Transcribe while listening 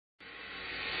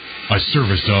A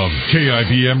service of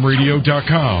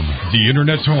KIBMradio.com, the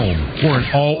Internet's home for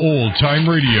an all old-time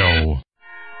radio.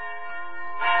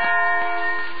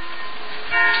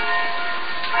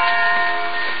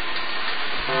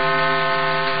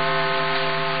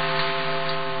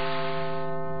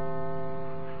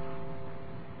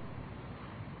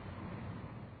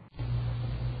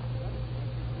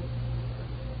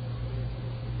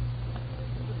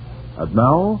 And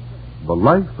now, the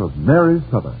life of Mary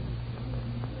Sothern.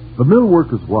 The mill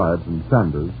workers' wives and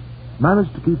Sanders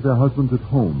managed to keep their husbands at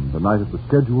home the night of the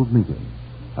scheduled meeting,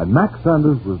 and Max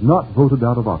Sanders was not voted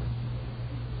out of office.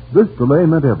 This delay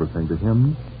meant everything to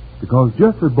him, because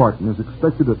Jeffrey Barton is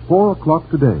expected at 4 o'clock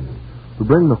today to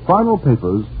bring the final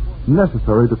papers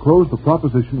necessary to close the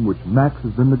proposition which Max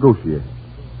has been negotiating.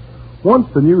 Once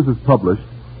the news is published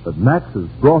that Max has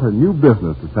brought a new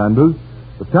business to Sanders,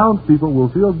 the townspeople will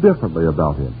feel differently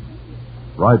about him.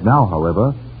 Right now,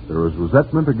 however, there is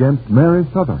resentment against Mary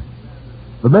Sothern.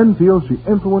 The men feel she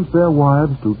influenced their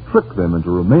wives to trick them into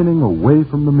remaining away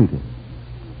from the meeting.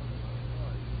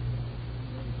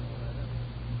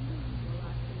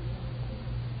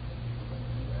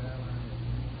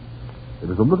 It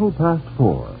is a little past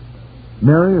 4.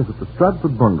 Mary is at the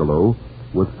Stratford bungalow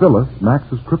with Phyllis,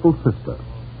 Max's crippled sister.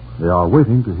 They are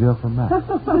waiting to hear from Max.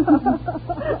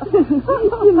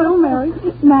 You know, Mary,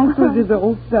 Max was his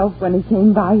old self when he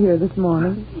came by here this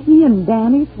morning. He and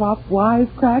Danny swapped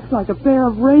wisecracks like a pair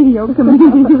of radio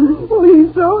comedians. Well,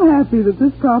 he's so happy that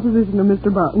this proposition of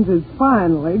Mr. Barton's is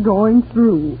finally going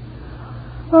through.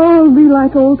 Oh, it'll be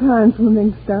like old times when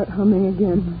things start humming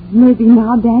again. Maybe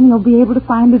now Danny will be able to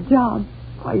find a job.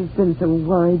 Oh, he's been so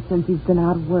worried since he's been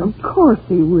out of work. Of course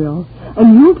he will.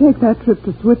 And you'll take that trip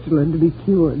to Switzerland to be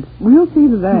cured. We'll see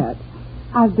to that.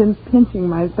 I've been pinching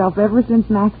myself ever since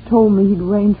Max told me he'd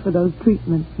arrange for those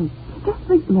treatments. Just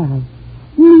think, Mary.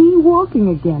 Me walking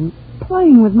again,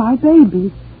 playing with my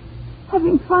babies,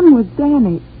 having fun with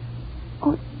Danny.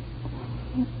 Oh,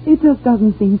 it just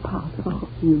doesn't seem possible. Oh,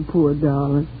 you poor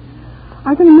darling.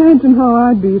 I can imagine how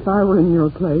I'd be if I were in your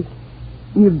place.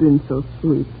 You've been so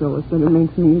sweet, Phyllis, that it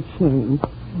makes me ashamed.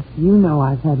 You know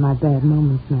I've had my bad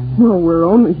moments, Mary. Well, we're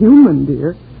only human,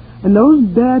 dear. And those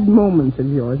bad moments of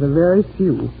yours are very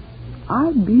few.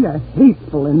 I'd be a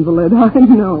hateful invalid, I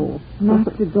know.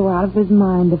 Max would go out of his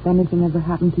mind if anything ever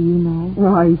happened to you, Mary.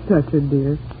 Oh, he's such a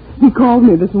dear. He called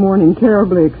me this morning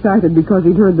terribly excited because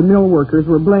he'd heard the mill workers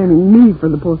were blaming me for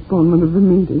the postponement of the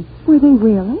meeting. Were they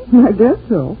really? I guess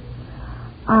so.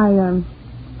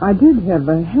 I did have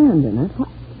a hand in it,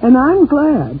 and I'm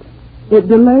glad. It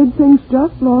delayed things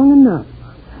just long enough.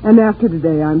 And after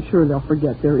today, I'm sure they'll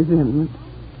forget their resentment.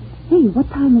 Hey, what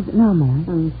time is it now, Mary?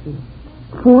 Let me see.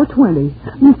 4:20.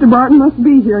 Mr. Barton must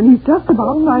be here, and he's just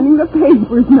about signing the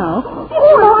papers now. Oh,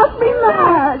 it must be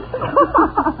Max.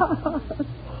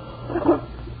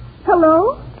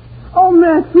 Hello? Oh,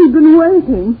 Max, we've been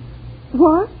waiting.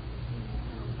 What?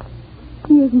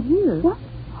 He isn't here. What?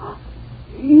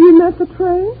 You met the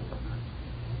train?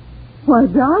 Why,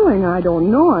 darling, I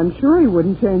don't know. I'm sure he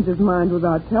wouldn't change his mind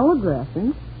without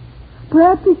telegraphing.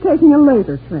 Perhaps he's taking a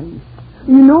later train.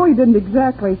 You know, he didn't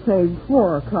exactly say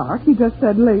 4 o'clock. He just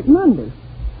said late Monday.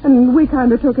 And we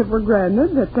kind of took it for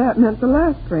granted that meant the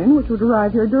last train, which would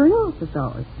arrive here during office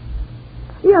hours.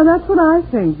 Yeah, that's what I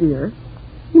think, dear.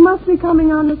 He must be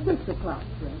coming on the 6 o'clock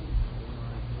train.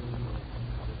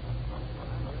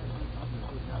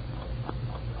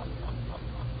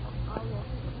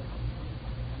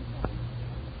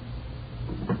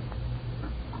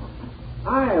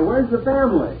 Hi, where's the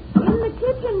family? In the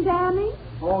kitchen, Danny.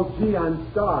 Oh, gee,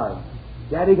 I'm starved.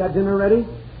 Daddy got dinner ready?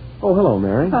 Oh, hello,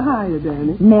 Mary. Hiya,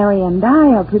 Danny. Mary and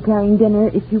I are preparing dinner,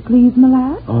 if you please, my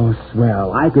lad. Oh,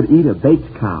 swell. I could eat a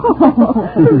baked cow.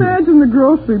 Imagine the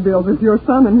grocery bills if your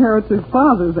son inherits his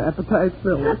father's appetite,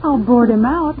 Phyllis. I'll board him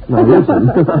out. Now, listen,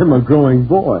 I'm a growing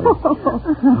boy.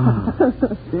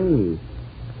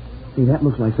 See, that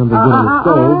looks like something good on the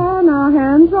stove. Now,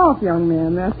 hands off, young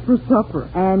man. That's for supper.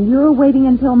 And you're waiting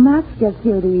until Max gets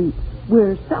here to eat.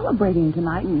 We're celebrating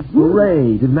tonight.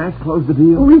 Hooray. Did Max close the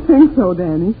deal? We think so,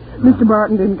 Danny. Mr.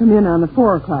 Barton didn't come in on the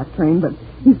 4 o'clock train, but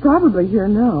he's probably here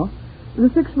now. The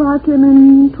 6:05 came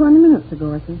in 20 minutes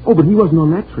ago, I think. Oh, but he wasn't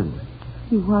on that train.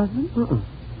 He wasn't?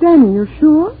 Danny, you're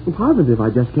sure? I'm positive. I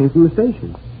just came from the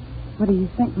station. What do you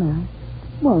think, Mary?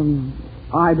 Well,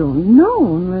 I don't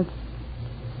know,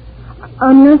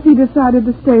 unless he decided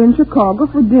to stay in Chicago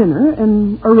for dinner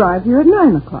and arrive here at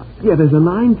 9 o'clock. Yeah, there's a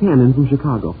 9:10 in from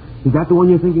Chicago. Is that the one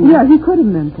you're thinking of? Yeah, he could have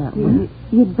meant that one.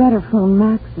 You'd better phone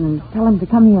Max and tell him to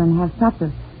come here and have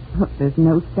supper. There's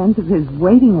no sense of his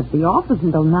waiting at the office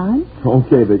until 9.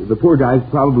 Okay, the poor guy's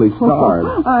probably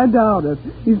starved. I doubt it.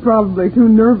 He's probably too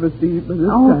nervous to eat by this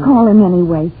time. Call him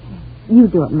anyway. You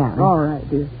do it, Mary. All right,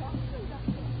 dear.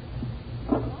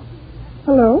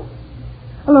 Hello?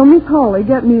 Hello, Miss Hawley.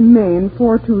 Get me Maine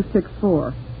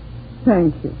 4264.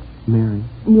 Thank you. Mary?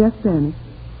 Yes, Danny?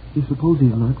 You suppose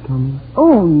he's not coming?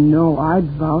 Oh, no. I'd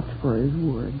vouch for his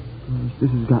word. This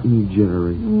has got me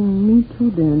jittery. Me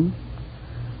too, Danny.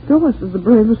 Phyllis is the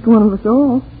bravest one of us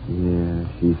all. Yeah,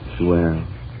 she swears.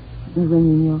 They're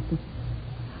ringing the office.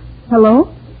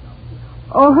 Hello?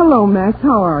 Oh, hello, Max.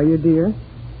 How are you, dear?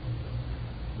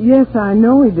 Yes, I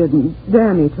know he didn't.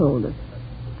 Danny told us.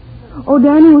 Oh,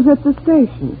 Danny was at the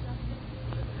station.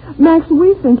 Max,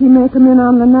 we think he may come in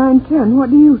on the 9:10. What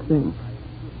do you think?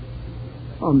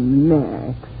 Oh,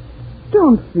 Max,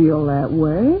 don't feel that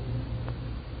way.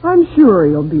 I'm sure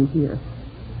he'll be here.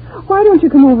 Why don't you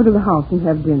come over to the house and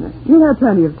have dinner? You'll have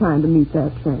plenty of time to meet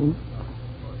that train.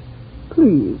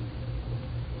 Please.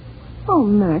 Oh,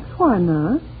 Max, why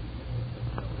not?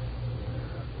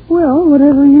 Well,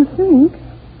 whatever you think.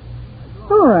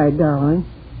 All right, darling.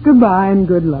 Goodbye and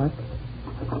good luck.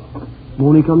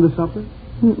 Won't he come to supper?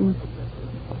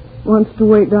 Wants to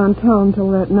wait downtown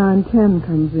till that 9:10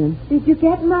 comes in. Did you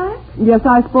get Max? Yes,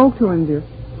 I spoke to him, dear.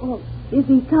 Oh, is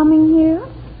he coming here?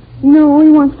 No, he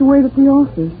wants to wait at the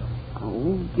office.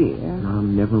 Oh, dear.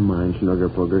 Never mind,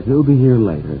 Schnugger-Pugger. He'll be here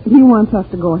later. He wants us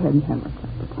to go ahead and have our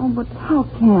supper. Oh, but how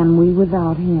can we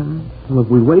without him? Well, if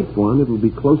we wait for him, it'll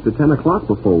be close to 10 o'clock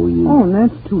before we eat. Oh, and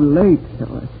that's too late,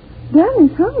 Phyllis.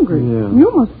 Danny's hungry. Yeah.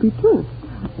 You must be, too.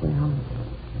 Well,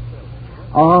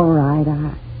 all right,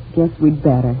 I guess we'd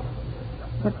better.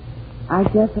 But I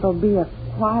guess it'll be a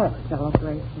quiet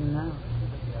celebration now.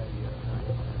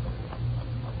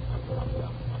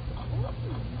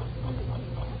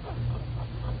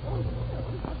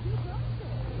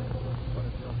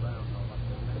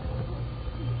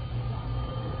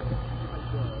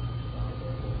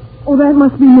 Oh, that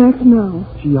must be Max now.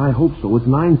 Gee, I hope so. It's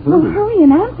 9:30. Well, hurry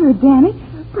and answer it, Danny.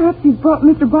 Perhaps he's brought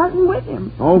Mr. Barton with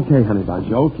him. Okay, honey bunch,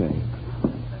 okay.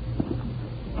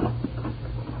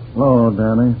 Hello,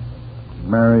 Danny.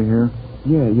 Mary here?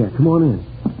 Yeah, come on in.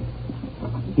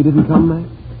 He didn't come, Max?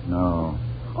 No.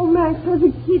 Oh, Max says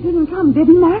he didn't come, did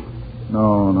he, Max?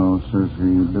 No, says he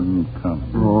didn't come.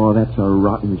 Oh, that's a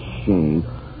rotten shame.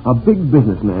 A big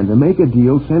businessman to make a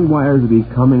deal, send wires that he's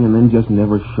coming, and then just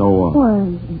never show up. Why,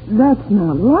 that's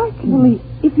not like him. Well,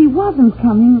 if he wasn't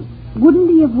coming, wouldn't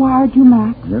he have wired you,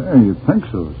 Max? Yeah, you'd think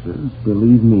so, sis.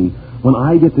 Believe me, when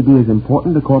I get to be as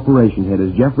important a corporation head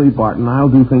as Jeffrey Barton, I'll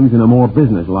do things in a more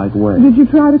business-like way. Did you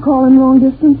try to call him long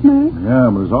distance, Max? Yeah,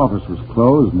 but his office was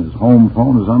closed and his home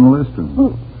phone is unlisted.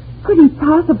 Well, could he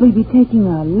possibly be taking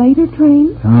a later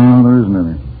train? No, there isn't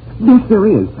any. Yes, there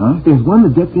is. Huh? There's one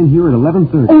that gets in here at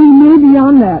 11:30. Oh, he may be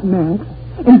on that, Max.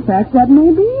 In fact, that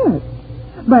may be it.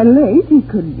 By late, he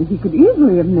could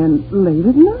easily have meant late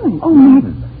at night. Oh,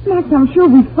 Max, I'm sure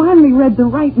we finally read the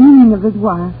right meaning of his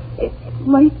wire. It's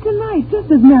late tonight,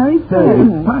 just as Mary said.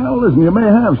 Hey, pal, listen, you may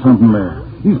have something there.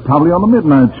 He's probably on the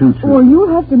midnight choo-choo. Well, you'll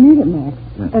have to meet him, Max.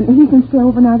 Yeah. And he can stay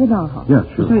overnight at our house. Yeah,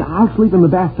 sure. Say, I'll sleep in the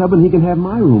bathtub and he can have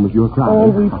my room if you're crowded. Oh,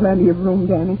 we've plenty of room,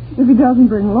 Danny. If he doesn't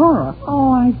bring Laura.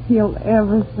 Oh, I feel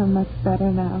ever so much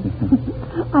better now.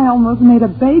 I almost made a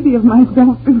baby of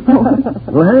myself before.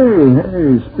 Well,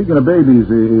 hey, speaking of babies,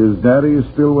 is Daddy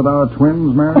still with our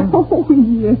twins, Mary? Oh,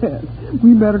 yes.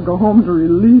 We better go home to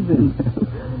relieve him.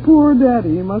 Poor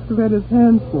Daddy. He must have had his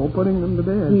hands full putting them to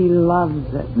bed. He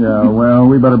loves it. Yeah, well,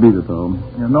 we better beat it, though.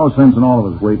 No sense in all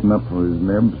of us waiting up for his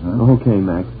nibs, huh? Okay,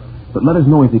 Max. But let us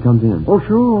know if he comes in. Oh,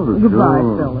 sure. Goodbye,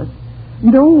 Phyllis.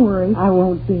 Don't worry. I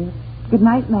won't, dear. Good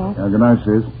night, Max. Yeah, good night,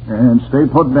 sis. And stay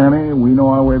put, Danny. We know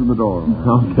our way to the door.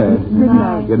 Okay. Good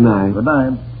night. Good night. Good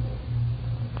night.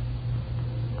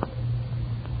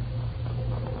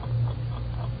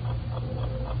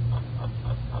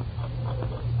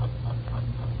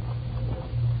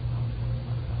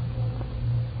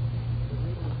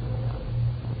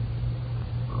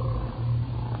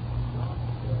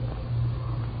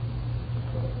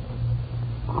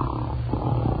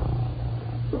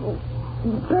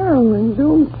 Darling,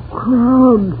 don't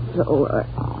crowd so.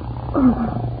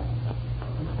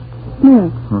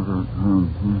 Max.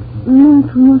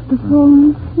 Max, we must have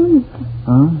fallen asleep.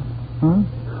 Huh?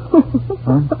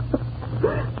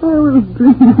 I was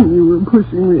dreaming you were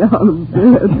pushing me out of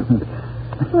bed.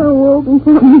 I woke and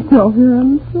found myself here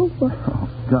on the sofa. Oh,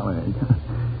 golly.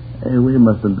 Hey, we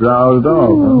must have drowsed off.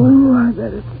 Oh, I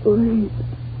better sleep.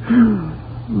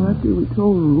 After we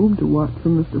told Rube to watch for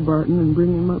Mr. Barton and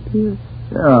bring him up here.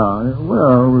 Yeah,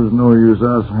 well, there's no use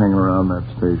us hanging around that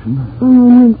station.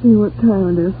 Let's see what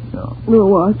time it is. Yeah. We'll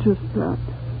watch us that.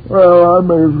 Well, I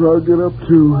may as well get up,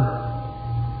 too.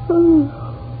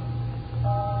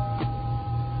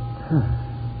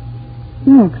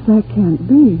 Max, that can't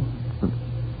be.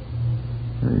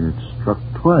 Hey, it struck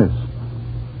twice.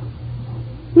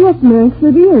 Yes, Max,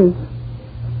 it is.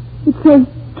 It says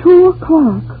 2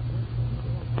 o'clock.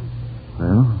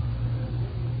 Well,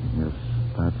 I guess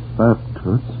that's that,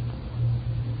 Toots.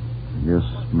 I guess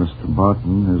Mr.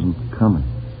 Barton isn't coming.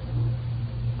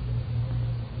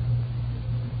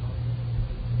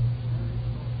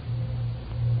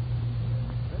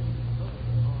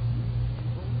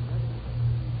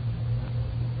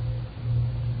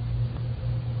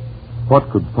 What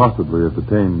could possibly have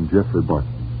detained Jeffrey Barton?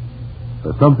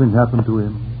 Has something happened to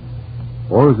him?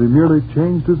 Or has he merely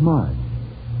changed his mind?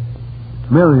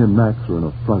 Mary and Max are in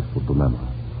a frightful dilemma.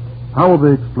 How will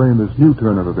they explain this new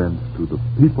turn of events to the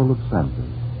people of Sanders?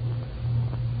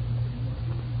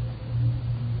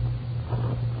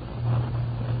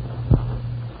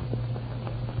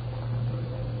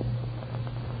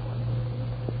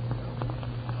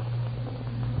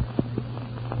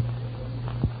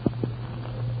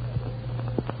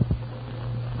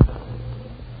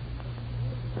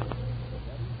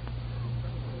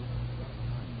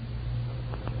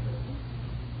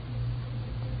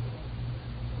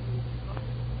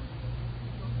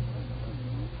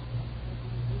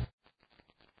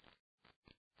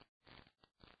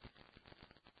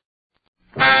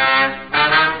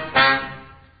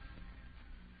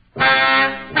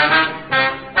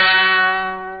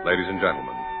 Ladies and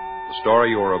gentlemen, the story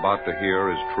you are about to hear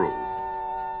is true.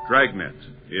 Dragnet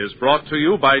is brought to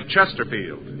you by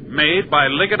Chesterfield, made by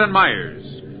Liggett &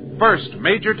 Myers, first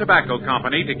major tobacco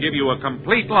company to give you a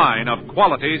complete line of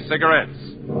quality cigarettes.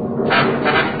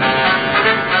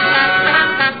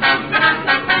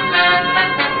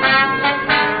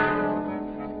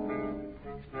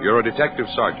 You're a detective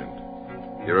sergeant.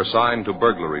 You're assigned to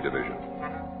burglary division.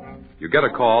 You get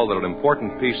a call that an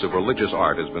important piece of religious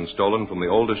art has been stolen from the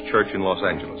oldest church in Los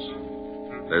Angeles.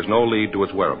 There's no lead to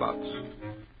its whereabouts.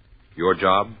 Your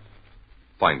job?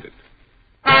 Find it.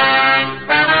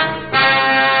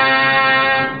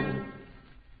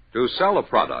 To sell a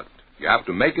product, you have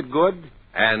to make it good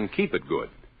and keep it good.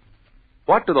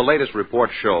 What do the latest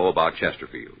reports show about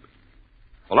Chesterfield?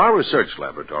 Well, our research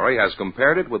laboratory has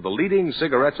compared it with the leading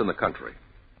cigarettes in the country.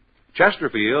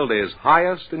 Chesterfield is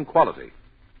highest in quality,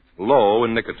 low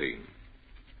in nicotine.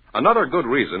 Another good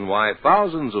reason why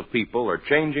thousands of people are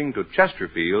changing to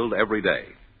Chesterfield every day.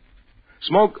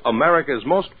 Smoke America's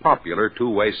most popular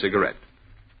two-way cigarette.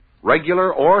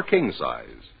 Regular or king size,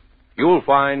 you'll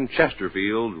find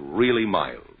Chesterfield really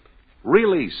mild,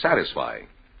 really satisfying,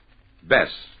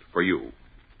 best for you.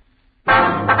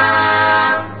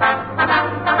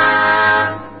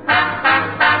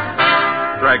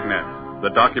 Dragnet, the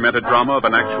documented drama of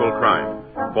an actual crime.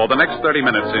 For the next 30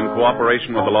 minutes, in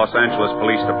cooperation with the Los Angeles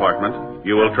Police Department,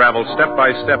 you will travel step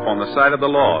by step on the side of the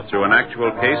law through an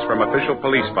actual case from official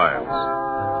police files.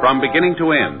 From beginning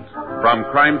to end, from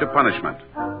crime to punishment,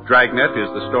 Dragnet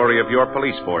is the story of your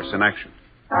police force in action.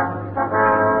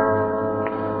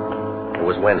 It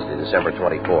was Wednesday, December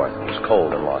 24th. It was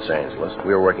cold in Los Angeles.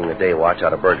 We were working the day watch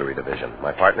out of burglary division.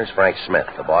 My partner's Frank Smith.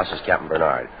 The boss is Captain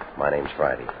Bernard. My name's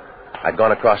Friday. I'd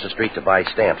gone across the street to buy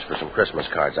stamps for some Christmas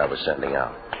cards I was sending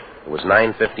out. It was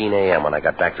 9:15 a.m. when I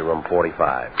got back to room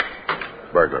 45.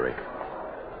 Burglary.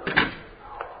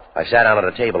 I sat down at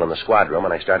a table in the squad room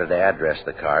and I started to address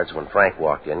the cards when Frank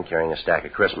walked in carrying a stack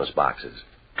of Christmas boxes.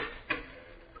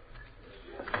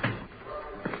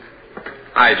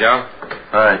 Hi, Joe.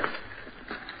 Hi.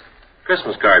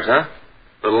 Christmas cards, huh?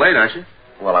 A little late, aren't you?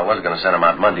 Well, I was going to send them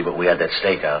out Monday, but we had that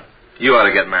stakeout. You ought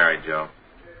to get married, Joe.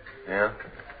 Yeah?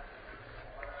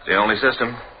 It's the only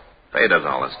system. Faye does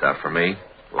all that stuff for me.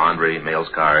 Laundry, mails,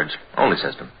 cards. Only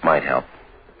system. Might help.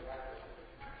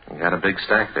 You got a big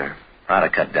stack there. Ought to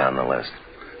cut down the list.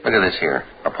 Look at this here.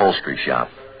 Upholstery shop.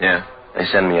 Yeah? They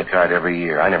send me a card every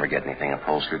year. I never get anything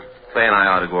upholstered. Faye and I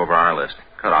ought to go over our list.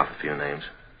 Cut off a few names.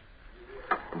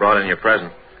 I brought in your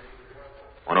present.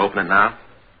 Want to open it now?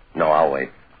 No, I'll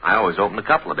wait. I always open a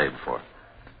couple the day before.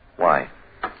 Why?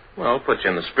 Well, put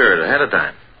you in the spirit ahead of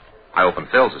time. I opened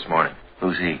Phil's this morning.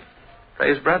 Who's he?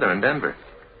 Faye's brother in Denver.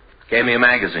 Gave me a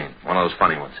magazine, one of those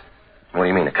funny ones. What do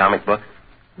you mean, a comic book?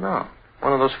 No,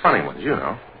 one of those funny ones, you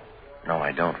know. No,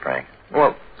 I don't, Frank.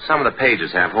 Well, some of the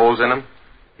pages have holes in them.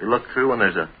 You look through and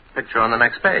there's a picture on the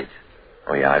next page.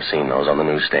 Oh, yeah, I've seen those on the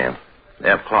newsstand. They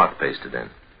have cloth pasted in.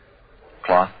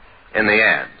 Cloth? In the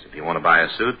ads. If you want to buy a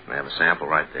suit, they have a sample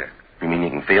right there. You mean you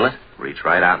can feel it? Reach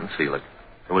right out and feel it.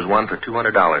 There was one for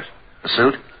 $200. A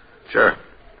suit? Sure.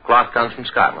 Cloth comes from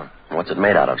Scotland. What's it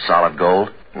made out of? Solid gold?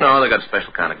 No, they got a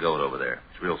special kind of goat over there.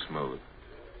 It's real smooth.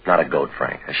 Not a goat,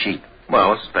 Frank. A sheep.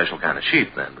 Well, it's a special kind of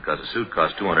sheep, then, because a suit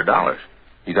costs $200.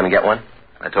 You going to get one?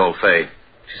 I told Faye.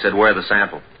 She said, wear the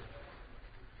sample.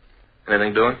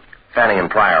 Anything doing? Fanning and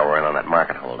Pryor were in on that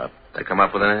market holdup. They come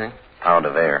up with anything? Pound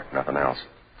of air, nothing else.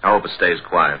 I hope it stays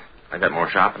quiet. I got more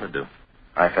shopping to do.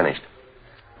 I finished.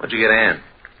 What'd you get, Ann?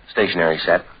 Stationery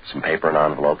set, some paper and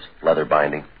envelopes, leather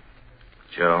binding.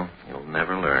 Joe, you'll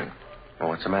never learn. Well,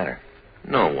 what's the matter?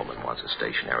 No woman wants a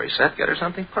stationery set. Get her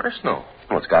something personal.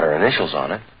 Well, it's got her initials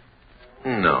on it.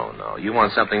 No. You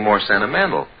want something more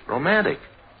sentimental, romantic.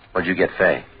 What'd you get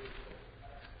Faye?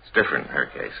 It's different in her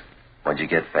case. What'd you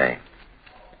get Faye?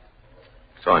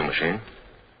 Sewing machine.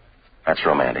 That's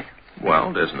romantic. Well,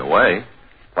 it isn't a way.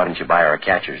 Why didn't you buy her a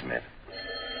catcher's mitt?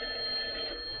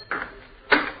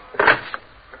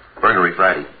 Burglary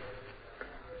Friday.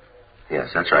 Yes,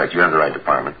 that's right. You have the right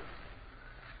department.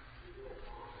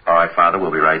 All right, Father,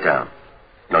 we'll be right down.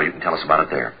 No, you can tell us about it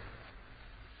there.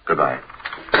 Goodbye.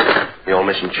 The old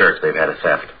mission church, they've had a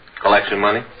theft. Collection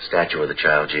money? Statue of the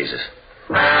child Jesus.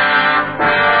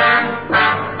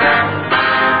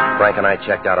 Frank and I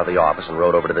checked out of the office and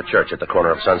rode over to the church at the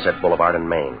corner of Sunset Boulevard and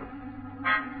Main.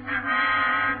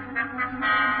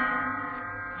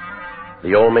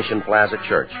 The Old Mission Plaza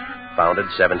Church, founded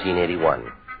 1781,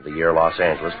 the year Los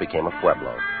Angeles became a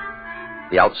pueblo.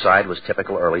 The outside was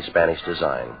typical early Spanish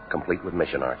design, complete with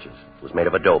mission arches. It was made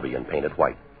of adobe and painted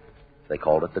white. They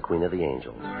called it the Queen of the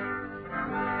Angels.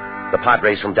 The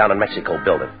Padres from down in Mexico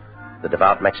built it. The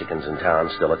devout Mexicans in town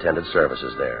still attended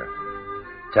services there.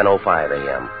 10:05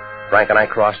 a.m. Frank and I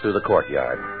crossed through the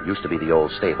courtyard. It used to be the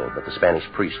old stable, but the Spanish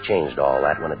priest changed all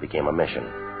that when it became a mission.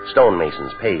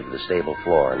 Stonemasons paved the stable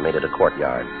floor and made it a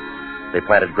courtyard. They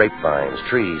planted grapevines,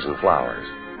 trees, and flowers.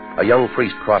 A young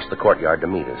priest crossed the courtyard to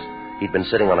meet us. He'd been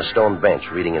sitting on a stone bench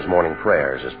reading his morning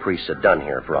prayers, as priests had done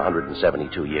here for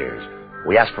 172 years.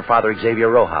 We asked for Father Xavier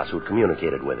Rojas, who'd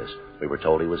communicated with us. We were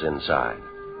told he was inside.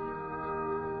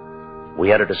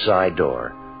 We entered a side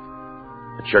door.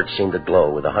 The church seemed to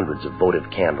glow with the hundreds of votive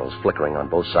candles flickering on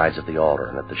both sides of the altar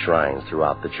and at the shrines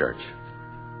throughout the church.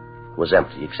 It was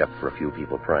empty except for a few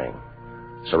people praying.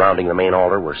 Surrounding the main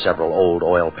altar were several old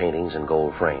oil paintings in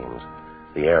gold frames.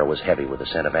 The air was heavy with the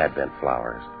scent of Advent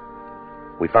flowers.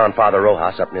 We found Father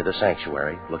Rojas up near the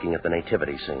sanctuary, looking at the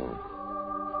nativity scene.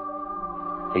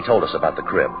 He told us about the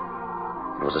crib.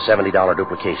 It was a $70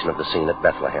 duplication of the scene at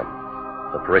Bethlehem.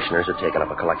 The parishioners had taken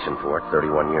up a collection for it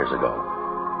 31 years ago.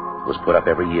 It was put up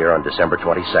every year on December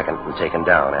 22nd and taken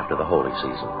down after the holy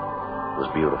season. It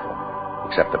was beautiful,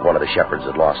 except that one of the shepherds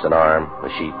had lost an arm,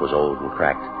 the sheep was old and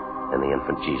cracked, and the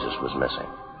infant Jesus was missing.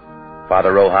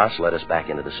 Father Rojas led us back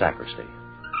into the sacristy.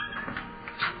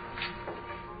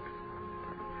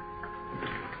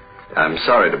 I'm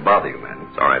sorry to bother you, man.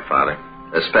 It's all right, Father.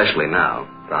 Especially now,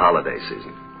 the holiday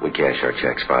season. We cash our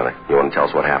checks, Father. You want to tell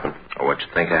us what happened? Or what you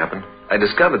think happened? I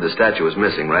discovered the statue was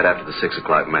missing right after the 6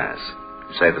 o'clock Mass.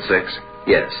 You say the 6?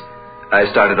 Yes. I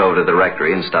started over to the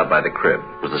rectory and stopped by the crib.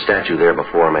 Was the statue there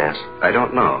before Mass? I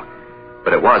don't know,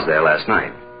 but it was there last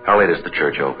night. How late is the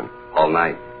church open? All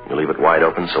night. You leave it wide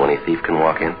open so any thief can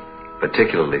walk in?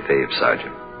 Particularly thieves,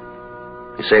 Sergeant.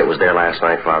 You say it was there last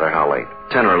night, Father. How late?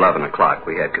 10 or 11 o'clock.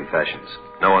 We had confessions.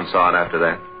 No one saw it after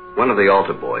that? One of the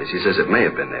altar boys. He says it may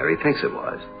have been there. He thinks it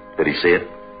was. Did he see it?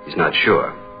 He's not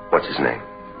sure. What's his name?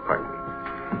 Pardon me.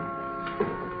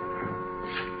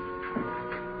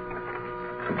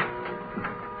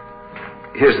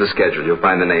 Here's the schedule. You'll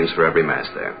find the names for every Mass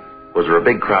there. Was there a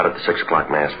big crowd at the 6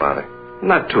 o'clock Mass, Father?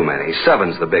 Not too many.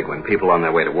 7's the big one. People on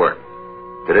their way to work.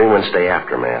 Did anyone stay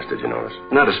after Mass, did you notice?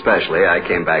 Not especially. I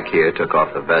came back here, took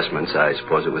off the vestments. I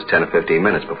suppose it was 10 or 15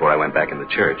 minutes before I went back in the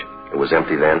church. It was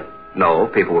empty then? No,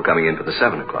 people were coming in for the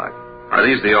 7 o'clock. Are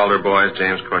these the altar boys,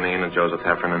 James Cornine and Joseph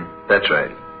Heffernan? That's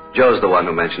right. Joe's the one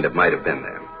who mentioned it might have been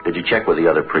there. Did you check with the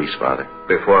other priests, Father?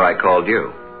 Before I called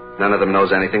you. None of them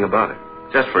knows anything about it.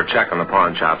 Just for a check on the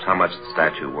pawn shops, how much is the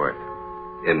statue worth?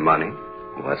 In money?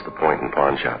 Well, that's the point in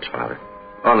pawn shops, Father.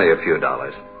 Only a few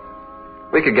dollars.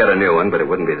 We could get a new one, but it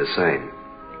wouldn't be the same.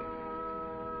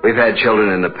 We've had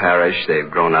children in the parish. They've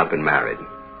grown up and married.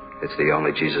 It's the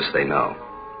only Jesus they know.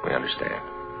 We understand.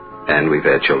 And we've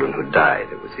had children who died.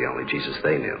 It was the only Jesus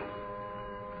they knew.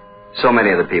 So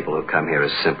many of the people who come here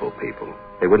are simple people.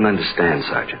 They wouldn't understand,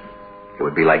 Sergeant. It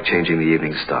would be like changing the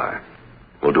evening star.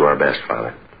 We'll do our best,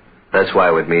 Father. That's why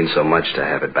it would mean so much to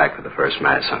have it back for the first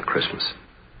Mass on Christmas.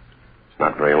 It's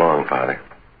not very long, Father.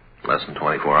 Less than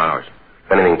 24 hours.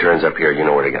 If anything turns up here, you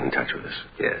know where to get in touch with us.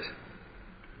 Yes.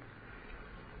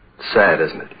 It's sad,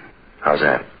 isn't it? How's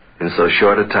that? In so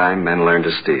short a time, men learn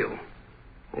to steal.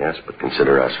 Yes, but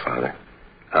consider us, Father.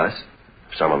 Us?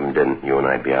 If some of them didn't, you and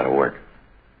I'd be out of work.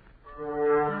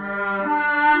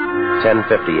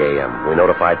 10:50 a.m. We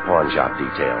notified pawn shop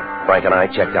detail. Frank and I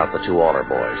checked out the two altar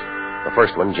boys. The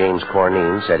first one, James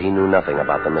Cornine, said he knew nothing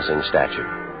about the missing statue.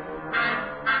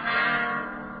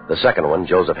 The second one,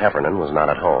 Joseph Heffernan, was not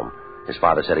at home. His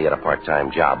father said he had a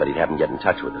part-time job, but he'd have him get in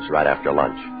touch with us right after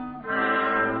lunch.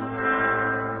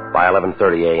 By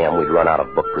 11:30 a.m., we'd run out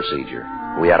of book procedure.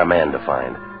 We had a man to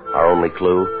find. Our only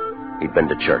clue, he'd been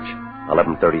to church.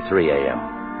 11:33 a.m.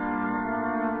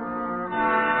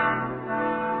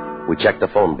 We checked the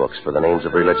phone books for the names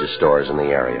of religious stores in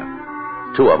the area.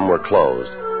 2 of them were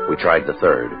closed. We tried the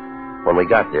third. When we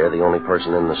got there, the only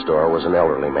person in the store was an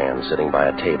elderly man sitting by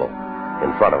a table.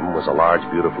 In front of him was a large,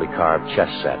 beautifully carved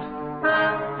chess set.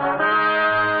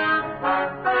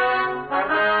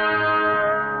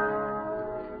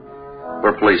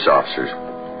 We're police officers.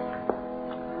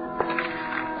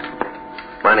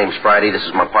 My name's Friday. This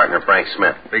is my partner, Frank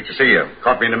Smith. Great to see you.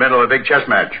 Caught me in the middle of a big chess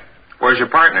match. Where's your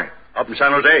partner? Up in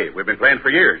San Jose. We've been playing for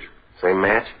years. Same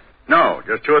match? No,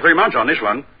 just 2 or 3 months on this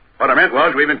one. What I meant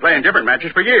was we've been playing different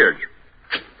matches for years.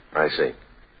 I see.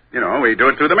 You know, we do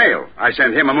it through the mail. I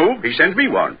send him a move, he sends me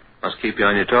one. Must keep you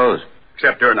on your toes.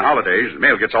 Except during the holidays, the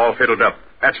mail gets all fiddled up.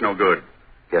 That's no good.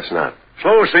 Guess not.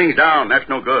 Slows things down, that's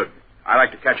no good. I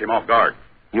like to catch him off guard.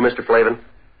 You Mr. Flavin?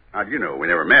 How do you know? We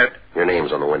never met. Your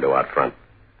name's on the window out front.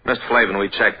 Mr. Flavin, we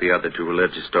checked the other 2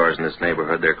 religious stores in this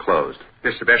neighborhood. They're closed.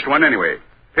 This is the best one anyway.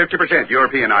 50%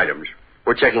 European items.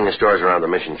 We're checking the stores around the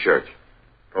Mission Church.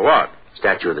 For what?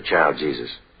 Statue of the Child Jesus.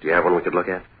 Do you have one we could look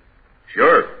at?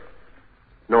 Sure.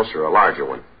 No, sir, a larger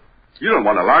one. You don't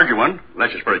want a larger one,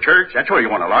 unless it's for a church. That's why you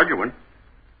want a larger one.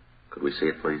 Could we see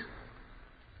it, please?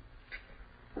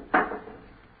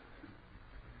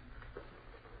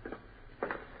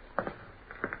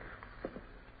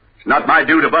 It's not my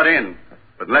due to butt in.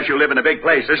 But unless you live in a big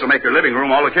place, this will make your living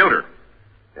room all the kilter.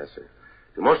 Yes, sir.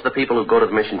 Do most of the people who go to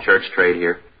the Mission Church trade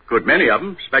here? Good many of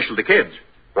them, especially the kids.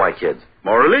 Why kids?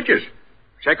 More religious.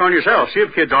 Check on yourself. See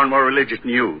if kids aren't more religious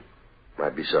than you.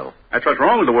 Might be so. That's what's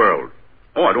wrong with the world.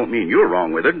 Oh, I don't mean you're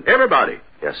wrong with it. Everybody.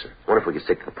 Yes, sir. Wonder if we could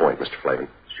stick to the point, Mr. Flavin.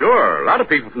 Sure. A lot of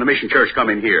people from the Mission Church come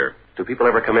in here. Do people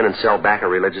ever come in and sell back a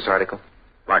religious article?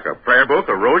 Like a prayer book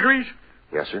or rosaries?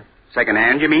 Yes, sir. Second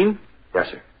hand, you mean? Yes,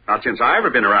 sir. Not since I've ever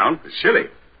been around. It's silly.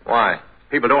 Why?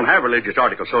 People don't have religious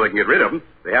articles so they can get rid of them.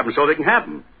 They have them so they can have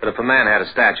them. But if a man had a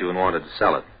statue and wanted to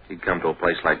sell it, he'd come to a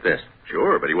place like this.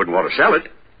 Sure, but he wouldn't want to sell it.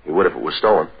 He would if it was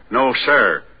stolen. No,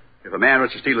 sir. If a man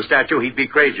was to steal a statue, he'd be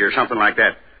crazy or something like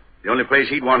that. The only place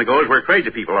he'd want to go is where crazy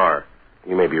people are.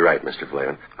 You may be right, Mr.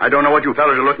 Flavin. I don't know what you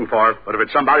fellas are looking for, but if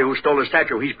it's somebody who stole a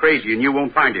statue, he's crazy and you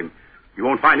won't find him. You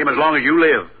won't find him as long as you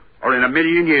live, or in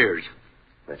 1,000,000 years.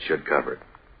 That should cover it.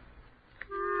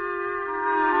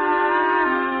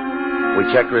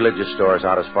 We checked religious stores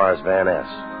out as far as Van Ness.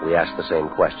 We asked the same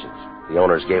questions. The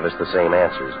owners gave us the same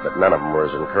answers, but none of them were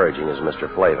as encouraging as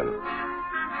Mr. Flavin.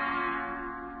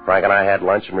 Frank and I had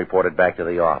lunch and reported back to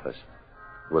the office.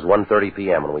 It was 1:30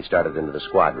 p.m. when we started into the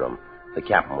squad room. The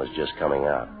captain was just coming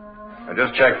out. I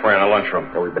just checked for you in the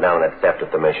lunchroom. And we've been down on that theft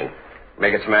at the mission.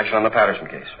 Making some action on the Patterson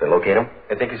case. They locate him?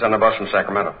 I think he's on the bus from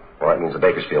Sacramento. Well, that means the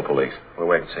Bakersfield police. We'll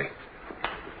wait and see.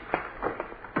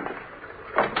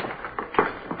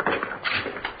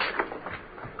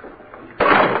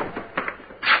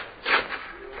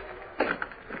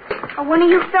 One of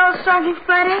you fellas, Sergeant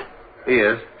Friday? He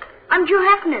is. I'm Drew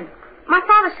Heffernan. My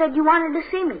father said you wanted to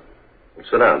see me. Well,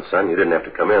 sit down, son. You didn't have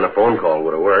to come in. A phone call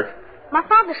would have worked. My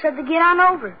father said to get on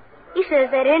over. He says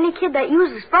that any kid that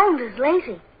uses phones is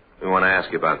lazy. We want to ask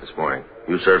you about this morning.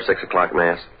 You serve 6 o'clock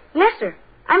mass? Yes, sir.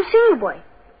 I'm senior boy,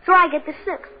 so I get the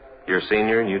 6th. You're a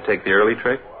senior and you take the early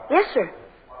trick? Yes, sir.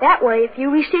 That way, if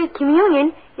you receive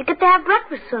communion, you get to have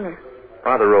breakfast sooner.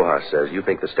 Father Rojas says you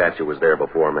think the statue was there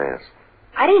before mass.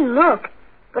 I didn't look,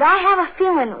 but I have a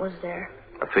feeling it was there.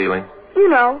 A feeling? You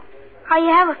know, how you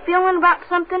have a feeling about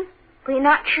something, but you're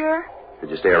not sure. Did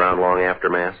you stay around long after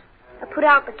mass? I put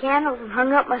out the candles and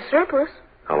hung up my surplice.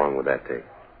 How long would that take?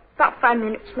 About 5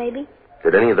 minutes, maybe.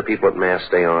 Did any of the people at mass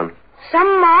stay on?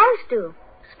 Some moms do,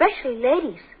 especially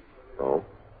ladies. Oh?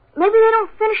 Maybe they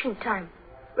don't finish in time,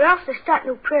 or else they start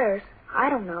new prayers. I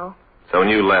don't know. So when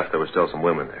you left, there were still some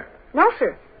women there? No,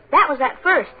 sir. That was at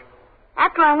first.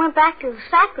 After I went back to the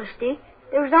sacristy,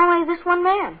 there was only this one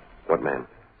man. What man?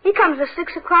 He comes at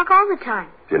 6 o'clock all the time.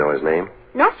 Do you know his name?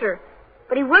 No, sir.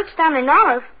 But he works down in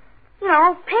Olive,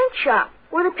 paint shop,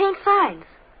 where they paint signs.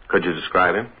 Could you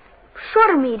describe him?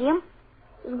 Sort of medium.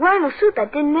 He was wearing a suit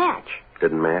that didn't match.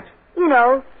 Didn't match?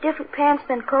 Different pants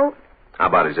than coat. How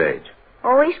about his age?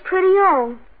 Oh, he's pretty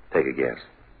old. Take a guess.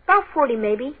 About 40,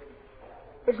 maybe.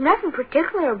 There's nothing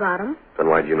particular about him. Then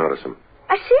why'd you notice him?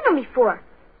 I've seen him before.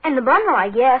 In the bundle, I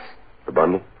guess. The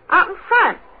bundle? Out in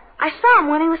front. I saw him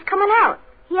when he was coming out.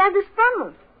 He had this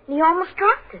bundle, and he almost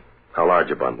dropped it. How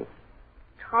large a bundle?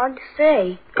 It's hard to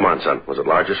say. Come on, son. Was it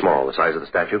large or small? The size of the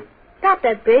statue? Not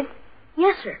that big.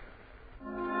 Yes, sir.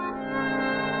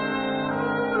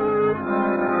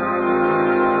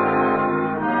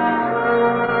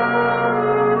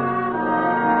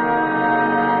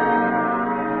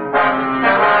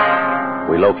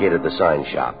 We located the sign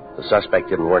shop. The suspect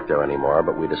didn't work there anymore,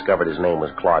 but we discovered his name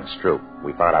was Claude Stroop.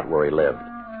 We found out where he lived.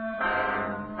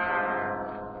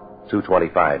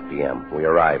 2:25 p.m. We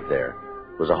arrived there.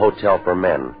 It was a hotel for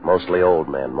men, mostly old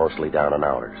men, mostly down and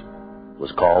outers. It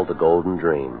was called the Golden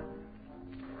Dream.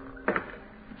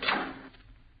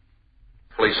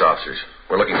 Police officers.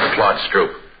 We're looking for Claude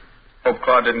Stroop. Hope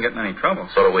Claude didn't get in any trouble.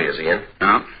 So do we. Is he in?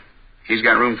 No. He's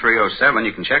got room 307.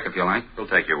 You can check if you like. We'll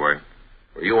take your word.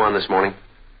 Were you on this morning?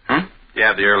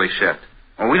 Yeah, the early shift.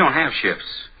 Well, we don't have shifts.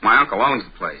 My uncle owns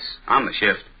the place. I'm the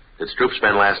shift. Did Stroop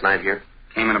spend last night here?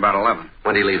 Came in about 11.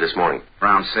 When did he leave this morning?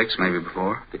 Around 6, maybe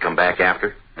before. Did he come back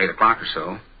after? 8 o'clock or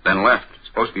so. Then left.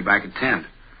 Supposed to be back at 10.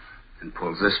 And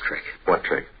pulls this trick. What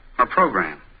trick? Our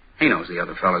program. He knows the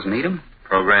other fellas need him.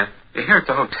 Program? You're here at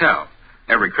the hotel.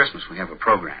 Every Christmas we have a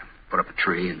program. Put up a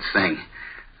tree and sing.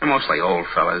 They're mostly old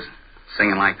fellas.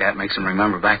 Singing like that makes them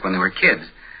remember back when they were kids.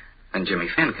 Then Jimmy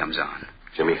Finn comes on.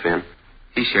 Jimmy Finn?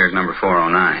 He shares number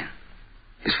 409.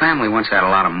 His family once had a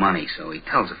lot of money, so he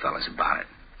tells the fellas about it.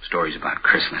 Stories about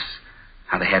Christmas.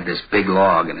 How they had this big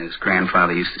log, and his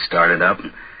grandfather used to start it up,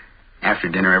 and after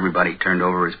dinner everybody turned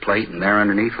over his plate, and there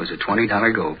underneath was a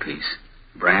 $20 gold piece.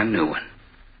 Brand new one.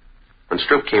 When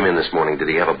Stroop came in this morning, did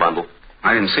he have a bundle?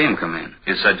 I didn't see him come in.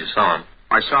 You said you saw him.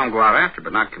 I saw him go out after,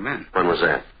 but not come in. When was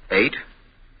that? 8.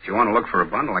 If you want to look for a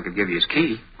bundle, I could give you his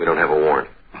key. We don't have a warrant.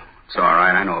 It's all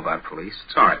right. I know about police.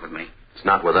 It's all right with me. It's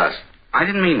not with us. I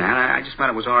didn't mean that. I just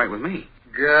meant it was all right with me.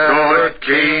 Good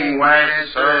King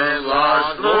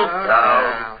Wenceslas looked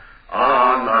out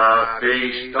on the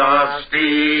feast of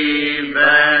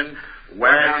Stephen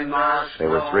when They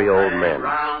were 3 old men.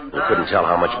 You couldn't tell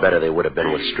how much better they would have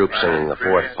been with Stroop singing the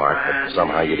 4th part, but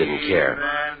somehow you didn't care.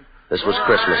 This was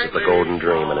Christmas at the Golden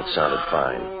Dream, and it sounded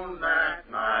fine.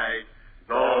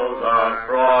 Though the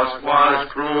frost was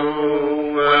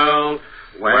cruel,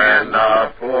 when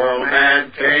the poor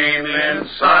man came in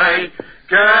sight,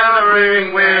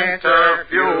 gathering winter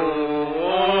fuel.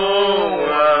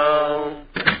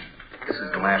 This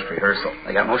is the last rehearsal.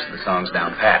 They got most of the songs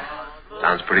down pat.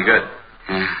 Sounds pretty good.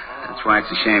 Yeah, that's why it's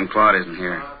a shame Claude isn't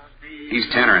here. He's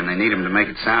tenor, and they need him to make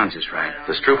it sound just right.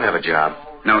 Does Stroop have a job?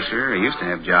 No, sir. He used to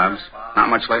have jobs. Not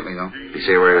much lately, though. Did he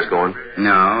say where he was going?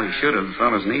 No, he should have. The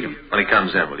fellas need him. When he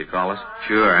comes in, will you call us?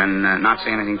 Sure, and not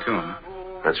say anything to him.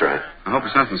 That's right. I hope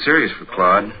it's nothing serious for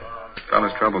Claude. The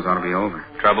fella's troubles ought to be over.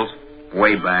 Troubles?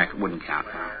 Way back. It wouldn't count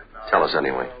now. Tell us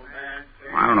anyway.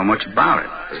 Well, I don't know much about it.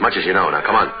 As much as you know. Now,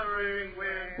 come on.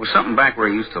 It was something back where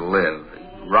he used to live.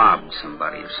 He robbed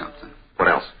somebody or something. What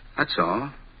else? That's all.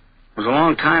 It was a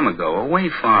long time ago, way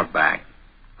far back.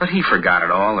 But he forgot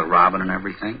it all, the robbing and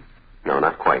everything. No,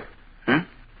 not quite.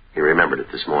 He remembered it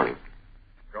this morning.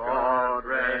 God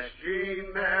rest ye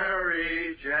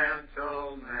merry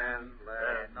gentlemen,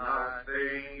 let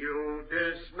nothing you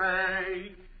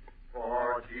dismay.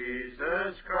 For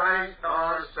Jesus Christ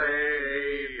our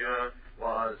Savior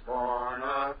was born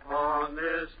upon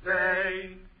this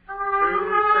day to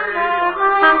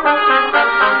save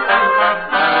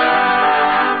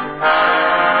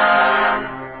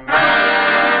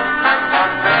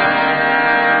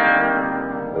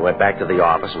We went back to the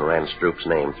office and ran Stroop's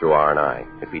name through R&I.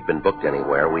 If he'd been booked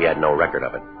anywhere, we had no record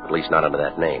of it, at least not under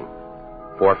that name.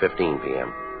 4:15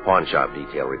 p.m. Pawn shop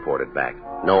detail reported back.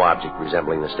 No object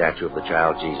resembling the statue of the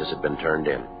child Jesus had been turned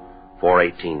in.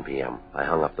 4:18 p.m. I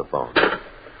hung up the phone.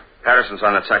 Patterson's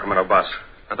on that Sacramento bus.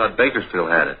 I thought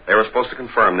Bakersfield had it. They were supposed to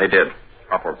confirm. They did.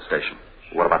 Upward station.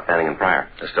 What about Fanning and Pryor?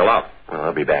 They're still out. Well,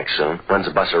 they'll be back soon. When's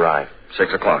the bus arrive?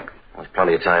 6 o'clock. There's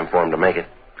plenty of time for them to make it.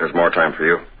 There's more time for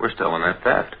you. We're still in that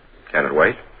theft. Can it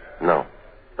wait? No.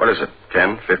 What is it,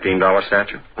 $10, $15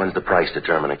 statue? When's the price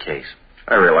determine a case?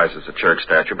 I realize it's a church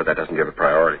statue, but that doesn't give it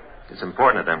priority. It's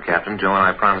important to them, Captain. Joe and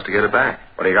I promised to get it back.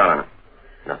 What do you got on it?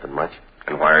 Nothing much.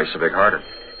 And why are you so big-hearted?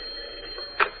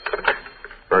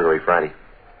 Burglary Friday.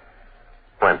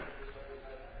 When?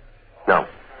 No.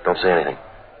 Don't say anything.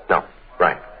 No.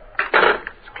 Right.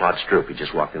 It's Claude Stroop. He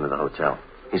just walked into the hotel.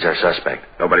 He's our suspect.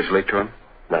 Nobody's leaked to him?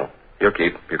 No. You'll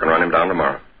keep. You can run him down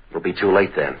tomorrow. It'll be too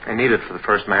late then. They need it for the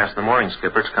first mass in the morning,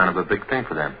 Skipper. It's kind of a big thing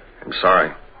for them. I'm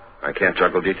sorry. I can't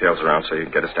juggle details around so you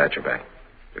can get a statue back.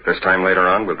 If there's time later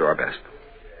on, we'll do our best.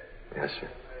 Yes, sir.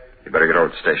 You better get over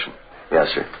to the station. Yes,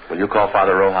 sir. Will you call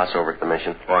Father Rojas over at the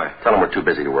mission? Why? Tell him we're too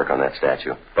busy to work on that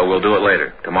statue. But we'll do it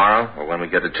later. Tomorrow or when we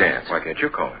get a chance. Why can't you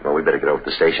call him? Well, we better get over to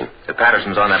the station. If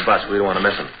Patterson's on that bus, we don't want to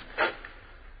miss him.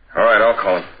 All right, I'll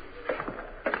call him.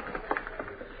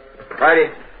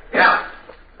 Friday? Yeah.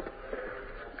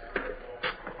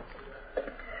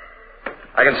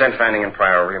 I can send Fanning in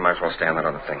prior over. You might as well stay on that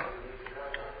other thing.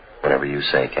 Whatever you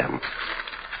say, Captain.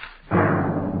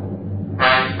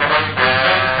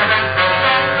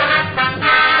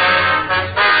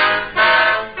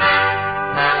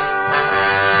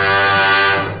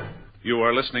 You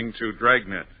are listening to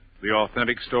Dragnet, the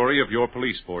authentic story of your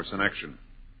police force in action.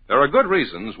 There are good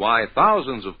reasons why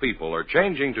thousands of people are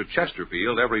changing to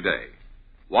Chesterfield every day.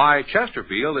 Why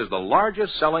Chesterfield is the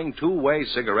largest selling two-way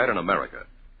cigarette in America.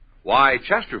 Why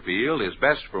Chesterfield is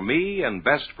best for me and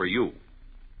best for you.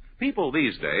 People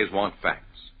these days want facts.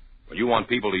 When you want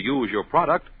people to use your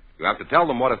product, you have to tell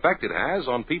them what effect it has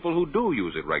on people who do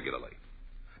use it regularly.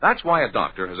 That's why a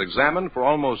doctor has examined for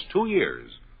almost 2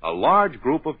 years a large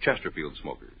group of Chesterfield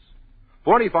smokers.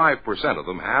 45% of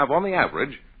them have, on the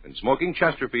average, been smoking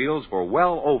Chesterfields for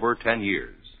well over 10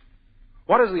 years.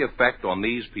 What is the effect on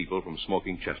these people from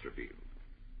smoking Chesterfield?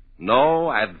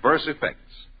 No adverse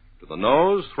effects to the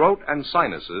nose, throat, and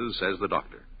sinuses, says the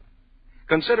doctor.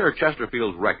 Consider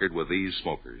Chesterfield's record with these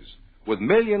smokers, with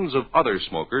millions of other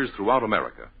smokers throughout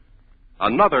America.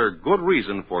 Another good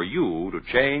reason for you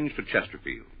to change to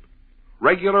Chesterfield.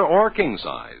 Regular or king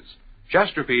size,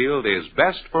 Chesterfield is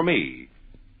best for me,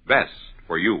 best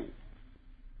for you.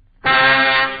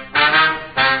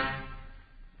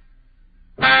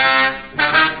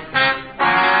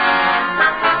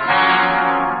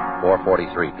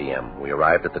 4:43 p.m. We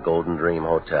arrived at the Golden Dream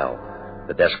Hotel.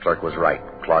 The desk clerk was right.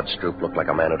 Claude Stroop looked like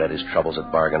a man who'd had his troubles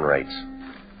at bargain rates.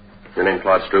 Your name,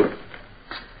 Claude Stroop?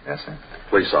 Yes, sir.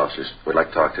 Police officers. We'd like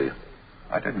to talk to you.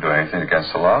 I didn't do anything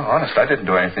against the law. Honest, I didn't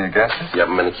do anything against it. You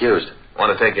haven't been accused.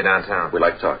 Want to take you downtown. We'd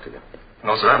like to talk to you.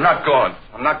 No, sir, I'm not going.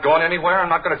 I'm not going anywhere. I'm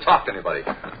not going to talk to anybody.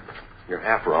 You're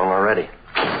half wrong already.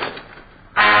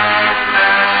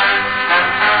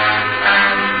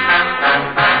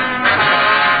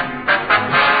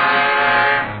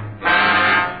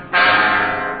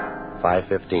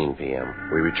 .15 p.m.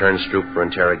 We returned Stroop for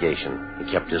interrogation.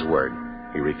 He kept his word.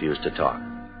 He refused to talk.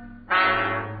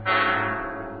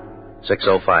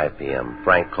 6:05 p.m.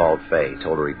 Frank called Fay,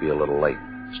 told her he'd be a little late.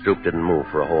 Stroop didn't move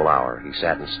for a whole hour. He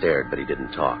sat and stared, but he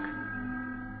didn't talk.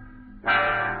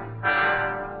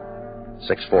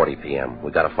 6:40 p.m.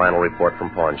 We got a final report from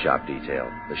pawn shop detail.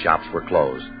 The shops were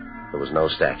closed. There was no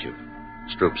statue.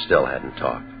 Stroop still hadn't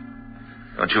talked.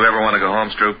 Don't you ever want to go home,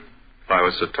 Stroop? If I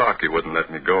was to talk, he wouldn't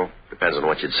let me go. Depends on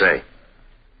what you'd say.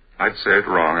 I'd say it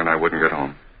wrong, and I wouldn't get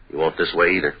home. You won't this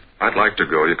way either. I'd like to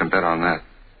go. You can bet on that.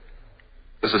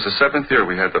 This is the 7th year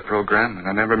we had the program, and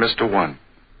I never missed a one.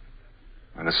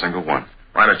 Not a single one.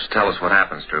 Why don't you tell us what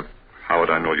happened, Stroop? How would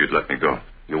I know you'd let me go?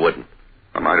 You wouldn't.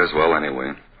 I might as well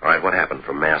anyway. All right, what happened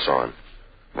from Mass on?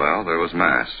 Well, there was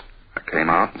Mass. I came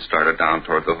out and started down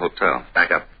toward the hotel.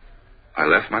 Back up. I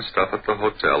left my stuff at the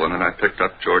hotel, and then I picked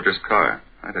up George's car.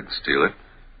 I didn't steal it.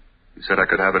 He said I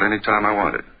could have it any time I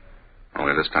wanted.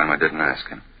 Only this time I didn't ask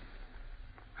him.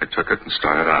 I took it and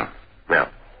started out.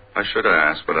 Now? I should have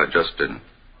asked, but I just didn't.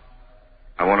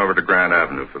 I went over to Grand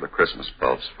Avenue for the Christmas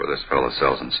bulbs for this fellow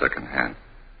sells them secondhand.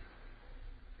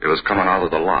 It was coming out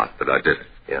of the lot that I did it.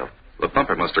 Yeah. The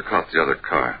bumper must have caught the other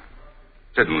car.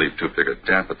 Didn't leave too big a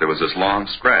dent, but there was this long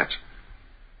scratch.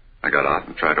 I got out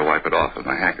and tried to wipe it off with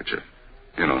my handkerchief.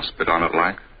 You know, spit on it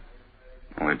like.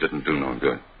 Only it didn't do no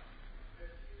good.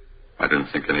 I didn't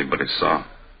think anybody saw.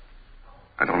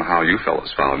 I don't know how you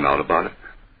fellas found out about it.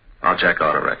 I'll check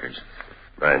auto records.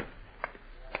 Right.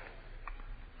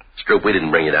 Stroop, we didn't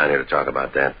bring you down here to talk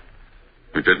about that.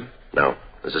 You didn't? No.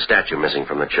 There's a statue missing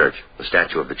from the church. The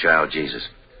statue of the child Jesus.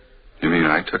 You mean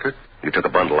I took it? You took a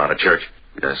bundle out of church?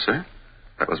 Yes, sir.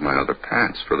 That was my other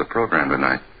pants for the program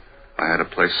tonight. I had a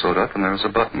place sewed up and there was a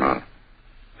button on it.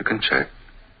 You can check.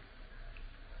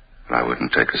 But I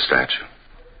wouldn't take a statue.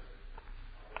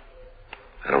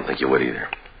 I don't think you would either.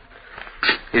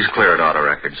 He's clear at auto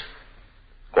records.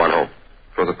 Go on home.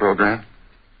 For the program?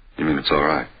 You mean it's all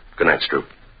right? Good night, Stroop.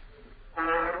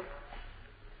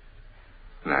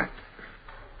 Good night.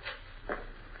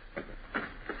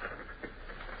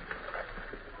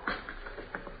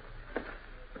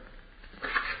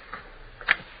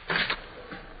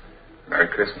 Merry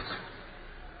Christmas.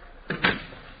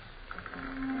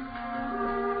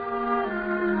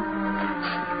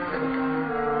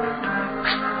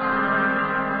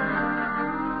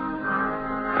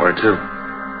 car, too?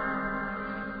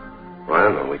 Well, I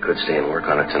don't know. We could stay and work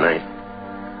on it tonight.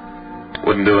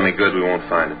 Wouldn't do any good. We won't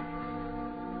find it.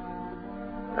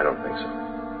 I don't think so.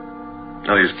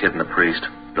 No use kidding the priest.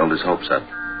 Build his hopes up.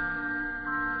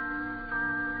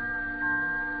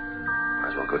 Might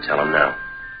as well go tell him now.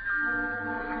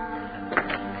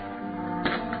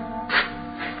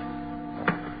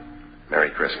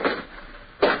 Merry Christmas.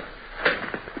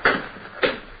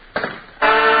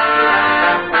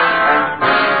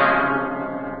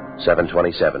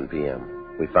 "7:27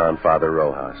 p.m. We found Father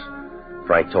Rojas.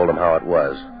 Frank told him how it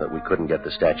was, that we couldn't get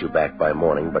the statue back by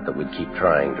morning, but that we'd keep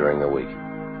trying during the week.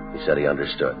 He said he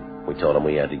understood. We told him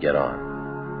we had to get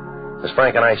on. As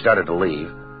Frank and I started to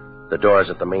leave, the doors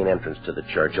at the main entrance to the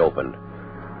church opened.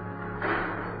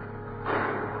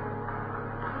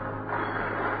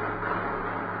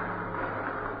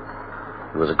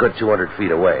 It was a good 200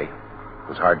 feet away. It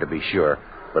was hard to be sure,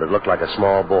 but it looked like a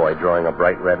small boy drawing a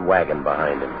bright red wagon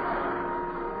behind him.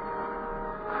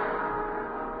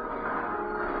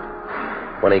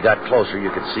 When he got closer, you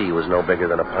could see he was no bigger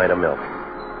than a pint of milk.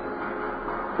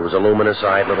 He was a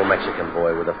luminous-eyed little Mexican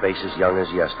boy with a face as young as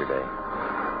yesterday.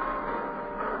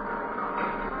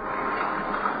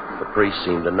 The priest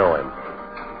seemed to know him.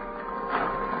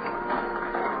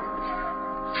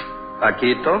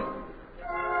 Paquito?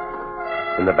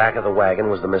 In the back of the wagon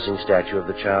was the missing statue of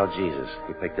the child Jesus.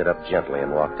 He picked it up gently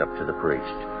and walked up to the priest.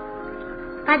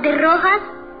 Padre Rojas?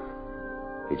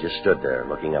 He just stood there,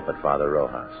 looking up at Father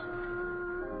Rojas.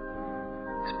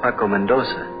 It's Paco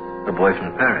Mendoza, the boy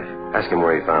from the parish. Ask him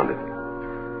where he found it.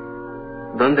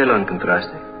 ¿Dónde lo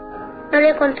encontraste? No lo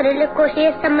encontré, le cogí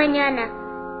esta mañana.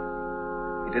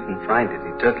 He didn't find it,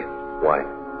 he took it. Why?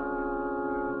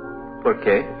 ¿Por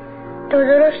qué?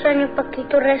 Todos los años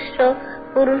Paquito rezó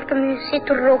por un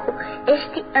camioncito rojo.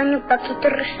 Este año Paquito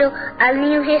rezó al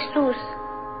niño Jesús.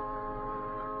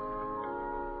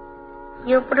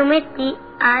 Yo prometí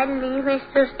al niño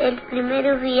Jesús el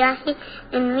primer viaje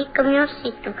en mi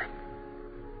camioncito.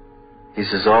 He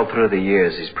says all through the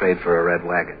years he's prayed for a red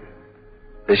wagon.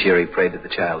 This year he prayed to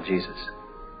the child Jesus.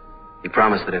 He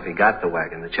promised that if he got the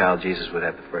wagon, the child Jesus would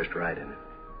have the first ride in it.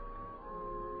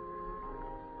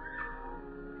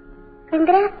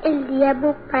 ¿Vendrá el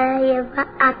diablo para llevar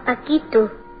a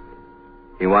Paquito?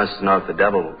 He wants to know if the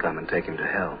devil will come and take him to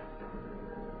hell.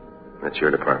 That's your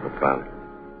department, Father.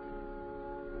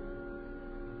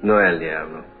 No el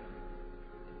diablo.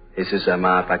 Jesús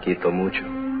ama a Paquito mucho.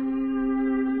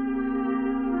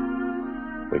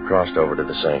 We crossed over to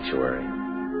the sanctuary.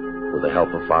 With the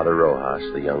help of Father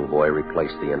Rojas, the young boy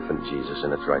replaced the infant Jesus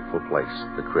in its rightful place,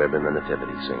 the crib in the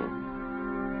nativity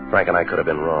scene. Frank and I could have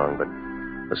been wrong, but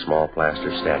the small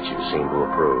plaster statue seemed to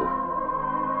approve.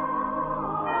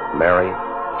 Mary,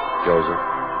 Joseph,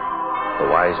 the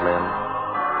wise men,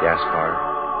 Gaspar,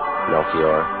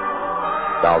 Melchior,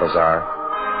 Balthazar,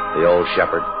 the old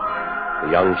shepherd,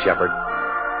 the young shepherd,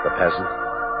 the peasant,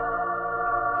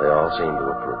 they all seemed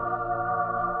to approve.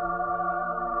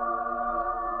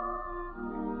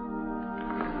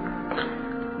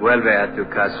 Vuelve a tu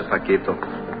casa, Paquito.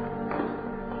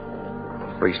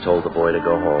 The priest told the boy to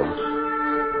go home.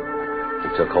 He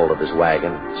took hold of his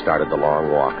wagon and started the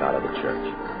long walk out of the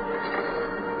church.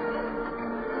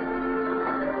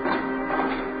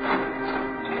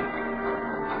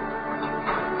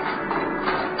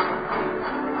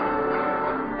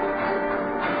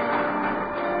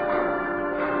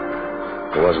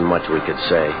 There wasn't much we could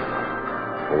say.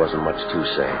 There wasn't much to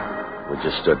say. We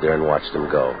just stood there and watched him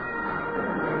go.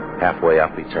 Halfway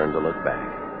up, he turned to look back.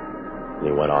 And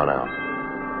he went on out.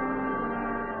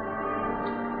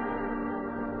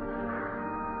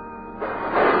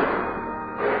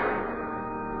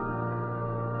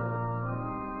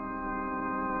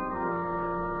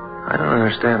 I don't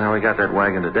understand how we got that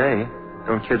wagon today.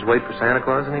 Don't kids wait for Santa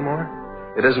Claus anymore?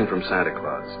 It isn't from Santa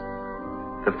Claus.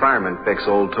 The firemen fix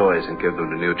old toys and give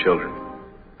them to new children.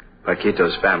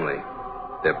 Paquito's family,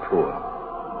 they're poor.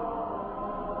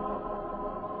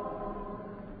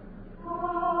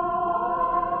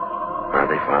 Are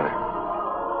they, Father?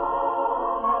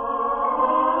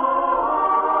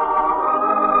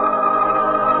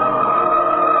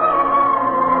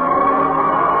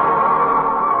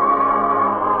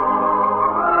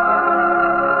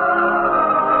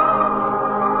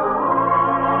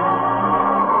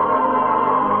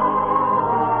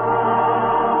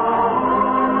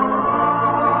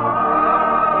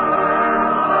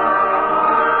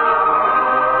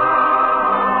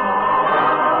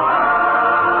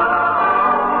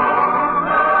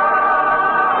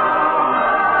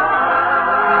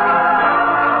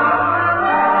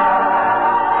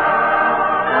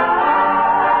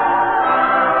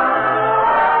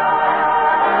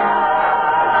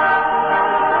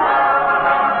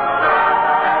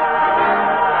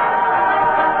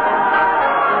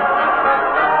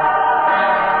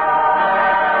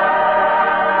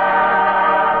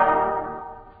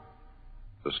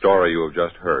 story you have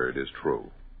just heard is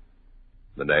true.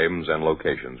 The names and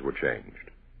locations were changed.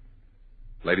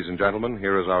 Ladies and gentlemen,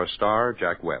 here is our star,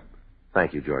 Jack Webb.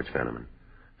 Thank you, George Fenneman.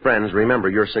 Friends, remember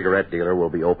your cigarette dealer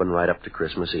will be open right up to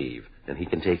Christmas Eve, and he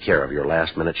can take care of your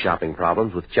last-minute shopping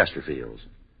problems with Chesterfield's.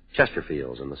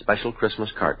 Chesterfield's and the special Christmas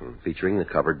carton featuring the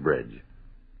covered bridge.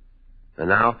 And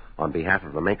now, on behalf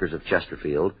of the makers of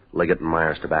Chesterfield, Liggett &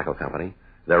 Myers Tobacco Company,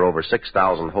 there are over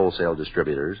 6,000 wholesale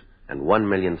distributors and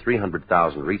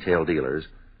 1,300,000 retail dealers,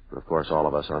 and of course all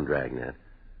of us on Dragnet,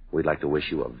 we'd like to wish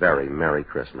you a very Merry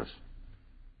Christmas.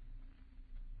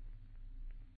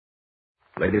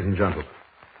 Ladies and gentlemen,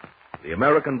 the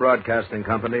American Broadcasting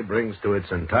Company brings to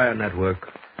its entire network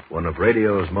one of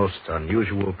radio's most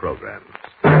unusual programs.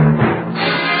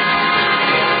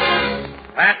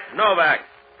 Pat Novak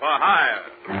for Hire.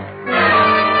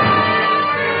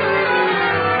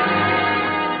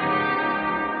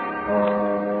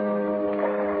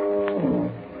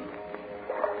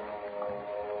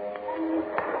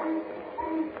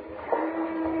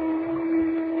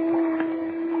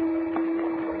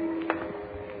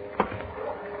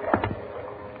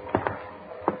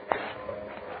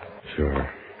 Sure.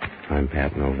 I'm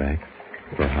Pat Novak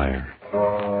for Hire.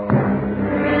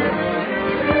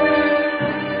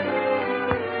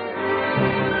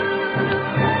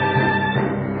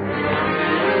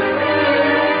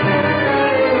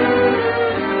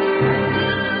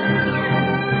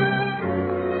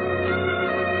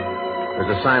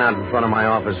 There's a sign out in front of my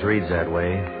office reads that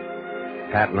way.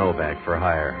 Pat Novak for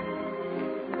Hire.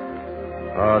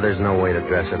 Oh, there's no way to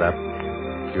dress it up.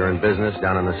 If you're in business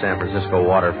down on the San Francisco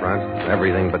waterfront,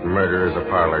 everything but murder is a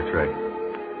parlor trick.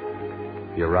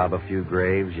 If you rob a few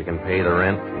graves, you can pay the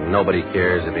rent, and nobody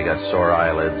cares if you got sore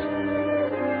eyelids.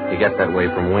 You get that way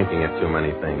from winking at too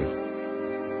many things.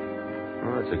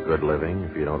 Well, it's a good living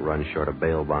if you don't run short of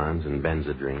bail bonds and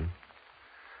Benzedrine.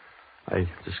 I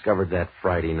discovered that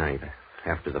Friday night.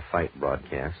 After the fight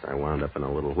broadcast, I wound up in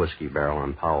a little whiskey barrel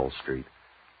on Powell Street.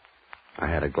 I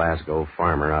had a Glasgow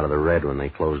farmer out of the red when they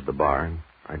closed the bar, and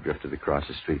I drifted across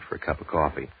the street for a cup of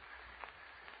coffee.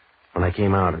 When I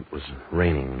came out, it was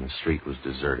raining and the street was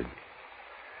deserted.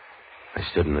 I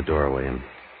stood in the doorway and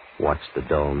watched the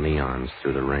dull neons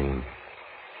through the rain.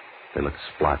 They looked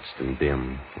splotched and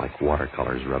dim, like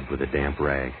watercolors rubbed with a damp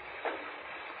rag.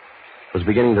 It was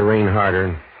beginning to rain harder,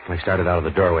 and I started out of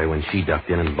the doorway when she ducked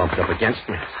in and bumped up against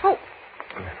me. Oh,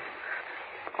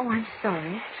 I'm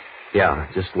sorry. Yeah,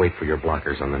 just wait for your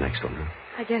blockers on the next one. Huh?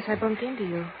 I guess I bumped into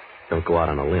you. Don't go out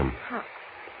on a limb. Oh,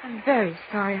 I'm very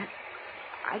sorry.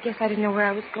 I guess I didn't know where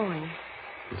I was going.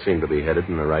 You seem to be headed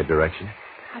in the right direction.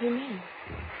 How do you mean?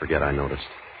 Forget I noticed.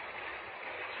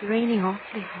 It's raining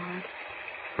awfully hard.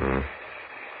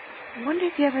 I wonder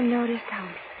if you ever noticed how...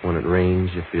 When it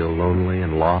rains, you feel lonely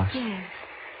and lost? Yes.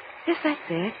 Yes, that's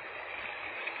it.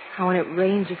 How when it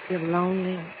rains, you feel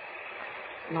lonely and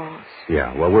lost.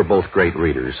 Yeah, well, we're both great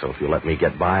readers, so if you'll let me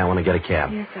get by, I want to get a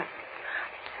cab. Yes,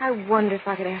 I wonder if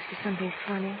I could ask you something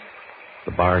funny.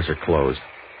 The bars are closed.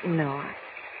 No,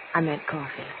 I meant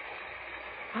coffee.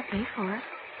 I'll pay for it.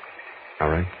 All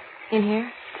right. In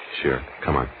here? Sure.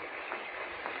 Come on.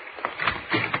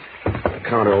 The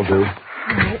counter will do.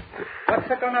 All right. What's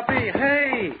it gonna be?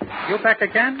 Hey, you back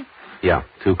again? Yeah,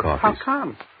 2 coffees. How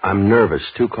come? I'm nervous.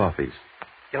 2 coffees.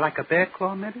 You like a bear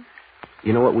claw, maybe?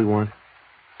 You know what we want?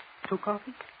 2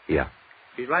 coffees? Yeah.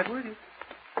 Be right with you.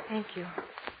 Thank you.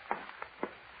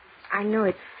 I know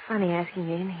it's funny asking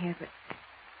you in here, but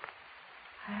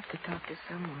I have to talk to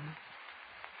someone.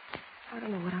 I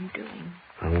don't know what I'm doing.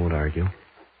 I won't argue.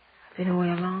 I've been away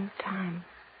a long time.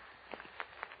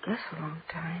 Guess a long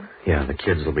time. Yeah, the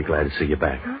kids will be glad to see you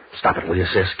back. Huh? Stop it, will you,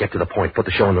 sis? Get to the point. Put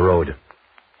the show on the road.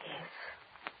 Yes.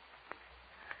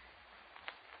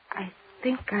 I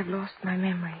think I've lost my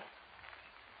memory.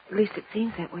 At least it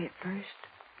seems that way at first.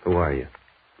 Who are you?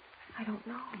 I don't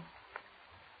know.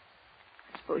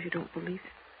 I suppose you don't believe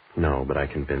it. No, but I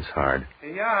convince hard.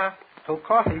 Here you are. 2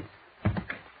 coffees.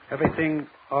 Everything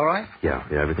all right? Yeah,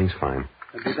 everything's fine.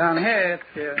 I'll be down here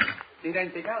if you need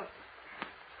anything else.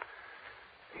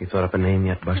 You thought up a name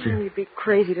yet, Buster? You'd be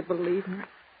crazy to believe me. I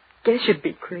guess you'd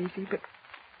be crazy, but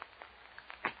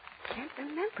I can't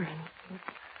remember anything.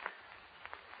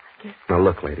 I guess... Now,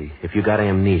 look, lady, if you got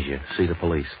amnesia, see the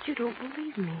police. You don't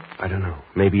believe me. I don't know.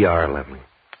 Maybe you are leveling.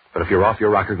 But if you're off your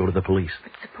rocker, go to the police.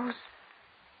 But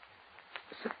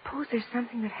suppose there's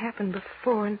something that happened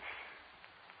before and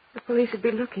the police would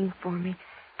be looking for me.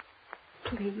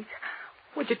 Please,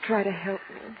 would you try to help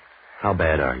me? How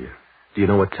bad are you? Do you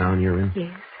know what town you're in?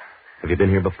 Yes. Have you been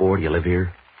here before? Do you live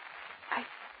here? I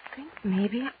think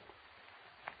maybe.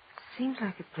 Seems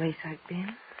like a place I've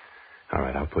been. All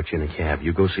right, I'll put you in a cab.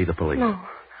 You go see the police. No.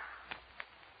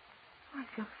 I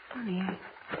feel funny.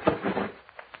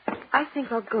 I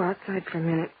think I'll go outside for a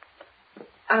minute.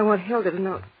 I don't want Hilda to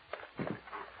know.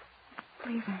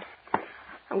 Please,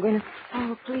 I'm going to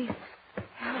follow police.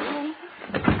 Help me.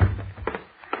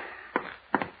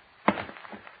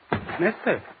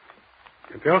 Mister,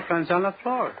 your girlfriend's on the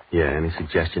floor. Yeah, any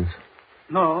suggestions?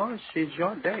 No, she's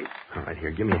your date. All right,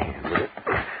 here, give me a hand with it.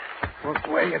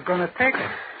 What way you going to take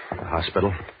her? The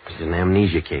hospital. She's an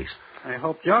amnesia case. I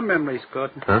hope your memory's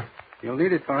good. Huh? You'll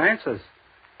need it for answers.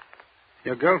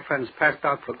 Your girlfriend's passed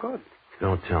out for good.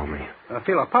 Don't tell me.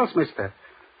 Feel her pulse, mister.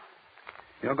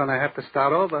 You're going to have to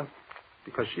start over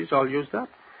because she's all used up.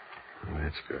 Oh,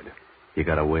 that's good. You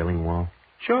got a wailing wall?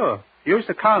 Sure. Use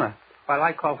the counter while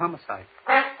I call homicide.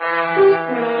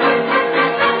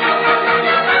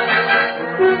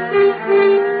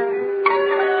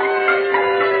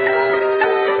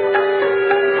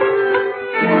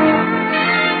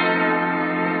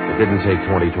 It didn't take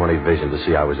 20/20 vision to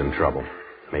see I was in trouble.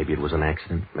 Maybe it was an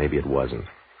accident, maybe it wasn't.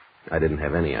 I didn't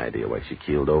have any idea why she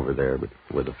keeled over there, but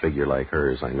with a figure like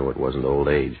hers, I knew it wasn't old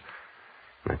age.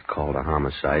 That call to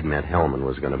homicide meant Hellman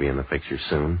was going to be in the picture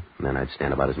soon, and then I'd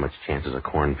stand about as much chance as a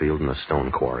cornfield and a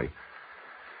stone quarry.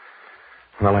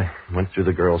 Well, I went through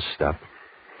the girl's stuff.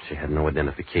 She had no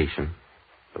identification.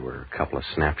 There were a couple of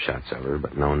snapshots of her,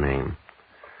 but no name.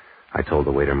 I told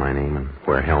the waiter my name and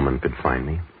where Hellman could find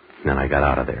me. Then I got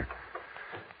out of there.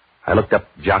 I looked up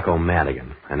Jocko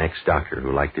Madigan, an ex-doctor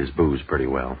who liked his booze pretty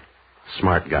well.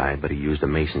 Smart guy, but he used a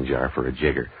mason jar for a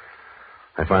jigger.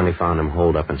 I finally found him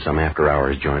holed up in some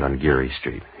after-hours joint on Geary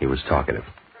Street. He was talkative.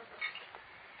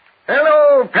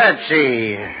 Hello,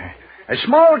 Patsy. A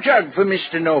small jug for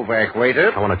Mr. Novak,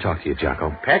 waiter. I want to talk to you,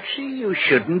 Jocko. Patsy, you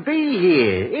shouldn't be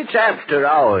here. It's after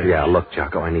hours. Yeah, look,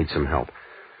 Jocko, I need some help.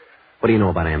 What do you know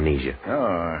about amnesia?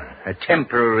 Oh, a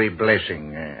temporary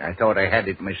blessing. I thought I had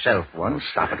it myself once. Oh,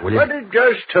 stop it, will you? But it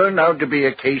just turned out to be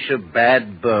a case of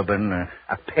bad bourbon.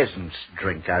 A peasant's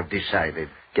drink, I've decided.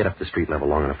 Get up the street level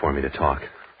long enough for me to talk.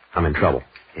 I'm in trouble.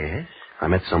 Yes? I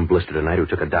met some blister tonight who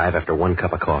took a dive after 1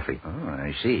 cup of coffee. Oh,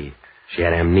 I see. She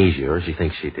had amnesia, or she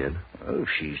thinks she did. Oh,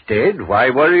 she's dead.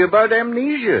 Why worry about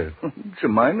amnesia? It's a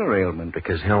minor ailment.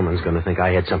 Because Hellman's going to think I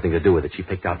had something to do with it. She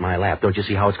picked out my lap. Don't you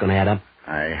see how it's going to add up?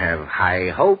 I have high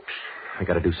hopes. I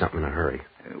got to do something in a hurry.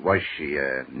 Was she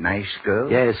a nice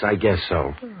girl? Yes, I guess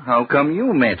so. How come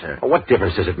you met her? Well, what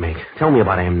difference does it make? Tell me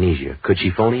about amnesia. Could she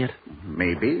phony it?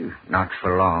 Maybe. Not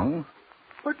for long.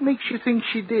 What makes you think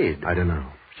she did? I don't know.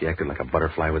 She acted like a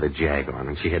butterfly with a jag on,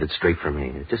 and she headed straight for me.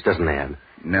 It just doesn't add.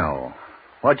 No.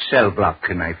 What cell block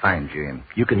can I find you in?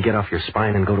 You can get off your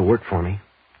spine and go to work for me.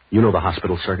 You know the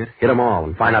hospital circuit. Hit them all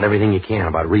and find out everything you can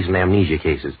about recent amnesia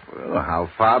cases. Well, how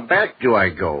far back do I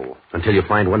go? Until you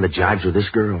find one that jives with this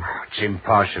girl. It's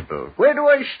impossible. Where do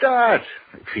I start?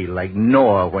 I feel like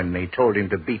Noah when they told him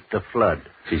to beat the flood.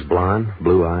 She's blonde,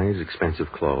 blue eyes,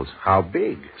 expensive clothes. How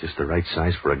big? Just the right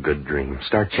size for a good dream.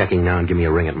 Start checking now and give me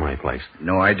a ring at my place.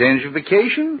 No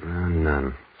identification?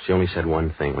 None. She only said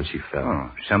one thing when she fell.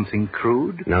 Oh, something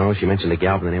crude? No, she mentioned a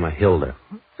gal by the name of Hilda.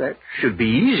 That should be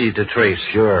easy to trace.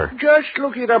 Sure. Just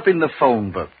look it up in the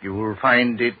phone book. You will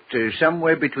find it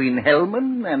somewhere between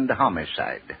Hellman and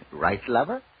homicide. Right,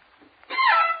 lover?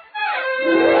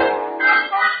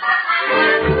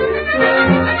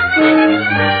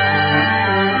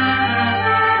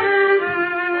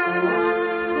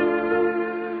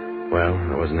 Well,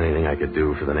 there wasn't anything I could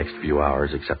do for the next few hours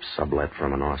except sublet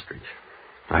from an ostrich.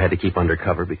 I had to keep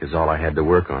undercover because all I had to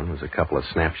work on was a couple of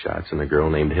snapshots and a girl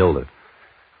named Hilda.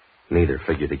 Neither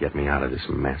figured to get me out of this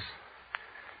mess.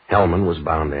 Hellman was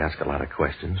bound to ask a lot of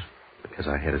questions because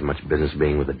I had as much business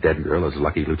being with a dead girl as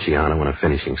Lucky Luciano in a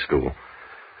finishing school.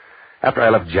 After I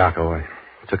left Jocko, I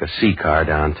took a C-car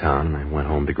downtown and I went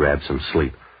home to grab some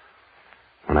sleep.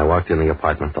 When I walked in the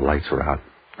apartment, the lights were out,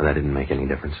 but that didn't make any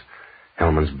difference.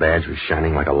 Hellman's badge was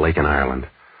shining like a lake in Ireland.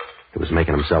 He was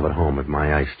making himself at home with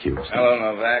my ice cubes. Hello,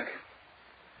 Novak.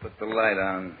 Put the light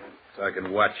on so I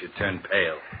can watch you turn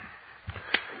pale.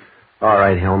 All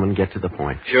right, Hellman, get to the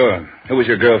point. Sure. Who was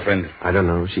your girlfriend? I don't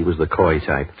know. She was the coy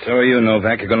type. So are you,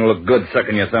 Novak. You're going to look good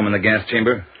sucking your thumb in the gas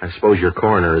chamber. I suppose your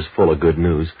coroner is full of good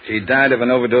news. She died of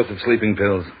an overdose of sleeping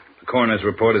pills. The coroner's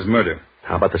report is murder.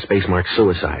 How about the space mark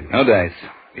suicide? No dice.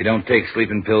 You don't take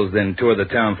sleeping pills, then tour the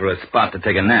town for a spot to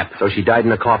take a nap. So she died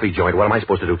in a coffee joint. What am I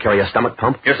supposed to do, carry a stomach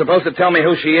pump? You're supposed to tell me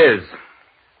who she is.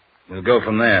 We'll go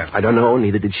from there. I don't know,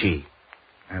 neither did she.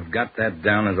 I've got that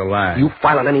down as a lie. You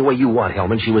file it any way you want,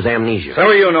 Hellman. She was amnesia. So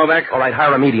are you, Novak. All right,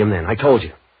 hire a medium then. I told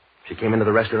you. She came into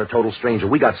the restaurant a total stranger.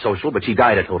 We got social, but she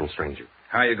died a total stranger.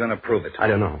 How are you going to prove it? I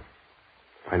don't know.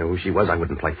 If I knew who she was, I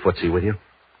wouldn't play footsie with you.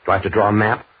 Do I have to draw a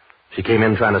map? She came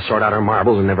in trying to sort out her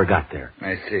marbles and never got there.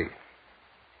 I see.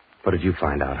 What did you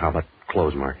find out? How about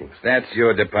clothes markings? That's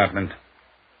your department.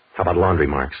 How about laundry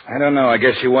marks? I don't know. I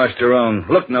guess she washed her own.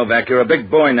 Look, Novak, you're a big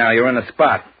boy now. You're in a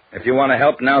spot. If you want to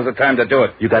help, now's the time to do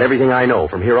it. You got everything I know.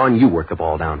 From here on, you work the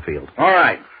ball downfield. All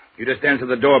right. You just answer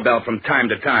the doorbell from time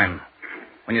to time.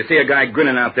 When you see a guy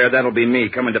grinning out there, that'll be me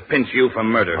coming to pinch you for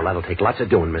murder. Well, that'll take lots of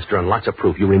doing, mister, and lots of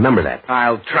proof. You remember that.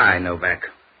 I'll try, Novak.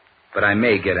 But I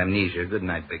may get amnesia. Good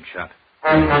night, big shot.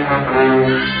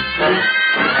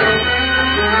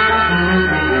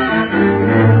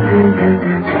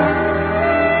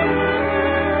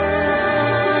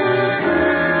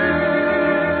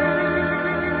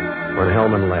 When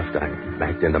Hellman left, I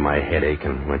backed into my headache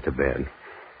and went to bed.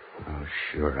 Oh,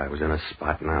 sure, I was in a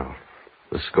spot now.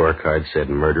 The scorecard said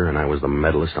murder, and I was the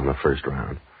medalist on the first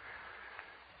round.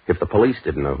 If the police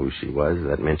didn't know who she was,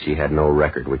 that meant she had no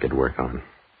record we could work on.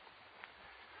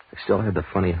 I still had the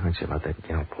funny hunch about that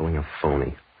gal pulling a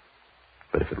phony.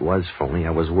 But if it was phony,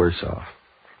 I was worse off.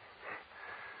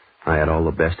 I had all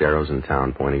the best arrows in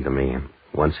town pointing to me, and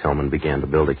once Hellman began to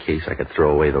build a case, I could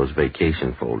throw away those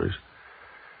vacation folders.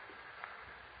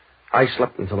 I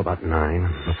slept until about 9.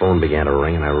 The phone began to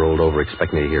ring, and I rolled over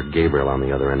expecting to hear Gabriel on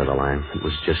the other end of the line. It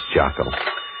was just Jocko.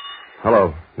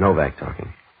 Hello, Novak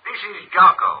talking. This is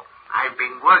Jocko. I've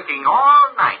been working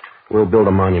all night. We'll build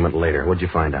a monument later. What'd you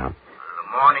find out?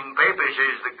 The morning paper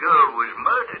says the girl was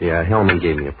murdered. Yeah, Hellman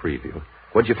gave me a preview.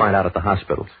 What'd you find out at the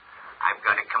hospitals? I've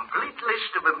got a complete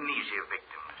list of amnesia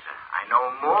victims. I know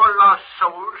more lost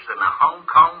souls than a Hong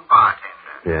Kong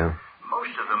bartender. Yeah?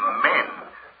 Most of them men,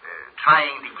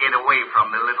 trying to get away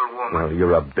from the little woman. Well,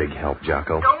 you're a big help,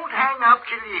 Jocko. Don't hang up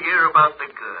till you hear about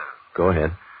the girl. Go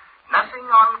ahead. Nothing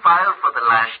on file for the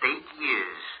last 8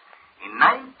 years. In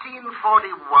 1941,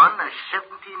 a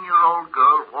 17-year-old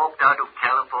girl walked out of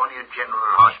California General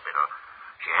Hospital.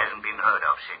 She hasn't been heard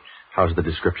of since. How's the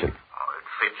description? Oh, it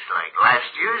fits like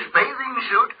last year's bathing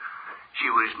suit. She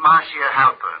was Marcia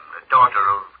Halpern, the daughter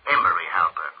of Emery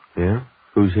Halpern. Yeah?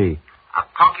 Who's he? A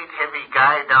pocket-heavy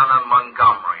guy down on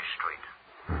Montgomery Street.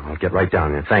 I'll get right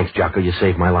down there. Thanks, Jocko. You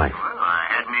saved my life. Well, I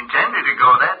hadn't intended to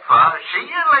go that far. See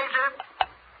you later.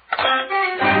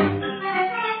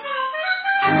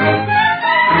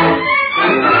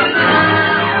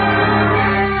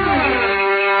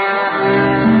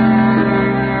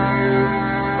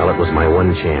 Well, it was my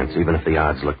one chance, even if the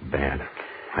odds looked bad.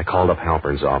 I called up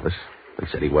Halpern's office. They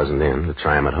said he wasn't in, to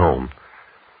try him at home.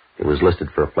 He was listed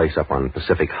for a place up on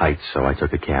Pacific Heights, so I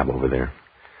took a cab over there.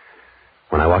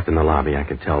 When I walked in the lobby, I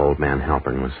could tell old man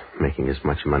Halpern was making as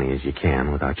much money as you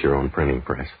can without your own printing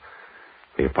press.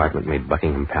 The apartment made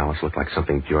Buckingham Palace look like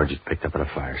something George had picked up at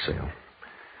a fire sale.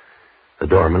 The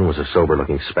doorman was a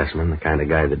sober-looking specimen, the kind of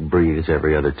guy that breathes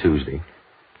every other Tuesday.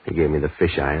 He gave me the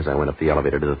fisheye as I went up the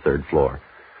elevator to the 3rd floor.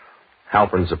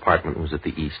 Halpern's apartment was at the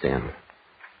east end.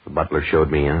 The butler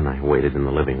showed me in, and I waited in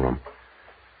the living room.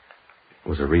 It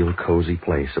was a real cozy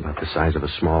place, about the size of a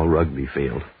small rugby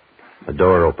field. A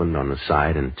door opened on the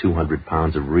side, and 200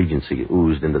 pounds of Regency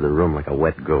oozed into the room like a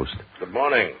wet ghost. Good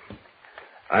morning.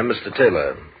 I'm Mr.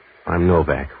 Taylor. I'm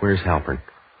Novak. Where's Halpern?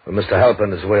 Well, Mr.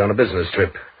 Halpern is away on a business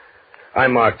trip.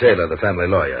 I'm Mark Taylor, the family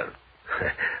lawyer.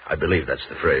 I believe that's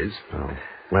the phrase. Oh.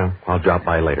 Well, I'll drop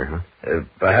by later, huh?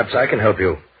 Perhaps I can help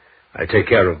you. I take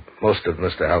care of most of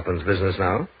Mr. Halpern's business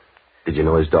now. Did you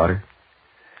know his daughter?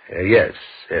 Yes.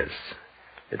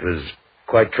 It was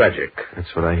quite tragic.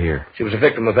 That's what I hear. She was a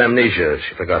victim of amnesia.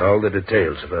 She forgot all the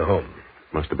details of her home.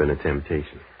 Must have been a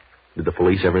temptation. Did the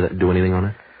police ever do anything on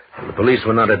her? Well, the police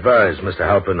were not advised. Mr.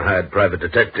 Halpern hired private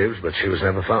detectives, but she was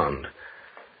never found.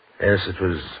 Yes, it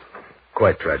was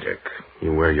quite tragic.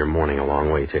 You wear your mourning a long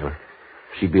way, Taylor.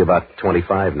 She'd be about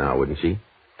 25 now, wouldn't she?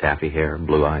 Taffy hair,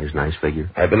 blue eyes, nice figure.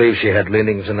 I believe she had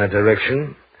leanings in that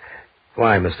direction.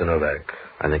 Why, Mr. Novak?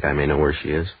 I think I may know where she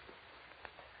is.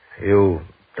 You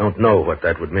don't know what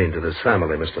that would mean to this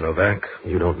family, Mr. Novak.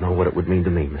 You don't know what it would mean to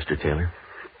me, Mr. Taylor.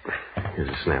 Here's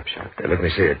a snapshot. Let me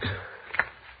see it.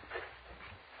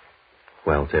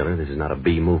 Well, Taylor, this is not a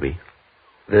B movie.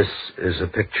 This is a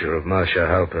picture of Marcia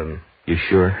Halpern. You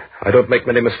sure? I don't make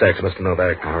many mistakes, Mr.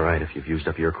 Novak. All right, if you've used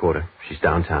up your quota. She's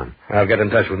downtown. I'll get in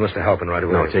touch with Mr. Halpern right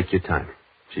away. No, take your time.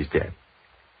 She's dead.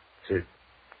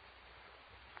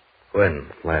 When?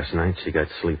 Last night, she got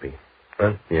sleepy.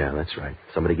 What? Yeah, that's right.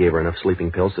 Somebody gave her enough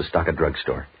sleeping pills to stock a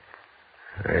drugstore.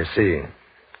 I see.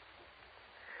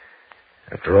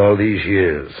 After all these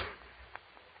years,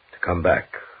 to come back,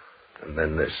 and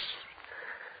then this.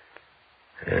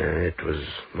 It was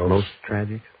most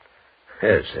tragic?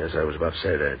 Yes, I was about to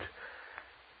say that.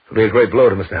 It'll be a great blow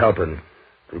to Mr. Halpern.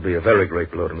 It'll be a very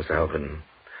great blow to Mr. Halpern.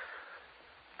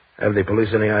 Have the police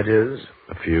any ideas?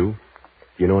 A few.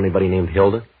 Do you know anybody named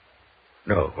Hilda?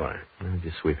 No, why?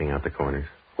 Just sweeping out the corners.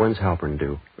 When's Halpern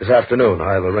due? This afternoon.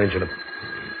 I'll arrange it.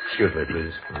 Excuse me,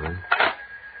 please.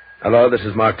 Hello, this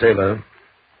is Mark Taylor.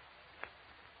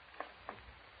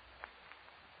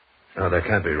 No, that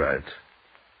can't be right.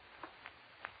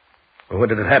 Well, when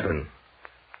did it happen?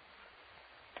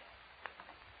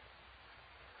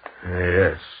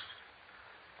 Yes.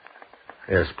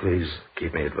 Yes, please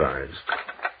keep me advised.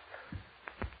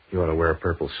 You ought to wear a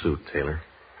purple suit, Taylor.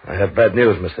 I have bad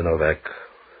news, Mr. Novak.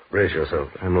 Brace yourself.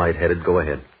 I'm lightheaded. Go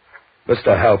ahead. Mr.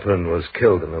 Halpern was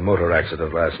killed in a motor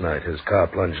accident last night. His car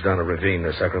plunged down a ravine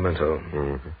near Sacramento.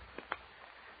 Mm-hmm.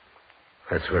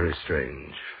 That's very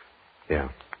strange. Yeah.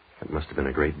 That must have been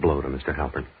a great blow to Mr.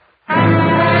 Halpern.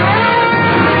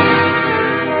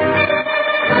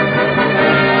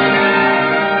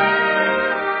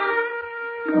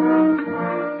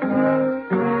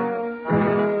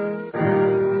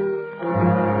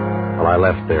 Well, I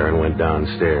left there and went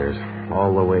downstairs.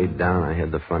 All the way down, I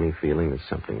had the funny feeling that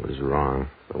something was wrong.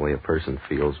 The way a person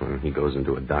feels when he goes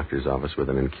into a doctor's office with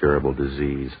an incurable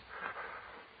disease.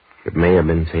 It may have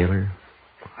been Taylor.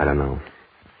 I don't know.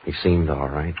 He seemed all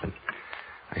right, but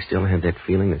I still had that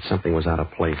feeling that something was out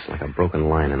of place, like a broken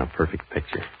line in a perfect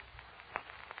picture.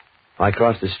 I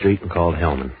crossed the street and called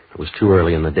Hellman. It was too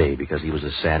early in the day because he was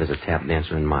as sad as a tap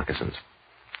dancer in moccasins.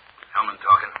 Hellman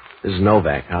talking. This is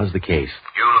Novak. How's the case?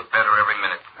 You look better every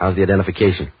minute. How's the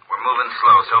identification? We're moving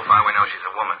slow. So far, we know she's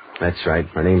a woman. That's right.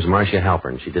 Her name's Marcia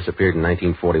Halpern. She disappeared in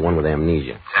 1941 with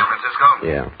amnesia. San Francisco?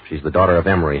 Yeah. She's the daughter of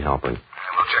Emery Halpern.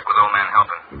 We'll check with old man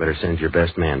Halpern. You better send your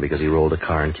best man because he rolled a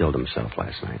car and killed himself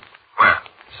last night. Where?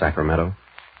 Sacramento.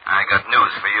 I got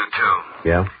news for you, too.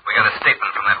 Yeah? We got a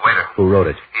statement from that waiter. Who wrote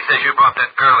it? He says you brought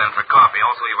that girl in for coffee.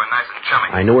 Also, you were nice and chummy.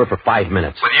 I knew her for 5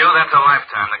 minutes. With you, that's a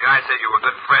lifetime. The guy said you were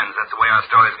good friends. That's the way our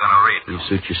story's going to read. You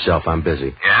suit yourself. I'm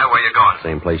busy. Yeah? Where you going?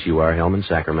 Same place you are, Hellman,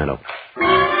 Sacramento.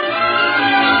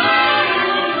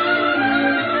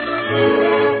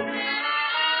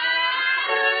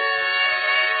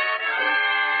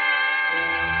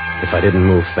 If I didn't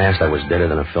move fast, I was deader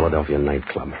than a Philadelphia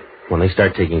nightclub. When they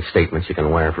start taking statements, you can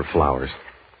wire for flowers.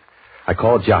 I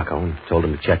called Jocko and told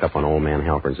him to check up on old man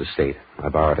Halpern's estate. I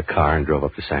borrowed a car and drove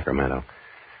up to Sacramento.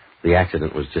 The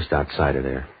accident was just outside of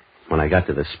there. When I got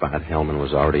to the spot, Hellman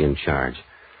was already in charge.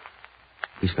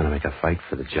 He's going to make a fight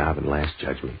for the job at Last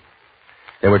Judgment.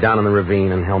 They were down in the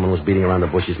ravine, and Hellman was beating around the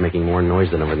bushes, making more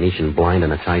noise than a Venetian blind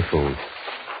in a typhoon.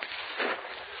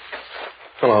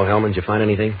 Hello, Hellman. Did you find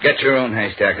anything? Get your own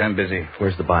haystack. I'm busy.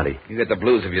 Where's the body? You get the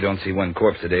blues if you don't see one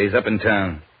corpse today. He's up in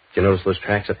town. Did you notice those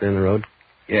tracks up there in the road?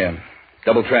 Yeah.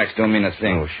 Double tracks don't mean a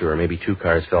thing. Oh, sure. Maybe 2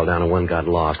 cars fell down and one got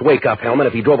lost. Wake up, Hellman.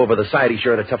 If he drove over the side, he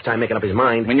sure had a tough time making up his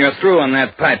mind. When you're through on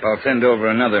that pipe, I'll send over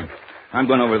another. I'm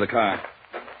going over to the car.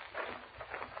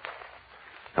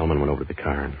 Hellman went over to the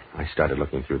car, and I started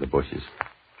looking through the bushes.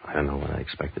 I don't know what I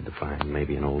expected to find.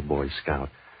 Maybe an old Boy Scout.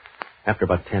 After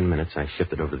about 10 minutes, I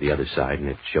shifted over to the other side, and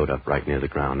it showed up right near the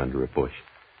ground under a bush.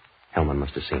 Hellman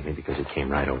must have seen me because he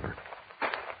came right over.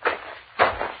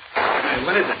 Hey,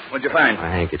 what is it? What'd you find? A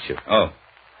handkerchief. Oh.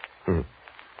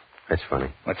 That's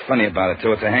funny. What's funny about it,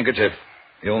 too? It's a handkerchief.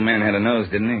 The old man had a nose,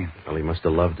 didn't he? Well, he must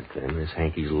have loved it then. This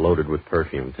hanky's loaded with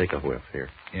perfume. Take a whiff here.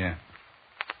 Yeah.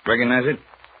 Recognize it?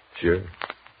 Sure.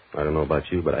 I don't know about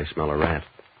you, but I smell a rat.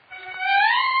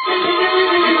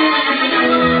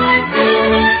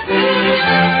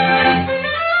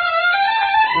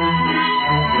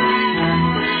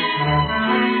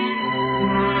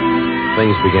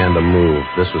 Things began to move.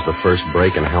 This was the first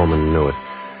break, and Hellman knew it.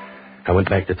 I went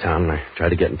back to town, and I tried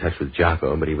to get in touch with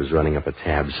Jocko, but he was running up a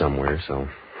tab somewhere, so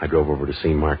I drove over to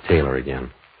see Mark Taylor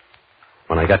again.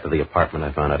 When I got to the apartment,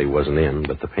 I found out he wasn't in,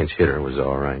 but the pinch hitter was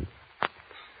all right.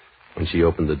 When she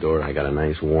opened the door, I got a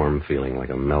nice warm feeling like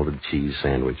a melted cheese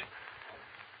sandwich.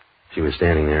 She was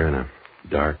standing there in a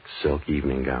dark silk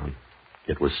evening gown.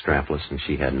 It was strapless, and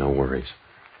she had no worries.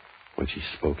 When she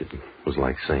spoke, it was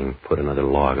like saying, put another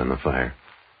log on the fire.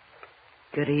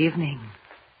 Good evening.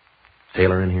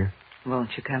 Taylor in here? Won't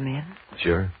you come in?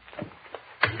 Sure.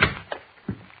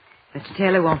 Mr.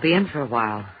 Taylor won't be in for a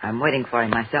while. I'm waiting for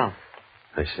him myself.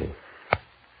 I see.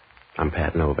 I'm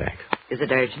Pat Novak. Is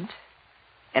it urgent?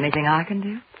 Anything I can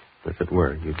do? If it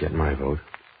were, you'd get my vote.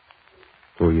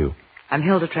 Who are you? I'm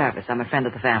Hilda Travis. I'm a friend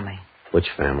of the family. Which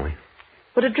family?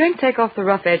 Would a drink take off the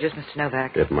rough edges, Mr.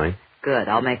 Novak? It might. Good.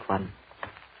 I'll make one.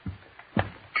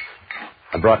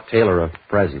 I brought Taylor a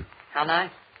present. How nice.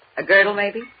 A girdle,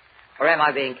 maybe? Or am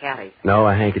I being catty? No,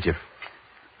 a handkerchief.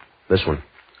 This one.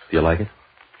 Do you like it?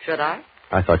 Should I?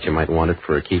 I thought you might want it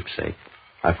for a keepsake.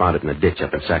 I found it in a ditch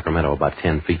up in Sacramento about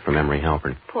 10 feet from Emery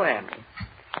Halpern. Poor Emery.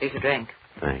 Here's a drink.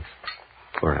 Thanks.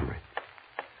 Poor Emery.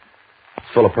 It's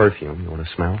full of perfume. You want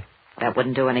to smell? That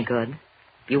wouldn't do any good.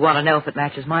 You want to know if it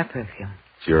matches my perfume.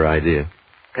 It's your idea.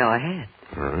 Go ahead.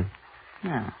 All right.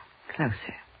 Now, closer.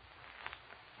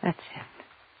 That's it.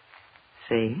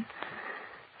 See?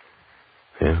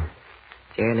 Yeah.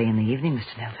 It's early in the evening,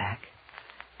 Mr. Novak.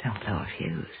 Don't blow a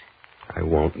fuse. I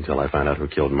won't until I find out who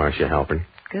killed Marcia Halpern.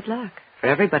 Good luck. For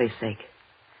everybody's sake.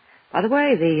 By the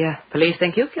way, the police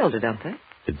think you killed her, don't they?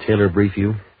 Did Taylor brief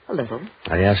you? A little.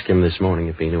 I asked him this morning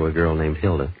if he knew a girl named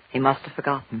Hilda. He must have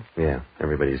forgotten. Yeah,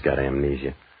 everybody's got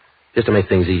amnesia. Just to make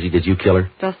things easy, did you kill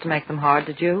her? Just to make them hard,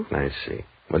 did you? I see.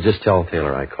 Well, just tell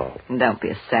Taylor I called. And don't be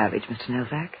a savage, Mr.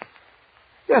 Novak.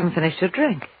 You haven't finished your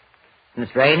drink. And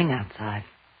it's raining outside.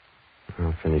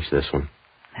 I'll finish this one.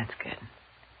 That's good.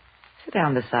 Sit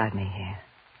down beside me here.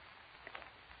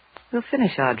 We'll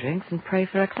finish our drinks and pray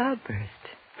for a cloudburst.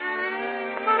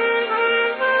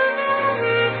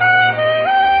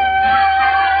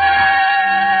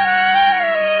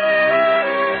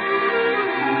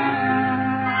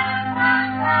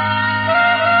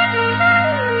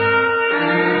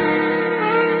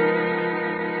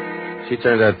 She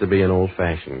turned out to be an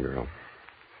old-fashioned girl.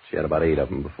 She had about 8 of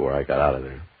them before I got out of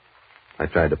there. I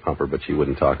tried to pump her, but she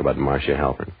wouldn't talk about Marcia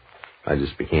Halpern. I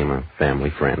just became a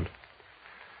family friend.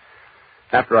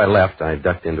 After I left, I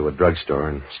ducked into a drugstore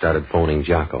and started phoning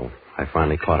Jocko. I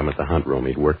finally caught him at the hunt room.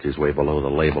 He'd worked his way below the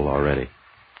label already.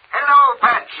 Hello,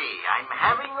 Patsy. I'm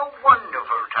having a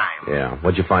wonderful time. Yeah,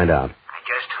 what'd you find out? I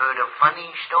just heard a funny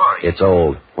story. It's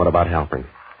old. What about Halpern?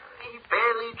 He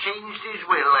barely changed his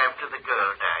will after the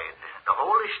girl died. The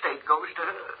whole estate goes to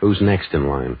her. Who's next in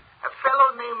line? A fellow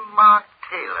named Mark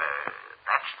Taylor.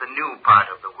 That's the new part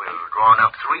of the will, drawn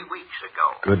up 3 weeks ago.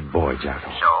 Good boy, Jocko.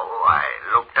 So I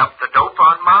looked up the dope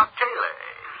on Mark Taylor.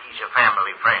 He's a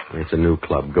family friend. It's a new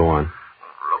club. Go on.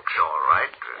 Looks all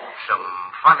right. Some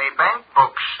funny bank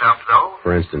book stuff, though.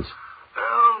 For instance?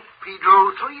 Well, he drew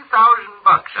 $3,000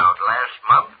 out last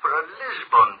month for a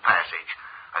Lisbon passage.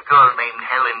 A girl named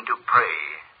Helen Dupre.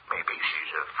 Maybe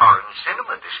she's a foreign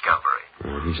cinema discovery.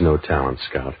 Oh, he's no talent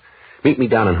scout. Meet me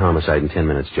down in Homicide in 10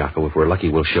 minutes, Jocko. If we're lucky,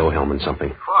 we'll show Hellman something.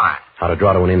 What? How to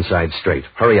draw to an inside straight.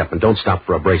 Hurry up and don't stop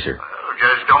for a bracer. Well,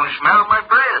 just don't smell my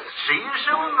breath. See you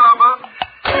soon,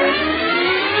 Mama.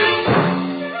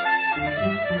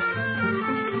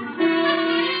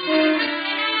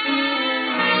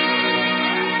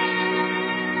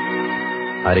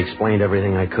 I'd explained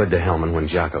everything I could to Hellman when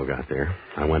Jocko got there.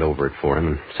 I went over it for him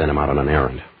and sent him out on an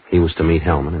errand. He was to meet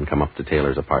Hellman and come up to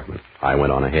Taylor's apartment. I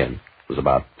went on ahead. It was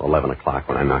about 11 o'clock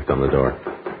when I knocked on the door.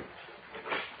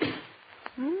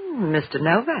 Mr.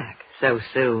 Novak, so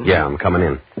soon. Yeah, I'm coming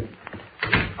in.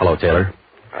 Hello, Taylor.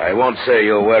 I won't say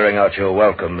you're wearing out your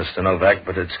welcome, Mr. Novak,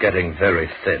 but it's getting very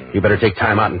thin. You better take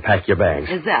time out and pack your bags.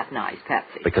 Is that nice,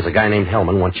 Patsy? Because a guy named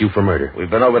Hellman wants you for murder. We've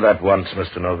been over that once,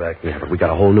 Mr. Novak. Yeah, but we got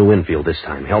a whole new infield this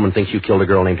time. Hellman thinks you killed a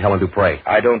girl named Helen Dupre.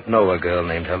 I don't know a girl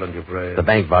named Helen Dupre. The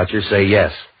bank vouchers say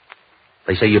yes.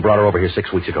 They say you brought her over here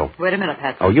 6 weeks ago. Wait a minute,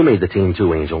 Patsy. Oh, you made the team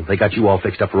too, Angel. They got you all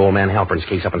fixed up for old man Halpern's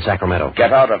case up in Sacramento.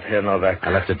 Get out of here, Novak.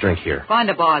 I left a drink here. Find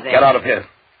a bar there. Get out of here.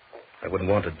 I wouldn't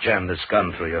want to jam this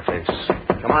gun through your face.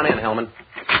 Come on in, Hellman.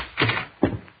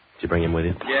 Did you bring him with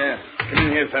you? Yeah. Come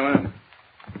in here, fella.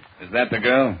 Is that the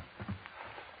girl?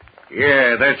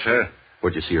 Yeah, that's her.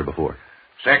 Where'd you see her before?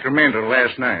 Sacramento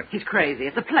last night. He's crazy.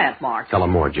 It's a plant, Mark. Tell him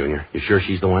more, Junior. You sure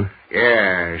she's the one?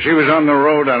 Yeah, she was on the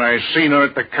road, and I seen her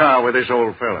at the car with this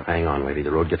old fella. Hang on, lady. The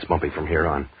road gets bumpy from here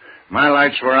on. My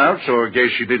lights were out, so I guess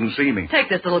she didn't see me. Take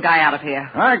this little guy out of here.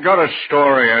 I got a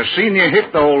story. I seen you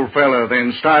hit the old fella,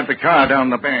 then start the car down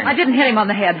the bank. I didn't hit him on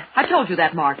the head. I told you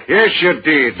that, Mark. Yes, you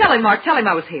did. Tell him, Mark. Tell him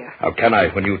I was here. How can I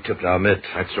when you tipped our mitt?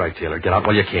 That's right, Taylor. Get out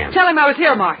while you can. Tell him I was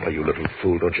here, Mark. Well, you little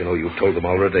fool. Don't you know you told them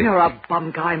already? You're a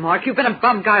bum guy, Mark. You've been a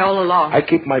bum guy all along. I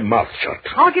keep my mouth shut.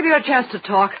 I'll give you a chance to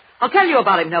talk. I'll tell you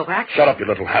about him, Novak. Shut up, you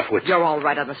little half-wit. You're all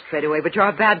right on the straightaway, but you're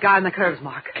a bad guy on the curves,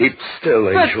 Mark. Keep still,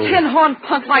 For Angel. a tin-horn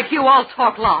punk like you, I'll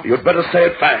talk lots. You'd better say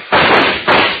it fast.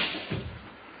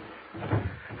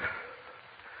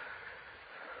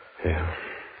 Yeah.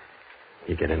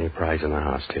 You get any prize in the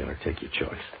house, Taylor. Take your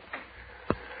choice.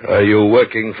 Are you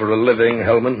working for a living,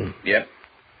 Hellman? Yep.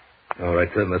 All right,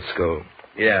 then, let's go.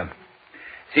 Yeah.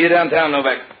 See you downtown,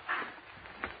 Novak.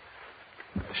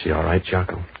 Is she all right,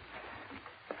 Jocko?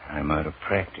 I'm out of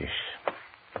practice.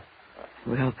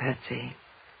 Well, Patsy,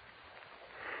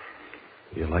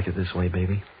 You like it this way,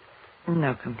 baby?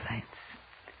 no complaints.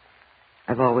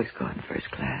 I've always gone first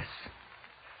class.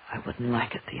 I wouldn't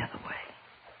like it the other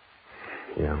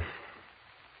way. Yeah.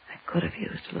 I could have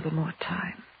used a little more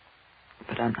time.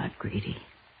 But I'm not greedy.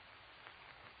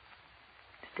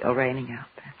 Still raining out,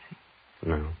 Patsy?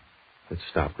 No. It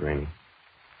stopped raining.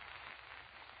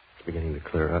 It's beginning to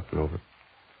clear up and over.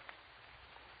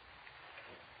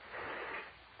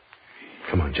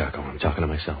 Come on, Jocko. I'm talking to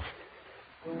myself.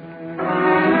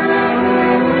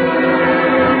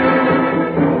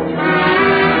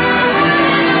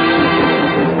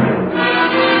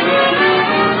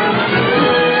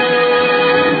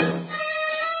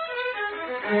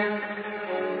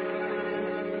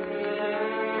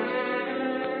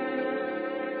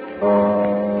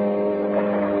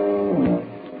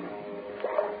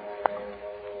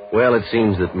 Well, it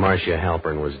seems that Marcia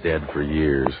Halpern was dead for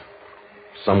years.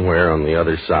 Somewhere on the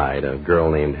other side, a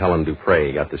girl named Helen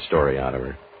Dupre got the story out of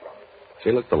her.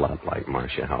 She looked a lot like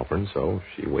Marcia Halpern, so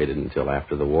she waited until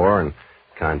after the war and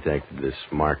contacted this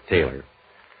Mark Taylor.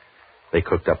 They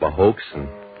cooked up a hoax, and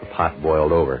the pot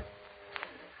boiled over.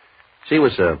 She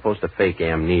was supposed to fake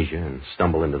amnesia and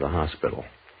stumble into the hospital.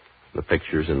 The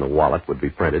pictures in the wallet would be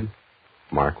printed.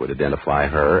 Mark would identify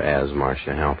her as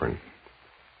Marcia Halpern.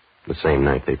 The same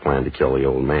night they planned to kill the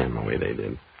old man the way they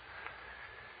did.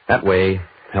 That way,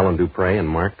 Helen Dupre and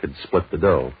Mark could split the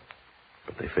dough,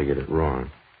 but they figured it wrong.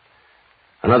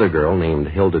 Another girl named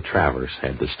Hilda Travers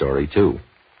had the story, too.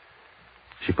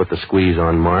 She put the squeeze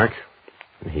on Mark,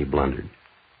 and he blundered.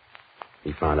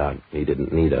 He found out he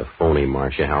didn't need a phony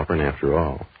Marcia Halpern after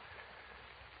all.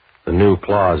 The new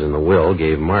clause in the will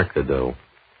gave Mark the dough.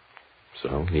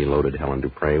 So he loaded Helen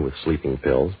Dupre with sleeping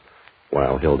pills,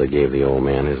 while Hilda gave the old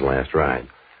man his last ride.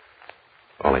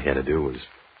 All he had to do was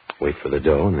wait for the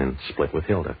dough and then split with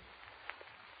Hilda.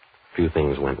 Few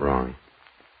things went wrong.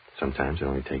 Sometimes it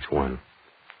only takes one.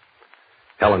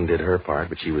 Helen did her part,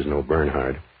 but she was no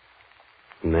Bernhard.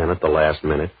 And then at the last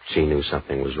minute, she knew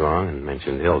something was wrong and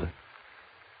mentioned Hilda.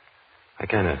 I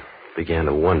kind of began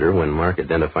to wonder when Mark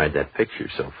identified that picture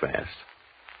so fast.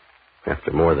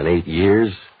 After more than 8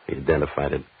 years, he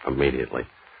identified it immediately.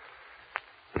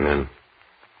 And then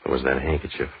there was that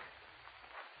handkerchief.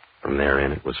 From there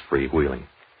in, it was freewheeling.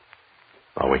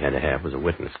 All we had to have was a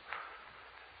witness.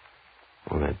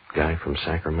 Oh, that guy from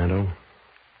Sacramento?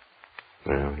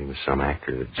 Well, he was some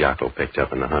actor that Jocko picked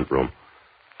up in the hunt room.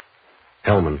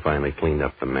 Hellman finally cleaned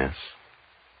up the mess.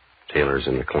 Taylor's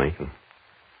in the clink, and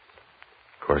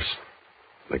of course,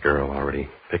 the girl already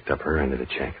picked up her end of the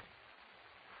check.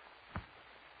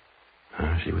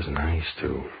 She was nice,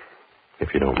 too,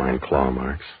 if you don't mind claw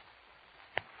marks.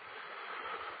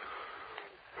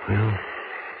 Well,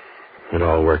 it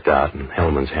all worked out, and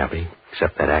Hellman's happy,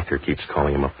 except that actor keeps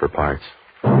calling him up for parts.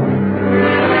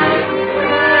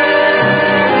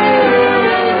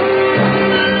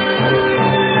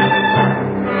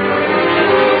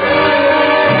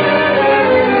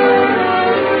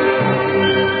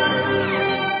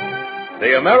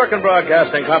 The American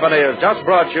Broadcasting Company has just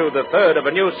brought you the third of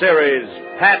a new series,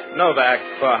 Pat Novak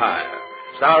For Hire,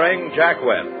 starring Jack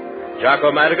Webb.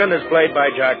 Jocko Madigan is played by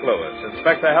Jack Lewis.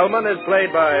 Inspector Hellman is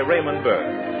played by Raymond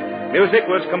Burr. Music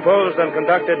was composed and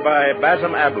conducted by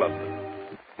Basim Ablum.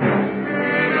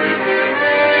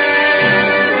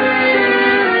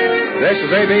 This is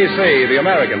ABC, the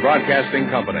American Broadcasting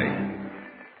Company.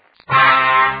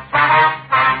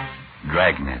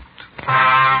 Dragnet.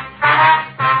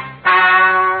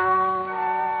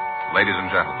 Ladies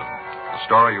and gentlemen, the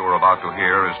story you are about to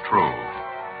hear is true.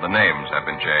 The names have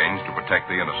been changed to protect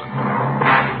the innocent.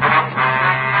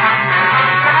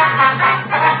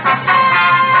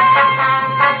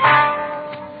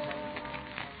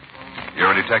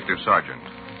 You're a detective sergeant.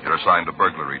 You're assigned to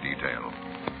burglary detail.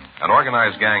 An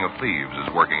organized gang of thieves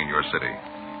is working in your city.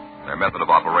 Their method of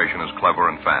operation is clever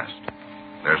and fast.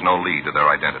 There's no lead to their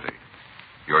identity.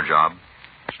 Your job,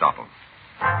 stop them.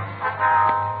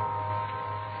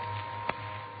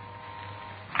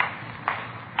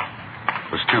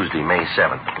 It was Tuesday, May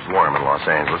 7th. It was warm in Los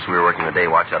Angeles. We were working the day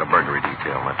watch out of burglary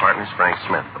detail. My partner's Frank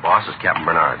Smith. The boss is Captain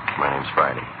Bernard. My name's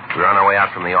Friday. We were on our way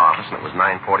out from the office, and it was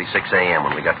 9:46 a.m.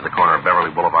 when we got to the corner of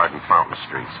Beverly Boulevard and Fountain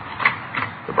Streets.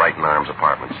 The Brighton Arms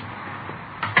Apartments.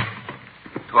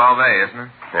 12A, isn't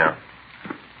it? Yeah.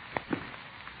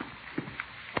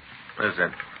 What is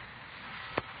it?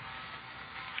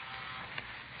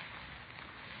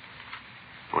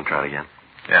 Want to try it again?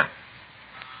 Yeah.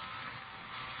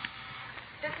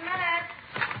 Just a minute.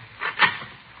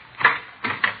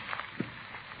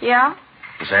 Yeah?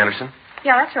 Miss Anderson?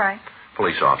 Yeah, that's right.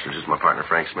 Police officer. This is my partner,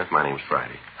 Frank Smith. My name's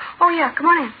Friday. Oh, yeah, come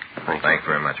on in. Thank you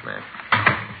very much, ma'am.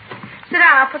 Sit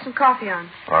down, I'll put some coffee on.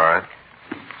 All right.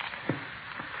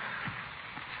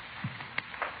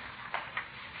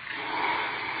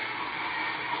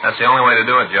 That's the only way to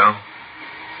do it, Joe.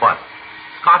 What?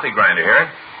 Coffee grinder here.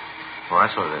 Well,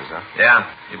 that's what it is, huh? Yeah.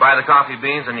 You buy the coffee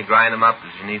beans and you grind them up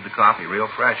as you need the coffee, real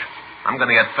fresh. I'm going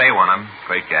to get Fay one of them.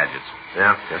 Great gadgets.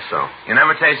 Yeah, guess so. You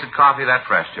never tasted coffee that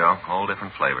fresh, Joe. Whole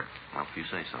different flavor. Well, if you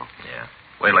say so. Yeah.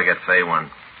 Wait till I get Fay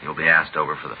one. You'll be asked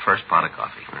over for the first pot of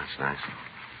coffee. That's nice.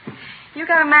 You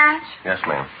got a match? Yes,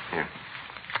 ma'am. Here.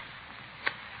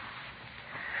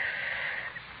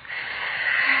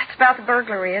 It's about the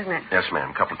burglary, isn't it? Yes,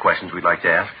 ma'am. A couple of questions we'd like to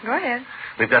ask. Go ahead.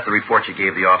 We've got the report you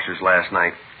gave the officers last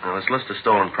night. Now, this list of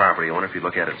stolen property, I wonder if you'd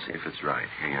look at it and see if it's right.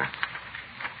 Here you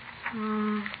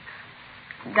are.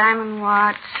 Diamond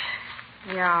watch.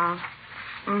 Yeah.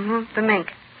 The mink.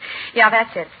 Yeah,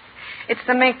 that's it. It's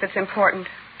the mink that's important.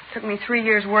 Took me 3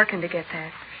 years working to get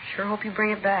that. Sure hope you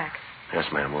bring it back. Yes,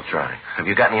 ma'am. We'll try. Have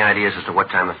you got any ideas as to what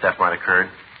time the theft might have occurred?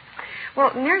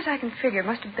 Well, near as I can figure, it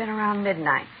must have been around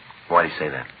midnight. Why do you say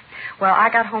that? Well, I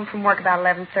got home from work about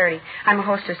 11:30. I'm a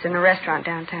hostess in a restaurant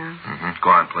downtown. Go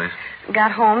on, please.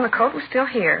 Got home, the coat was still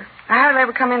here. I hardly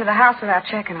ever come into the house without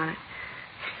checking on it.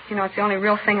 You know, it's the only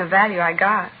real thing of value I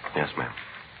got. Yes, ma'am.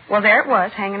 Well, there it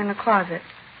was, hanging in the closet.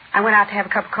 I went out to have a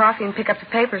cup of coffee and pick up the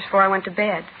papers before I went to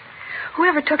bed.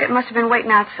 Whoever took it must have been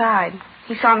waiting outside.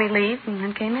 He saw me leave and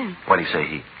then came in. Why do you say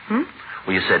he?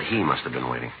 Well, you said he must have been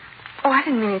waiting. Oh, I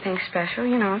didn't mean anything special,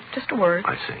 you know, just a word.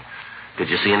 I see. Did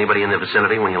you see anybody in the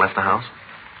vicinity when you left the house?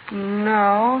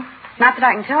 No, not that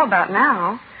I can tell about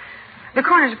now. The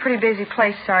corner's a pretty busy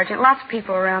place, Sergeant. Lots of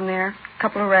people around there. A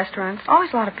couple of restaurants.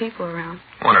 Always a lot of people around.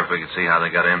 I wonder if we could see how they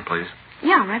got in, please.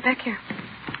 Yeah, right back here.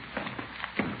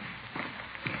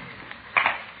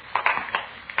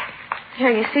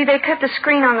 Here, you see, they cut the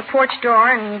screen on the porch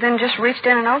door and then just reached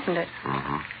in and opened it.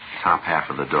 Top half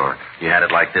of the door. You had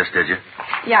it like this, did you?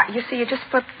 Yeah, you see, you just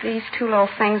flip these two little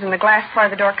things and the glass part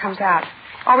of the door comes out.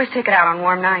 Always take it out on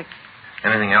warm nights.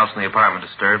 Anything else in the apartment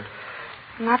disturbed?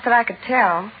 Not that I could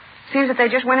tell. Seems that they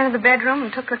just went into the bedroom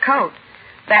and took the coat.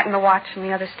 That and the watch and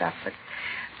the other stuff. But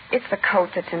it's the coat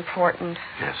that's important.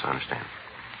 Yes, I understand.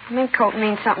 A mink coat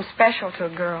means something special to a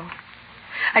girl.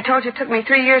 I told you it took me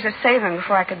 3 years of saving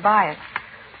before I could buy it.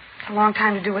 It's a long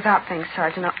time to do without things,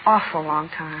 Sergeant. An awful long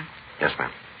time. Yes,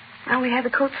 ma'am. Well, we had the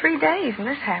coat 3 days, and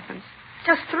this happens.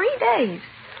 Just 3 days.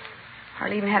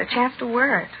 Hardly even had a chance to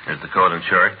wear it. Is the coat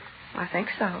insured? I think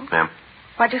so. Ma'am?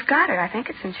 Well, I just got it. I think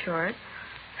it's insured.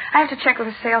 I have to check with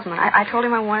the salesman. I told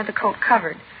him I wanted the coat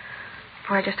covered.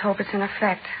 Boy, I just hope it's in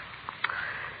effect.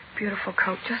 Beautiful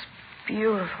coat. Just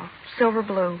beautiful. Silver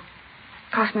blue.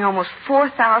 Cost me almost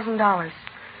 $4,000.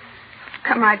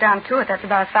 Come right down to it, that's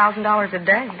about $1,000 a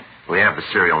day. We have the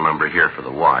serial number here for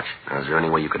the watch. Now, is there any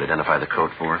way you could identify the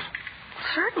coat for us?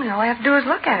 Certainly. All I have to do is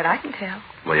look at it. I can tell.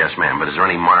 Well, yes, ma'am. But is there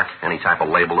any mark, any type of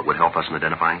label that would help us in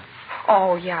identifying?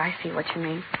 Oh, yeah, I see what you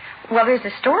mean. Well, there's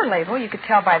a store label. You could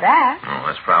tell by that. Oh,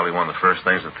 that's probably one of the first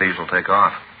things the thieves will take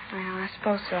off. Well, I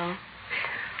suppose so.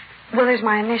 Well, there's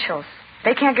my initials.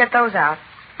 They can't get those out.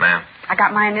 Ma'am? I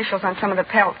got my initials on some of the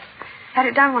pelts. Had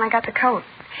it done when I got the coat.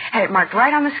 Had it marked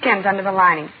right on the skins under the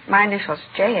lining. My initials,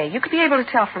 J.A. You could be able to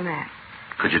tell from that.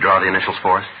 Could you draw the initials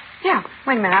for us? Yeah.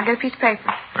 Wait a minute. I'll get a piece of paper.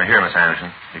 Right here, Miss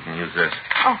Anderson. You can use this.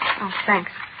 Oh,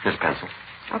 thanks. Here's a pencil.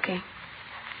 Okay.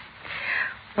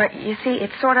 Well, you see,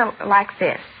 it's sort of like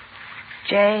this.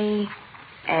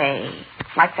 J.A.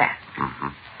 Like that.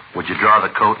 Would you draw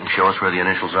the coat and show us where the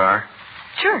initials are?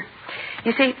 Sure.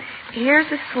 You see, here's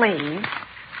the sleeve.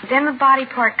 Then the body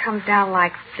part comes down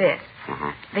like this.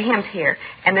 The hem's here.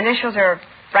 And the initials are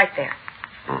right there.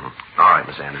 All right,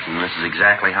 Miss Anderson. This is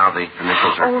exactly how the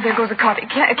initials are. Oh, there goes the coffee.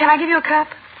 Can I give you a cup?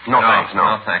 No, thanks.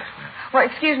 No, thanks. Well,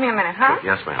 excuse me a minute, huh?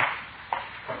 Yes, ma'am.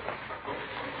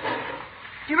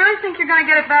 Do you really think you're going to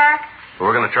get it back? Well,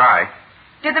 we're going to try.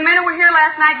 Did the men who were here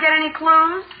last night get any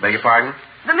clues? Beg your pardon?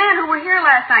 The men who were here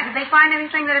last night, did they find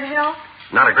anything that'd help?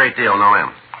 Not a great deal, no,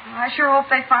 ma'am. Well, I sure hope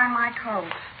they find my coat.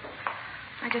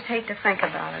 I just hate to think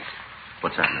about it.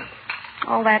 What's that, ma'am?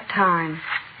 All that time.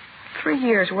 3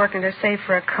 years working to save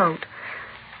for a coat.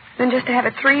 Then just to have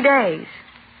it 3 days.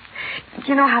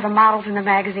 You know how the models in the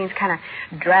magazines kind of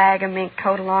drag a mink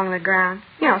coat along the ground?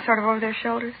 You know, sort of over their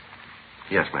shoulders?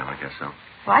 Yes, ma'am, I guess so.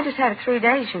 Well, I just had it 3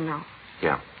 days, you know.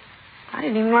 Yeah. I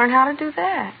didn't even learn how to do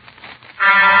that.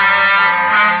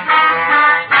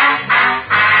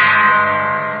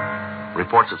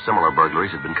 Reports of similar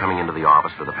burglaries had been coming into the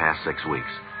office for the past 6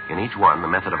 weeks. In each one, the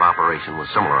method of operation was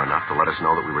similar enough to let us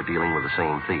know that we were dealing with the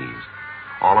same thieves.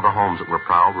 All of the homes that were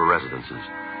prowled were residences.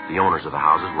 The owners of the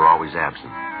houses were always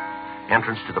absent.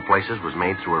 Entrance to the places was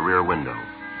made through a rear window.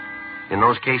 In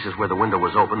those cases where the window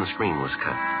was open, the screen was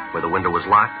cut. Where the window was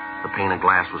locked, the pane of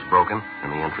glass was broken,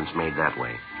 and the entrance made that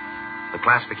way. The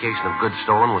classification of goods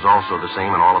stolen was also the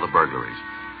same in all of the burglaries.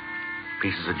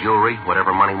 Pieces of jewelry,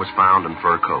 whatever money was found, and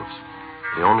fur coats.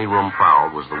 The only room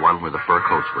prowled was the one where the fur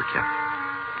coats were kept.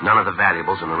 None of the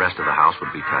valuables in the rest of the house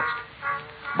would be touched.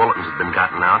 Bulletins had been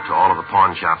gotten out to all of the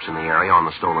pawn shops in the area on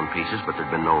the stolen pieces, but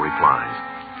there'd been no replies.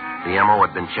 The M.O.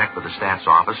 had been checked with the staff's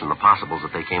office, and the possibles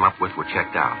that they came up with were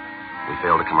checked out. We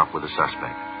failed to come up with a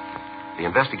suspect. The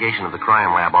investigation of the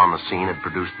crime lab on the scene had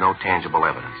produced no tangible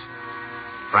evidence.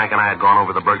 Frank and I had gone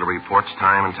over the burglary reports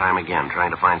time and time again,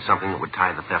 trying to find something that would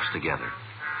tie the thefts together.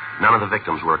 None of the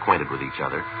victims were acquainted with each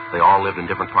other. They all lived in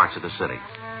different parts of the city.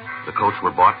 The coats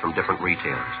were bought from different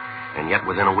retailers, and yet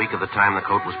within a week of the time the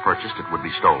coat was purchased, it would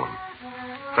be stolen.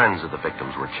 Friends of the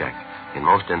victims were checked. In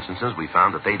most instances, we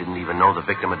found that they didn't even know the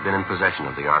victim had been in possession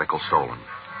of the article stolen.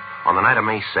 On the night of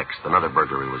May 6th, another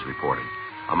burglary was reported.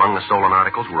 Among the stolen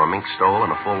articles were a mink stole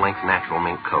and a full-length natural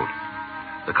mink coat.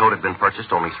 The coat had been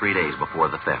purchased only 3 days before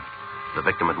the theft. The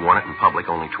victim had worn it in public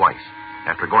only twice.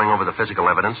 After going over the physical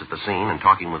evidence at the scene and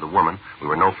talking with the woman, we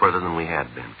were no further than we had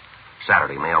been.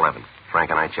 Saturday, May 11th, Frank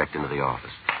and I checked into the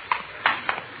office.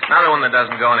 Another one that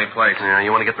doesn't go anyplace. Yeah, you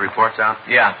want to get the reports out?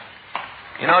 Yeah.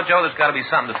 You know, Joe, there's got to be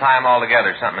something to tie them all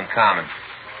together, something in common.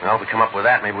 Well, if we come up with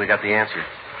that, maybe we got the answer.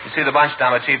 You see the bunch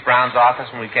down by Chief Brown's office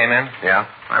when we came in? Yeah?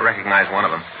 I recognize one of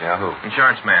them. Yeah, who?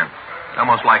 Insurance man. They'll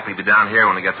most likely be down here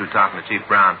when we get through talking to Chief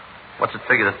Brown. What's it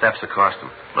figure the thefts have cost them?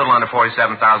 A little under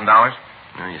 $47,000.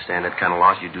 Well, you stand that kind of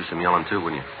loss, you'd do some yelling, too,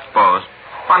 wouldn't you? Suppose.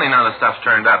 Funny none of the stuff's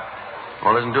turned up.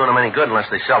 Well, it isn't doing them any good unless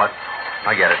they sell it.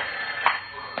 I get it.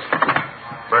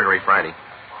 Burglary Friday.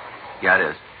 Yeah,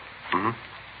 it is. Mm-hmm.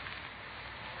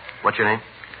 What's your name?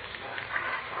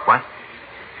 What?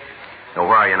 No,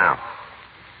 where are you now?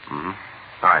 Mm-hmm.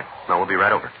 All right. No, we'll be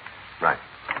right over. Right.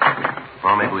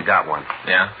 Well, maybe we got one.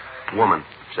 Yeah? Woman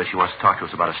says she wants to talk to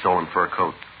us about a stolen fur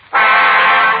coat.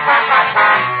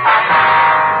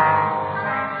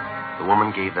 The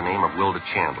woman gave the name of Wilda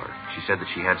Chandler. She said that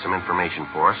she had some information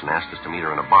for us and asked us to meet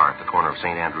her in a bar at the corner of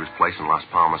St. Andrew's Place and Las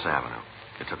Palmas Avenue.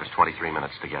 It took us 23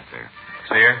 minutes to get there.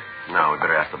 See her? No, we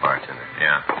better ask the bartender.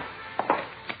 Yeah.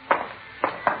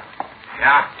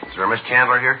 Yeah? Is there a Miss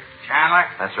Chandler here? Chandler?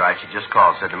 That's right. She just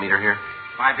called. Said to meet her here.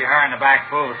 Might be her in the back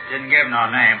booth. Didn't give no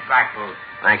name. Back booth.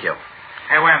 Thank you.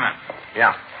 Hey, wait a minute.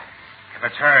 Yeah. If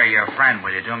it's her or your friend,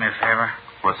 will you do me a favor?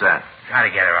 What's that? Try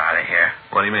to get her out of here.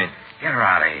 What do you mean? Get her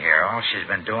out of here. All she's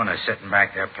been doing is sitting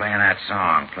back there playing that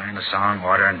song. Playing the song,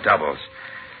 ordering doubles.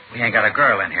 We ain't got a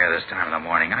girl in here this time of the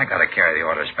morning. I got to carry the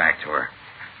orders back to her.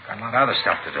 Got a lot of other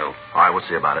stuff to do. All right, we'll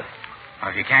see about it. Well,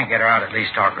 if you can't get her out, at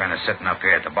least talk her into sitting up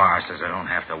here at the bar so I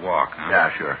don't have to walk, huh? Yeah,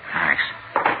 sure. Thanks.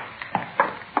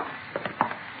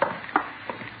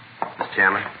 Miss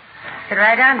Chandler? Get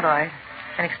right on, boys.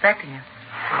 Been expecting you.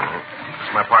 All right. This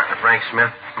is my partner, Frank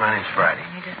Smith. My name's Friday.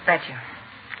 You just bet you.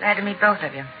 Glad to meet both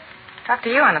of you. Talked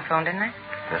to you on the phone, didn't I?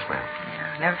 Yes, ma'am.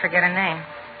 Yeah, never forget a name.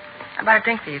 How about a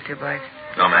drink for you two boys?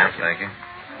 No, ma'am, thank you.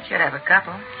 Should have a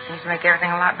couple. Seems to make everything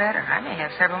a lot better. I may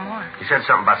have several more. You said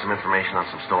something about some information on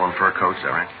some stolen fur coats, is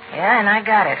that right? Yeah, and I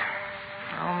got it.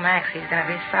 Oh, Max, he's going to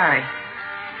be sorry.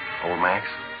 Old Max?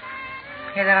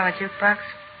 Hear that on the jukebox?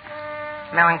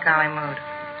 Melancholy mood.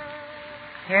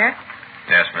 Hear it?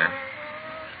 Yes, ma'am.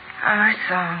 Our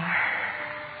song.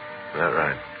 Is that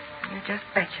right? You just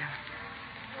betcha.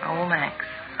 Old Max,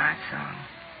 our song.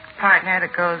 Partner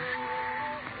that goes,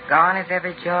 gone is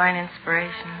every joy and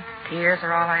inspiration. Tears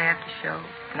are all I have to show.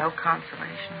 No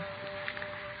consolation.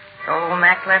 So old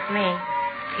Max left me.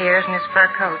 Tears in his fur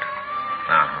coat.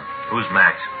 Uh-huh. Who's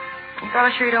Max? You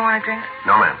fellas sure you don't want a drink?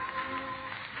 No, ma'am.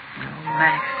 No,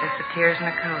 Max, just the tears in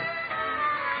the coat.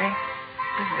 See?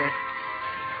 This is it.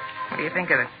 What do you think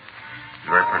of it? It's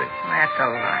very pretty. Well, that's a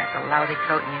lie. It's a lousy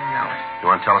coat, and you know it. You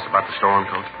want to tell us about the stolen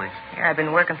coats, please? Here, I've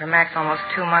been working for Max almost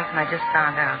 2 months, and I just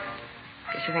found out.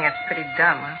 Guess you think that's pretty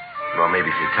dumb, huh? Well, maybe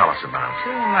if you tell us about it.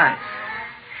 2 months.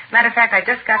 Matter of fact, I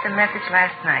just got the message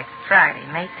last night, Friday,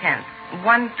 May 10th.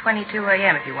 1:22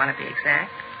 a.m., if you want to be exact.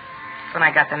 That's when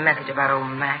I got the message about old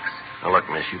Max. Now, look,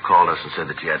 miss, you called us and said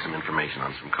that you had some information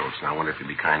on some coats. Now, I wonder if you'd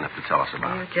be kind enough to tell us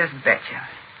about it. You just betcha.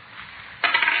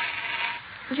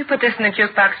 Would you put this in the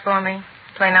jukebox for me?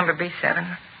 Play number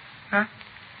B7. Huh?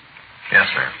 Yes,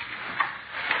 sir.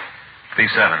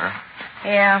 B7, huh?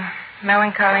 Yeah,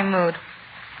 melancholy mood.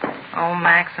 Old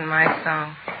Max and my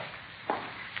song.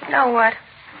 You know what?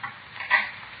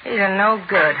 These are no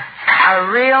good.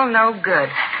 A real no good.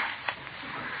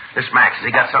 This Max, has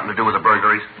he got something to do with the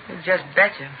burglaries? You just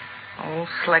betcha. Old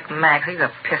slick Max, he's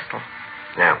a pistol.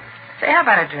 Yeah. Say, how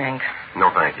about a drink?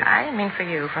 No, thank you. I didn't mean for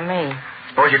you, for me.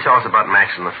 Suppose you tell us about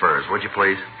Max and the furs, would you,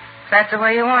 please? If that's the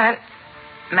way you want it.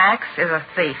 Max is a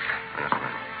thief. Yes,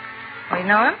 ma'am. Well, you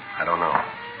know him? I don't know.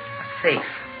 A thief.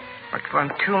 Worked for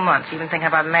him 2 months, even thinking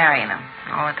about marrying him.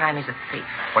 All the time he's a thief.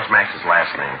 What's Max's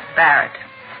last name? Barrett.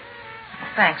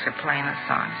 Well, thanks for playing the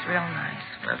song. It's real nice.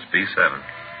 That's B7.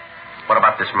 What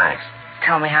about this Max?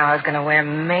 Told me how I was going to wear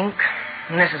mink,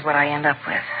 and this is what I end up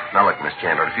with. Now, look, Miss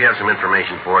Chandler, if you have some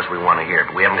information for us, we want to hear it,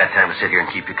 but we haven't got time to sit here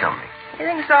and keep you company. You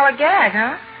think it's all a gag,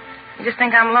 huh? You just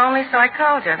think I'm lonely, so I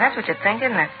called you. That's what you think,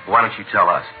 isn't it? Why don't you tell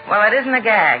us? Well, it isn't a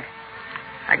gag.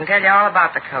 I can tell you all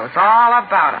about the coats, all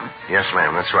about them. Yes,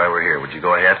 ma'am. That's why we're here. Would you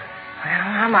go ahead? Well,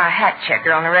 I'm a hat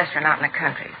checker on a restaurant out in the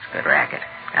country. It's a good racket.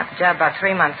 Got the job about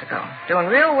 3 months ago. Doing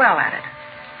real well at it.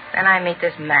 Then I meet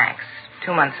this Max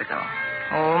 2 months ago.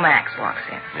 Old Max walks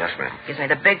in. Yes, ma'am. Gives me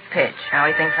the big pitch. How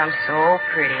he thinks I'm so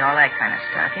pretty, all that kind of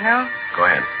stuff, you know? Go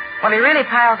ahead. Well, he really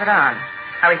piles it on.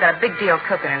 How he's got a big deal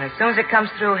cooking, and as soon as it comes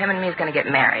through, him and me's going to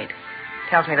get married.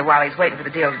 Tells me that while he's waiting for the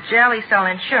deal to gel, he's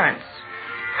selling insurance.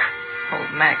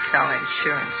 Old Max selling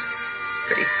insurance.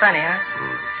 Pretty funny, huh?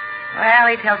 Well,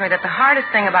 he tells me that the hardest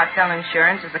thing about selling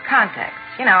insurance is the contacts.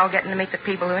 You know, getting to meet the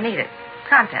people who need it.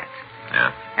 Contacts.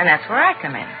 Yeah. And that's where I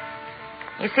come in.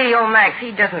 You see, old Max,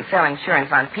 he doesn't sell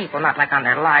insurance on people, not like on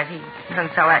their lives. He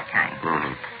doesn't sell that kind.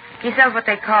 Mm-hmm. He sells what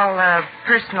they call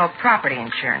personal property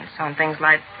insurance on things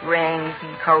like rings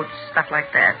and coats, stuff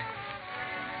like that.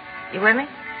 You with me?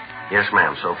 Yes,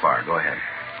 ma'am, so far. Go ahead.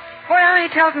 Well, he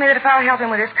tells me that if I'll help him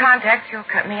with his contacts, he'll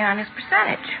cut me on his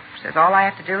percentage. Says all I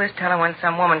have to do is tell him when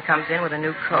some woman comes in with a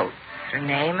new coat. Her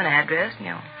name and address, and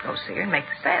he'll go see her and make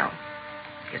the sale.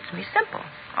 It's to me simple.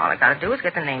 All I got to do is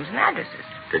get the names and addresses.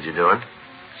 Did you do it?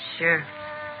 Sure.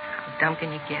 How dumb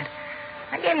can you get?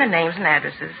 I gave him the names and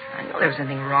addresses. I knew there was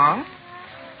anything wrong.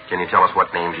 Can you tell us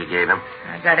what names you gave him?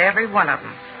 I got every one of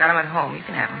them. Got them at home. You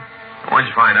can have them. When'd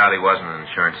you find out he wasn't an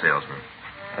insurance salesman?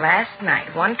 Last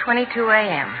night, 1:22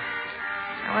 a.m.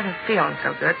 I wasn't feeling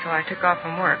so good, so I took off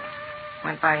from work.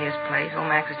 Went by his place. Old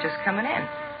Max was just coming in.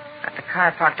 Got the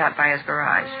car parked out by his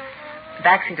garage. The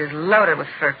backseat is loaded with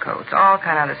fur coats, all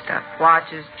kind of other stuff.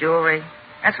 Watches, jewelry.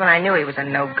 That's when I knew he was a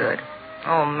no good.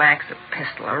 Oh, Max, a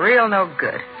pistol. A real no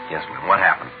good. Yes, ma'am. What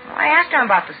happened? Well, I asked him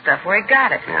about the stuff, where he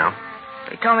got it. Yeah?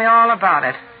 He told me all about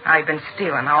it. How he'd been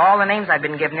stealing. How all the names I'd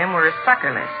been giving him were his sucker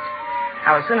list.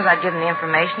 How as soon as I'd give him the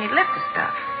information, he'd lift the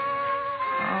stuff.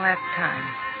 All that time.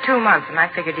 2 months, and I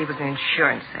figured he was an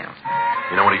insurance salesman.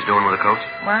 You know what he's doing with the coats?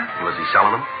 What? Was he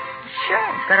selling them? Sure.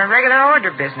 He's got a regular order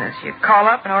business. You call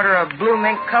up and order a blue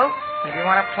mink coat. If you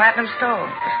want a platinum stole,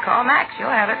 just call Max.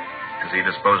 You'll have it. Is he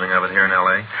disposing of it here in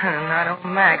L.A.? Not old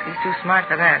Max. He's too smart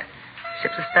for that.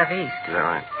 Ships the stuff east. Is that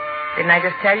right? Didn't I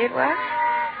just tell you it was?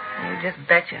 You just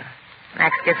betcha.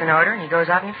 Max gets an order, and he goes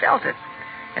out and he sells it.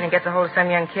 Then he gets a hold of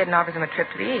some young kid and offers him a trip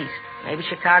to the east. Maybe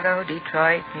Chicago,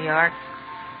 Detroit, New York.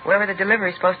 Wherever the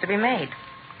delivery's supposed to be made.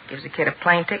 Gives the kid a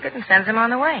plane ticket and sends him on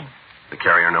the way. The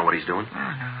carrier know what he's doing? Oh,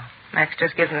 no. Max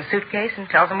just gives him a suitcase and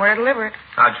tells him where to deliver it.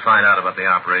 How'd you find out about the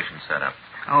operation setup?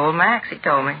 Old Max, he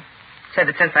told me. Said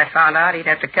that since I found out, he'd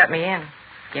have to cut me in.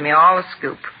 Give me all the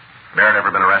scoop. Barrett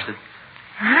ever been arrested?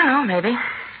 I don't know, maybe.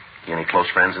 You any close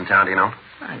friends in town, do you know?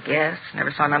 I guess.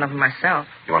 Never saw none of them myself.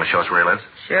 You want to show us where he lives?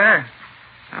 Sure.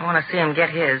 I want to see him get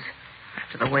his.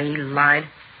 After the way he lied.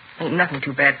 Ain't nothing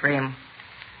too bad for him.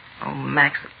 Oh,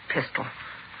 Max, a pistol.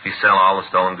 He sell all the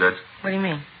stolen goods? What do you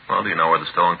mean? Well, do you know where the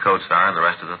stolen coats are and the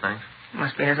rest of the things?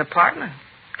 Must be in his apartment.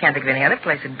 Can't think of any other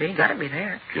place it'd be. Gotta be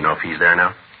there. Do you know if he's there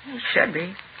now? He should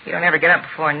be. He don't ever get up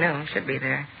before noon. Should be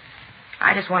there.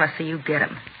 I just want to see you get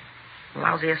him.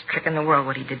 Lousiest trick in the world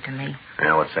what he did to me.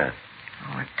 Yeah, what's that?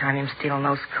 Oh, that time him stealing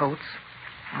those coats.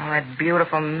 All that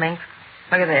beautiful mink.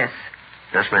 Look at this.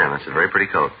 Yes, ma'am. That's a very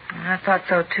pretty coat. I thought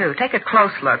so, too. Take a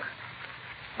close look.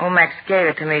 Old Max gave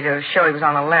it to me to show he was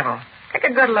on the level. Take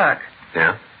a good look.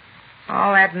 Yeah?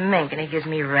 All that mink, and he gives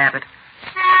me rabbit.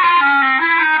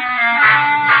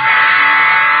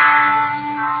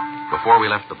 Before we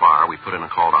left the bar, we put in a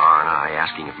call to R&I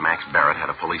asking if Max Barrett had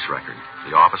a police record.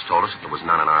 The office told us that there was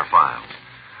none in our files.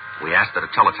 We asked that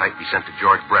a teletype be sent to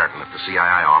George Brereton at the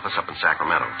CII office up in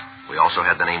Sacramento. We also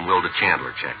had the name Wilda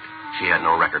Chandler checked. She had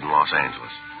no record in Los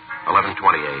Angeles. 11:20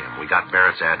 a.m. We got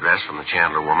Barrett's address from the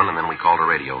Chandler woman, and then we called a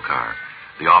radio car.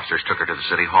 The officers took her to the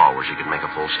city hall where she could make a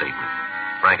full statement.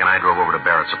 Frank and I drove over to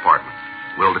Barrett's apartment.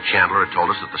 Wilda Chandler had told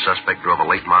us that the suspect drove a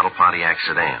late-model Pontiac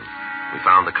sedan. We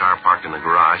found the car parked in the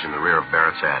garage in the rear of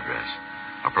Barrett's address.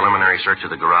 A preliminary search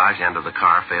of the garage and of the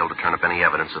car failed to turn up any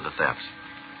evidence of the thefts.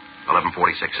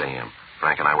 11:46 a.m.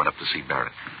 Frank and I went up to see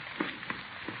Barrett.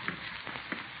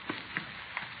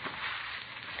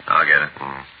 I'll get it.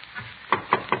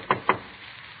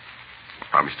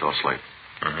 Probably still asleep.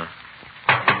 Mm-hmm.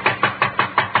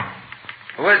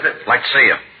 Who is it? Like to see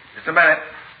you. Just a minute.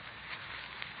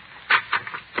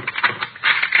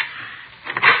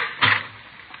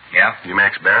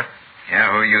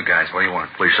 You guys, what do you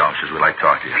want? Police officers, we'd like to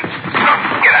talk to you.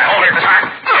 Get out. Hold it, Sergeant.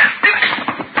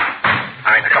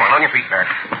 All right, now come on your feet, Barrett.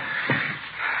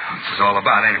 What's this all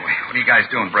about, anyway? What are you guys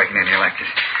doing breaking in here like this?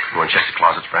 You want to check the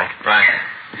closets, Frank? Right.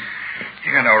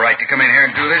 You got no right to come in here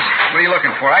and do this. What are you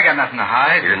looking for? I got nothing to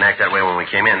hide. You didn't act that way when we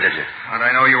came in, did you? How'd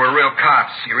I know you were real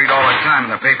cops? You read all the time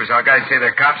in the papers how guys say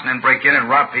they're cops and then break in and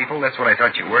rob people. That's what I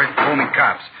thought you were. Phony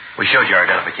cops. We showed you our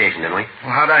identification, didn't we?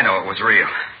 Well, how'd I know it was real?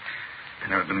 I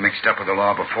never been mixed up with the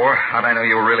law before. How'd I know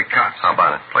you were really cops? How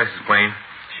about it? Place is clean.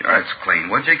 Sure, it's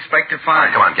clean. What'd you expect to All right,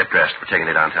 find? come on, get dressed. We're taking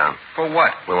you downtown. For what?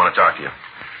 We want to talk to you.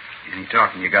 Any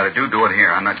talking you got to do it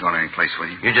here. I'm not going any place with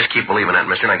you. You just keep believing that,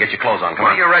 mister. Now get your clothes on. Come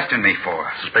What on. are you arresting me for?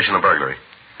 Suspicion of burglary.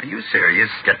 Are you serious?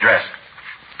 Get dressed.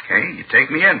 Okay, you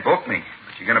take me in, book me.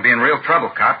 But you're going to be in real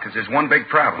trouble, cop, because there's one big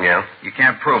problem. Yeah? You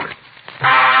can't prove it.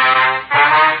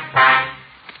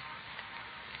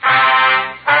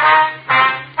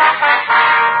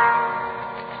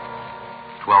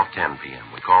 12:10 p.m.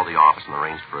 We called the office and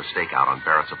arranged for a stakeout on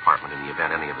Barrett's apartment in the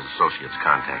event any of his associates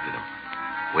contacted him.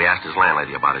 We asked his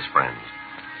landlady about his friends.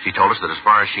 She told us that as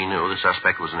far as she knew, the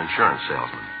suspect was an insurance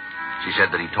salesman. She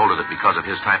said that he told her that because of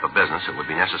his type of business, it would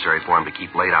be necessary for him to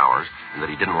keep late hours and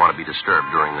that he didn't want to be disturbed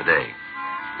during the day.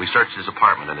 We searched his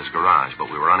apartment and his garage, but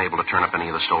we were unable to turn up any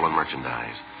of the stolen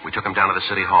merchandise. We took him down to the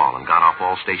city hall and got off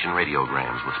all station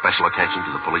radiograms with special attention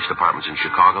to the police departments in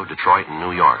Chicago, Detroit, and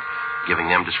New York,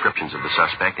 giving them descriptions of the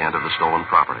suspect and of the stolen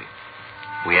property.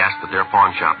 We asked that their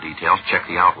pawn shop details check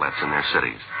the outlets in their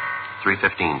cities.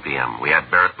 3:15 p.m. We had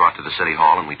Barrett brought to the city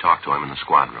hall, and we talked to him in the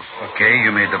squad room. Okay,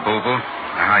 you made the boo-boo.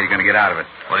 Now, how are you going to get out of it?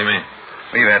 What do you mean?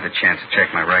 Well, you've had the chance to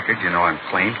check my record. You know I'm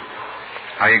clean.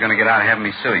 How are you going to get out of having me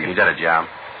sue you? You got a job?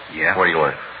 Yeah. What do you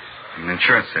want? I'm an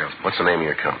insurance salesman. What's the name of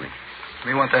your company? What do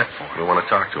you want that for? We want to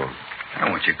talk to him. I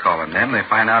don't want you calling them. They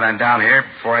find out I'm down here.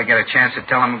 Before I get a chance to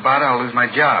tell them about it, I'll lose my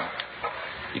job.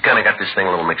 You kind of got this thing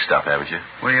a little mixed up, haven't you?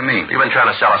 What do you mean? You've been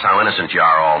trying to sell us how innocent you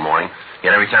are all morning.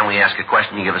 Yet every time we ask a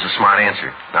question, you give us a smart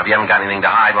answer. Now, if you haven't got anything to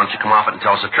hide, why don't you come off it and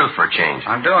tell us the truth for a change?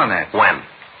 I'm doing that. When?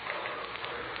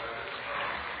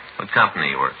 What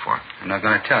company you work for? I'm not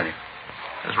going to tell you.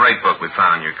 This rate book we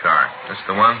found in your car. This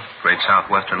the one? Great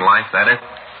Southwestern Life, that it?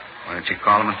 Why don't you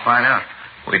call them and find out?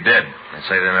 We did. They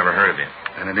say they never heard of you.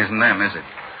 Then it isn't them, is it?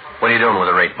 What are you doing with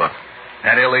the rate book?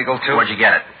 That illegal, too? Where'd you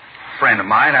get it? Friend of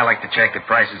mine. I like to check the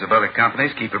prices of other companies,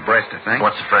 keep abreast of things.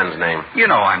 What's the friend's name? You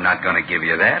know I'm not going to give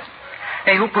you that.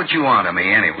 Hey, who put you on to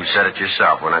me anyway? You said it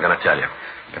yourself. We're not going to tell you.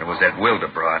 But it was that Wilda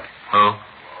broad. Who?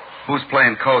 Who's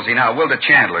playing cozy now? Wilda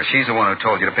Chandler. She's the one who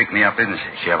told you to pick me up, isn't she?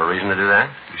 Does she have a reason to do that?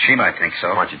 She might think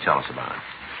so. Why don't you tell us about it?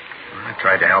 I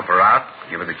tried to help her out,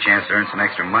 give her the chance to earn some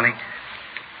extra money.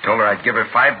 Told her I'd give her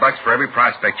 $5 for every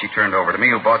prospect she turned over to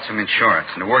me who bought some insurance,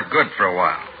 and it worked good for a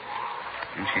while.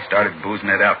 Then she started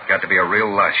boozing it up. Got to be a real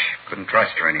lush. Couldn't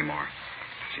trust her anymore.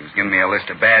 She was giving me a list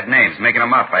of bad names, making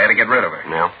them up. I had to get rid of her.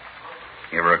 Yeah?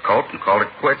 Gave her a coat and called it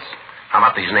quits. How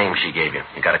about these names she gave you?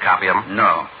 You got a copy of them?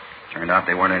 No. Turned out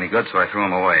they weren't any good, so I threw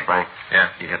them away. Frank?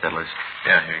 Yeah? You got that list?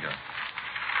 Yeah, here you go.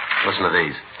 Listen to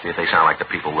these. See if they sound like the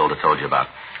people Wilda told you about.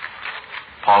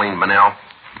 Pauline Bunnell,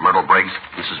 Myrtle Briggs,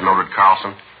 Mrs. Mildred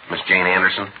Carlson, Miss Jane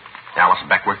Anderson, Alice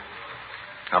Beckworth.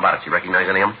 How about it? You recognize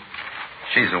any of them?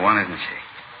 She's the one, isn't she?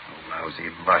 Oh,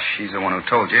 lousy lush. She's the one who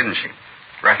told you, isn't she?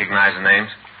 Recognize the names?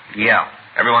 Yeah.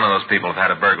 Every one of those people have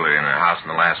had a burglary in their house in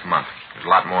the last month. There's a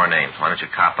lot more names. Why don't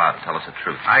you cop out and tell us the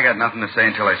truth? I got nothing to say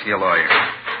until I see a lawyer.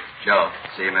 Joe,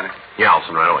 see you a minute. Yeah, I'll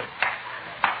send right away.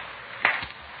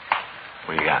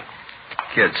 What do you got?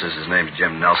 Kid says his name's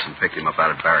Jim Nelson. Picked him up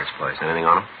out at Barrett's place. Anything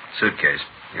on him? Suitcase.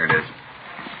 Here it is.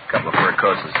 A couple of fur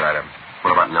coats inside of him.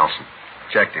 What about Nelson?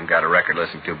 Checked him. Got a record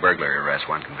listing 2 burglary arrests,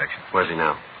 1 conviction. Where's he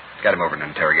now? Got him over in an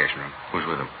interrogation room. Who's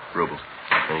with him? Rubles.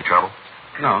 Any trouble?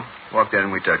 No. Walked in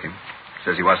and we took him.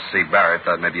 Says he wants to see Barrett.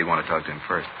 Thought maybe you'd want to talk to him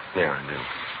first. Yeah, I do.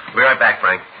 Be right back,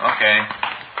 Frank. Okay.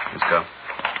 Let's go.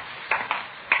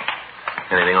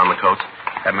 Anything on the coats?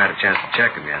 Haven't had a chance to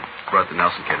check him yet. Brought the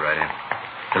Nelson kid right in.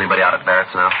 Anybody out at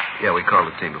Barrett's now? Yeah, we called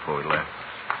the team before we left.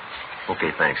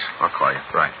 Okay, thanks. I'll call you.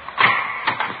 Right.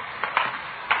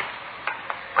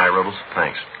 Hi, Rubles.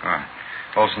 Thanks. All right.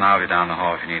 Olson, I'll be down the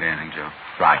hall if you need anything, Joe.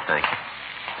 Right, thank you.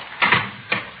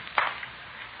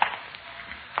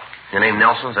 Your name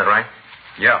Nelson, is that right?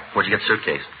 Yeah. Where'd you get the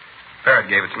suitcase? Barrett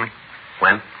gave it to me.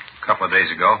 When? A couple of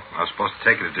days ago. I was supposed to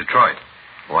take it to Detroit.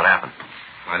 What happened?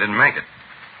 I didn't make it.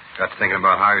 Got to thinking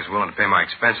about how he was willing to pay my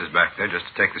expenses back there just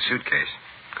to take the suitcase.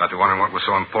 Got to wondering what was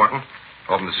so important.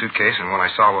 Opened the suitcase, and when I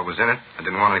saw what was in it, I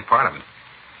didn't want any part of it.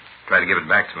 Tried to give it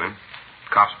back to him.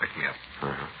 Cops picked me up.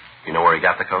 Uh-huh. You know where he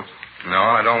got the coats? No,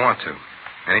 I don't want to.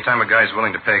 Anytime a guy's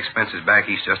willing to pay expenses back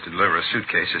east just to deliver a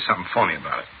suitcase, there's something phony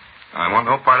about it. I want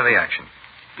no part of the action.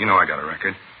 You know I got a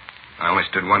record. I only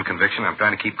stood one conviction. I'm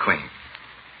trying to keep clean.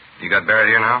 You got Barrett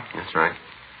here now? That's right.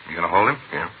 You going to hold him?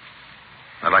 Yeah.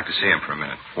 I'd like to see him for a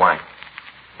minute. Why?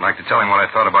 I'd like to tell him what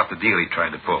I thought about the deal he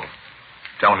tried to pull.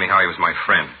 Telling me how he was my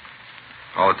friend.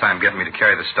 All the time getting me to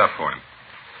carry the stuff for him.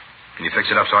 Can you fix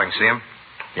it up so I can see him?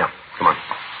 Yeah. Come on.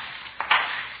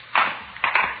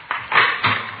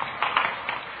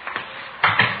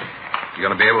 You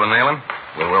going to be able to nail him?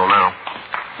 We will now.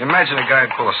 You imagine a guy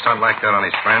would pull a stunt like that on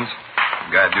his friends?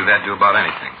 A guy would do that to about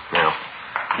anything. Yeah.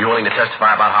 You willing to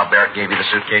testify about how Barrett gave you the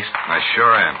suitcase? I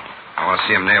sure am. I want to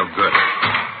see him nailed good.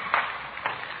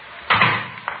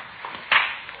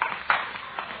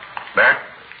 Barrett?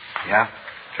 Yeah?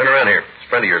 Turn around here. This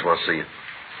friend of yours wants to see you.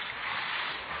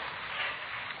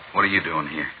 What are you doing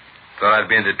here? Thought I'd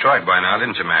be in Detroit by now,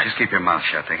 didn't you, Max? Just keep your mouth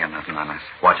shut. They got nothing on us.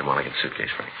 Watch him while I get the suitcase,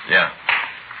 Frank. Yeah.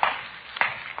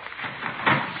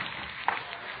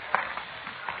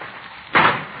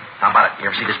 How about it? You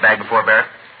ever see this bag before, Barrett?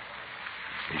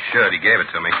 He should. He gave it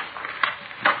to me.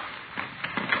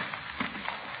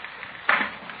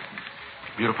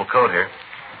 Beautiful coat here.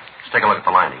 Let's take a look at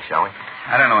the lining, shall we?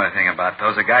 I don't know anything about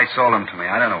those. The guy sold them to me.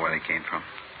 I don't know where they came from.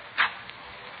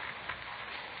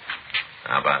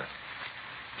 How about it?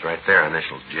 It's right there,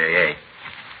 initials J.A.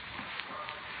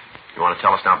 You want to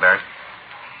tell us now, Barrett?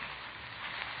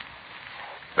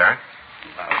 Barrett?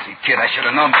 Lousy kid. I should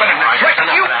have known better than All right, trick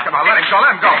enough you. of that. Come on, let him go.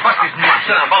 Let him go. Bust his nuts.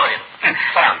 Sit down, both of you.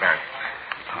 Sit down, Barrett.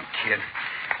 Oh, kid.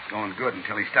 Going good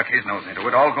until he stuck his nose into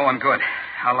it. All going good.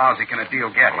 How lousy can a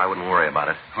deal get? Well, I wouldn't worry about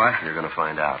it. What? You're going to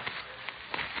find out.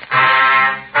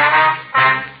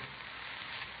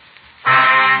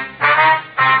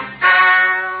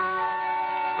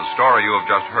 The story you have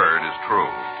just heard is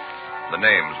true. The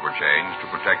names were changed to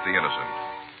protect the innocent.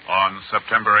 On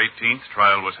September 18th,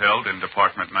 trial was held in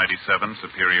Department 97,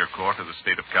 Superior Court of the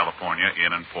State of California,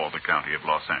 in and for the County of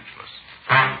Los Angeles.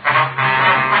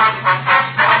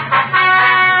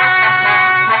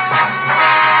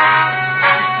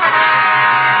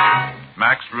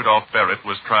 Max Rudolph Barrett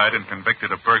was tried and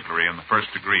convicted of burglary in the first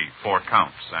degree, 4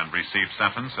 counts, and received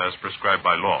sentence as prescribed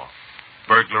by law.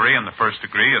 Burglary in the first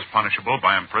degree is punishable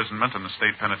by imprisonment in the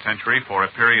state penitentiary for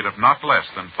a period of not less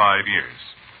than 5 years.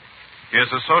 His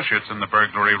associates in the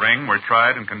burglary ring were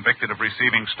tried and convicted of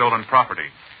receiving stolen property,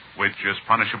 which is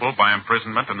punishable by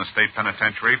imprisonment in the state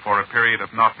penitentiary for a period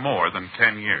of not more than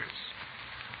 10 years.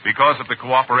 Because of the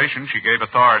cooperation she gave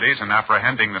authorities in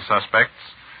apprehending the suspects,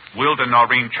 Wilda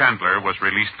Noreen Chandler was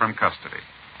released from custody.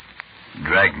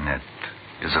 Dragnet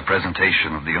is a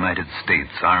presentation of the United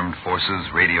States Armed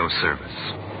Forces Radio Service.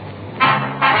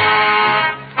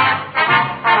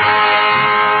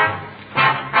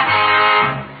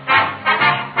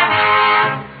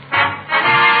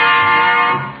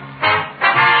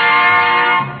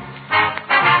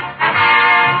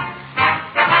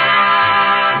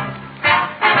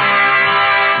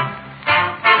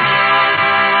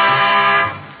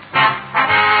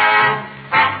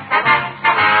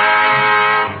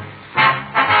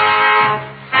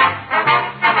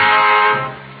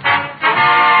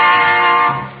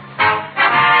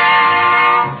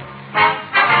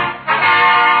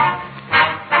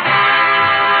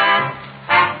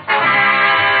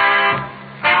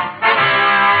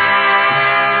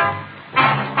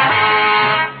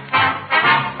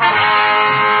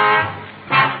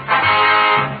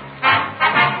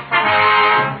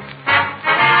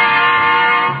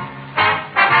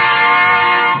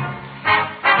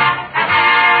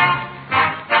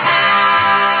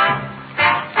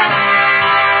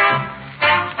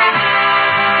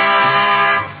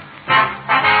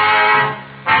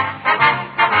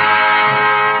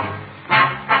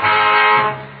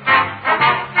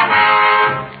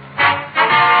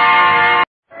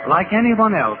 Like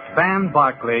anyone else, Van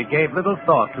Barclay gave little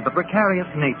thought to the precarious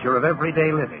nature of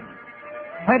everyday living.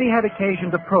 Had he had occasion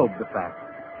to probe the fact,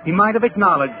 he might have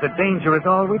acknowledged that danger is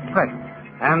always present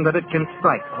and that it can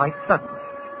strike quite suddenly.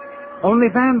 Only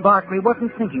Van Barclay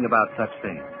wasn't thinking about such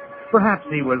things. Perhaps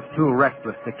he was too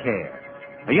restless to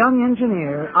care. A young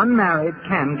engineer, unmarried,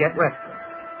 can get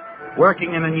restless.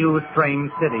 Working in a new,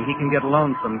 strange city, he can get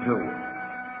lonesome, too.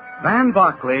 Van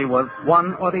Barclay was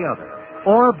one or the other,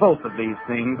 or both of these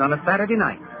things, on a Saturday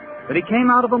night, that he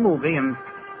came out of a movie and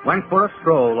went for a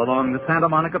stroll along the Santa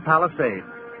Monica Palisades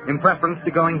in preference to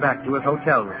going back to his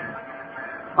hotel room.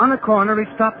 On a corner, he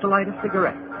stopped to light a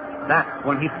cigarette. That's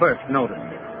when he first noticed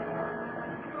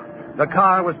it. The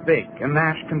car was big, a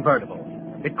Nash convertible.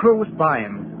 It cruised by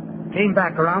him, came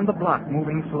back around the block,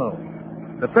 moving slow.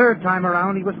 The third time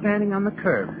around, he was standing on the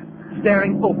curb,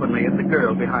 staring openly at the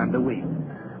girl behind the wheel.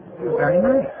 Very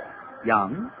nice.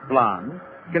 Young, blonde,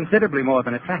 considerably more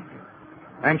than attractive.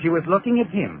 And she was looking at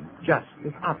him just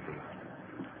as obvious.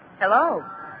 Hello.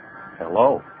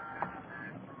 Hello.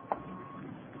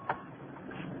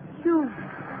 You've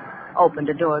opened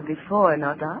a door before,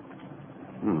 no doubt.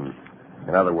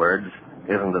 In other words,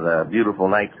 isn't it a beautiful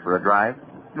night for a drive?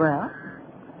 Well,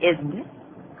 isn't it?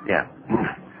 Yeah,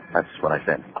 that's what I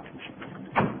said.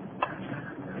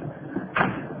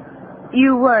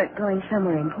 You weren't going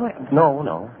somewhere important. No,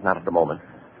 not at the moment.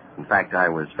 In fact, I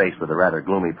was faced with a rather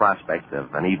gloomy prospect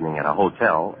of an evening at a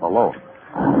hotel alone.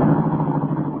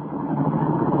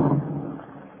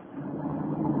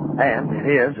 And it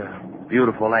is a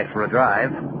beautiful night for a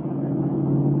drive.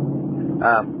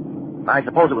 I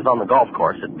suppose it was on the golf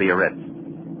course at Biarritz,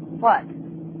 What?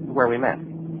 where we met.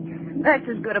 That's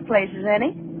as good a place as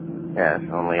any. Yes,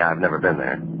 only I've never been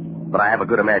there. But I have a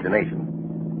good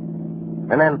imagination.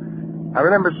 And then, I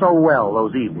remember so well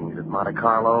those evenings at Monte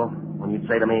Carlo when you'd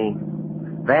say to me,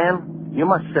 Van, you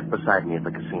must sit beside me at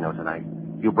the casino tonight.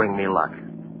 You bring me luck.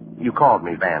 You called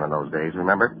me Van in those days,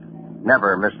 remember?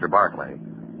 Never Mr. Barclay.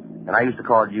 And I used to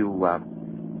call you, what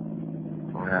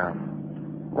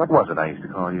was it I used to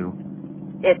call you?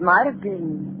 It might have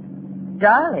been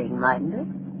darling, mightn't it?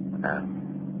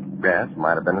 Yes,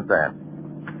 might have been at that.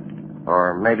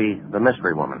 Or maybe the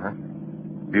mystery woman, huh?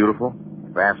 Beautiful,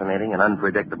 fascinating, and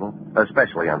unpredictable.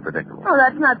 Especially unpredictable. Oh,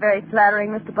 that's not very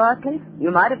flattering, Mr. Barclay. You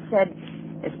might have said,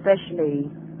 especially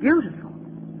beautiful.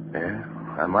 Yeah,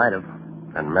 I might have,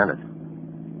 and meant it.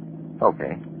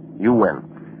 Okay, you win.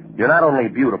 You're not only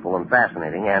beautiful and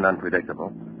fascinating and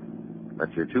unpredictable,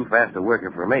 but you're too fast a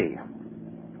worker for me.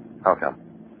 How come?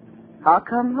 How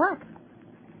come what?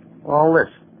 All this.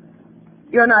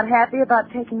 You're not happy about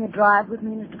taking a drive with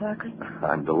me, Mr. Barclay?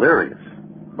 I'm delirious.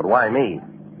 But why me?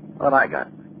 What have I got?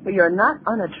 Well, you're not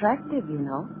unattractive, you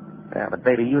know. Yeah, but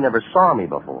baby, you never saw me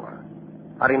before.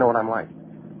 How do you know what I'm like?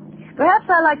 Perhaps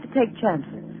I like to take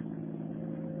chances.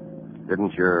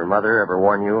 Didn't your mother ever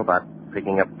warn you about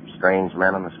picking up strange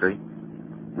men on the street?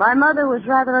 My mother was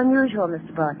rather unusual,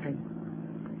 Mr. Barclay.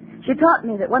 She taught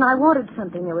me that when I wanted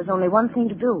something, there was only one thing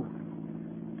to do.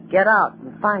 Get out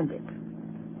and find it.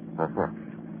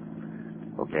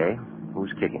 Okay,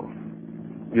 who's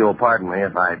kicking? You'll pardon me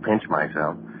if I pinch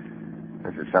myself.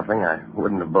 This is something I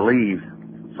wouldn't have believed.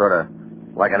 Sort of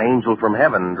like an angel from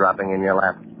heaven dropping in your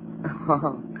lap.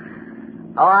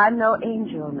 Oh, I'm no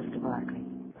angel, Mr. Barclay.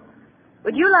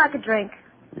 Would you like a drink?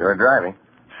 You're driving.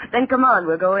 Then come on,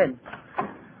 we'll go in.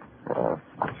 Well,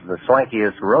 this is the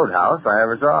swankiest roadhouse I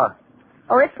ever saw.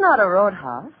 Oh, it's not a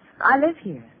roadhouse. I live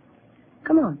here.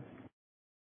 Come on.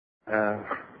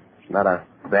 It's not a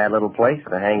bad little place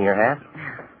to hang your hat.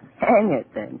 Hang it,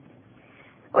 then.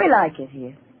 We like it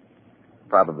here.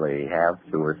 Probably have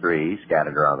 2 or 3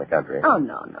 scattered around the country. Oh,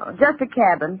 no. Just a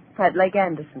cabin at Lake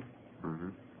Anderson. Mm-hmm.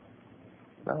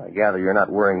 Well, I gather you're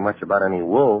not worrying much about any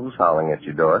wolves howling at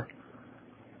your door.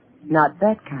 Not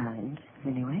that kind,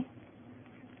 anyway.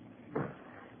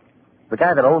 The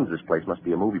guy that owns this place must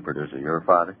be a movie producer. Your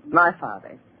father? My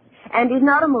father. And he's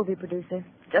not a movie producer,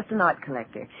 just an art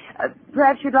collector.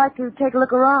 Perhaps you'd like to take a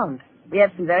look around. We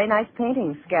have some very nice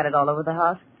paintings scattered all over the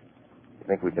house. You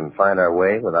think we can find our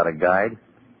way without a guide?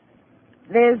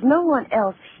 There's no one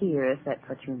else here, if that's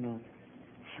what you mean.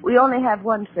 We only have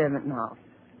one servant now.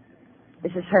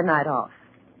 This is her night off.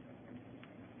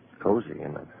 Cozy,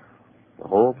 isn't it? The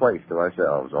whole place to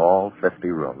ourselves, all 50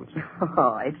 rooms.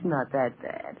 Oh, it's not that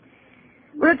bad.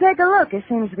 We'll take a look as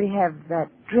soon as we have that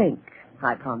drink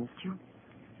I promised you.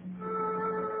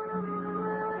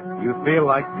 You feel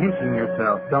like pinching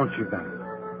yourself, don't you,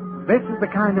 Ben? This is the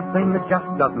kind of thing that just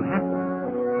doesn't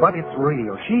happen. But it's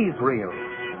real. She's real.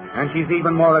 And she's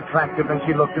even more attractive than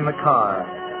she looked in the car.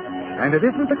 And it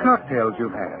isn't the cocktails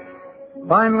you've had.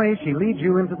 Finally, she leads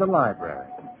you into the library.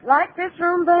 Like this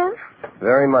room, Ben?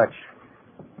 Very much.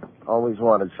 Always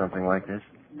wanted something like this.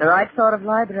 The right sort of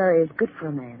library is good for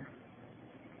a man.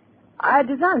 I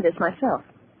designed this myself.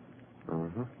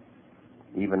 Mm-hmm.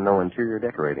 Even no interior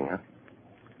decorating, huh?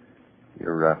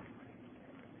 You're,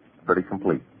 pretty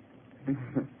complete.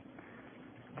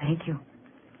 Thank you.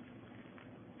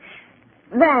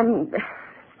 Then,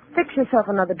 fix yourself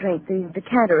another drink. The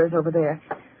decanter is over there.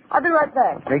 I'll be right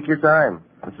back. Take your time.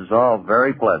 This is all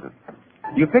very pleasant.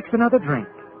 You fix another drink,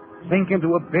 sink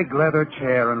into a big leather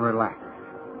chair, and relax.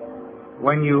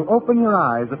 When you open your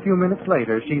eyes a few minutes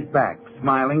later, she's back,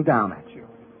 smiling down at you.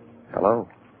 Hello.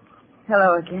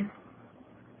 Hello again.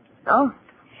 Oh,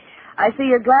 I see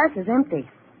your glass is empty.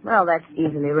 Well, that's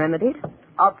easily remedied.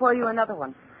 I'll pour you another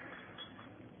one.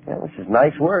 Yeah, this is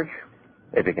nice work,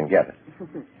 if you can get it.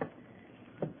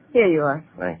 Here you are.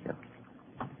 Thank you.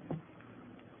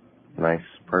 Nice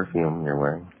perfume you're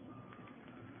wearing.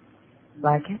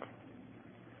 Like it?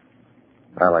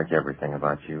 I like everything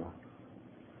about you.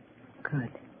 Good.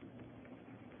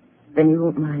 Then you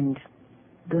won't mind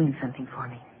doing something for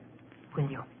me, will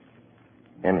you?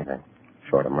 Anything,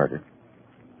 short of murder.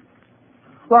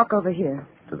 Walk over here.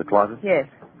 To the closet? Yes.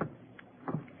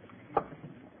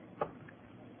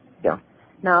 Yeah.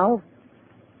 Now,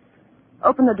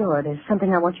 open the door. There's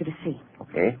something I want you to see.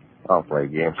 Okay. I'll play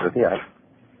games with you.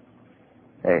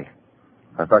 Hey,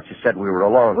 I thought you said we were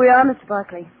alone. We are, Mr.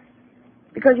 Barkley.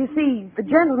 Because, you see, the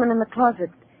gentleman in the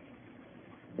closet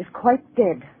is quite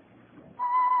dead.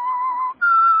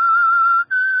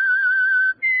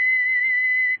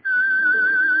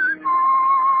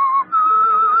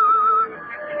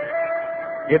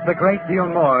 It's a great deal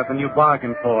more than you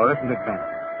bargained for, isn't it, Ben?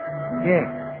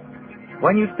 Yes.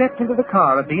 When you stepped into the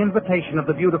car at the invitation of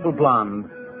the beautiful blonde,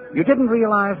 you didn't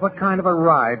realize what kind of a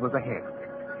ride was ahead.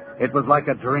 It was like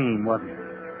a dream, wasn't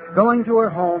it? Going to her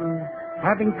home,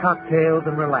 having cocktails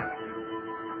and relaxing.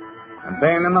 And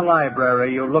then in the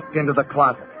library, you looked into the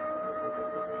closet.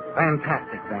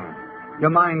 Fantastic, Ben. Your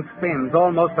mind spins,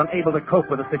 almost unable to cope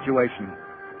with the situation,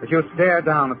 as you stare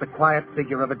down at the quiet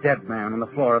figure of a dead man on the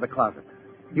floor of the closet.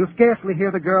 You scarcely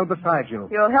hear the girl beside you.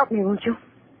 You'll help me, won't you?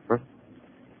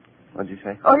 What'd you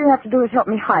say? All you have to do is help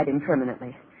me hide him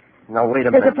permanently. Now, wait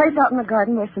a There's minute. a place out in the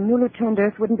garden where some newly turned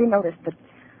earth wouldn't be noticed, but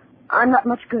I'm not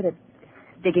much good at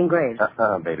digging graves.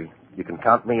 Baby. You can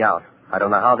count me out. I don't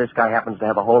know how this guy happens to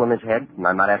have a hole in his head, and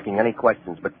I'm not asking any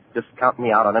questions, but just count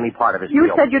me out on any part of his You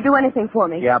deal. said you'd do anything for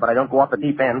me. Yeah, but I don't go off the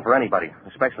deep end for anybody,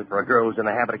 especially for a girl who's in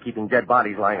the habit of keeping dead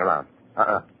bodies lying around.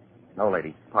 No,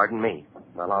 lady. Pardon me.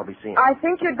 Well, I'll be seeing you. I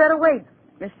think you'd better wait,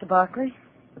 Mr. Barkley.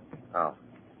 Oh.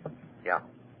 Yeah.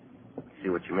 See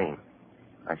what you mean.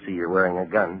 I see you're wearing a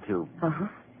gun, too. Uh-huh.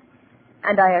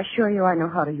 And I assure you I know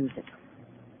how to use it.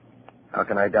 How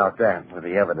can I doubt that, with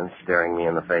the evidence staring me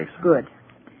in the face? Good.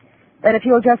 Then if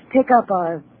you'll just pick up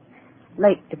our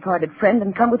late departed friend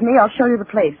and come with me, I'll show you the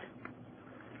place.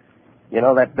 You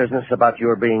know that business about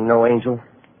your being no angel?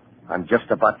 I'm just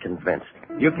about convinced.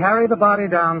 You carry the body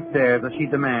downstairs as she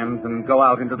demands and go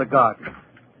out into the garden.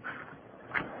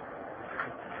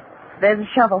 There's a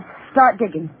shovel. Start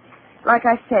digging. Like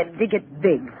I said, dig it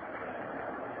big.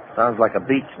 Sounds like a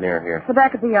beach near here. The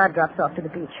back of the yard drops off to the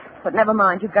beach. But never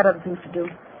mind, you've got other things to do.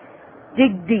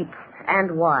 Dig deep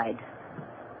and wide.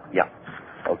 Yeah.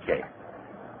 Okay.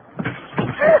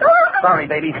 Sorry,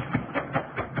 baby.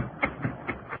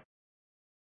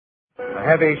 A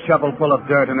heavy shovel full of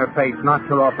dirt in her face knocks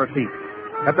her off her feet.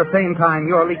 At the same time,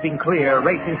 you're leaping clear,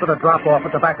 racing for the drop-off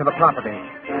at the back of the property.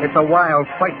 It's a wild,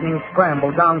 frightening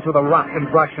scramble down through the rock and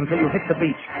brush until you hit the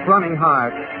beach, running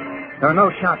hard. There are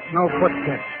no shots, no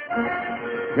footsteps.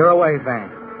 You're away, Van.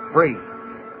 Free.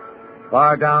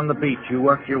 Far down the beach, you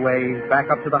work your way back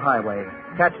up to the highway,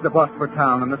 catch the bus for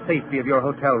town in the safety of your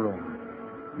hotel room.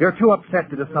 You're too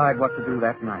upset to decide what to do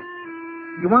that night.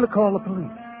 You want to call the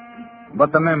police,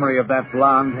 but the memory of that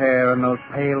blonde hair and those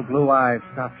pale blue eyes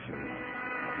stops you.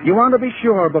 You want to be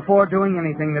sure before doing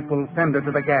anything that will send her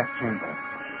to the gas chamber.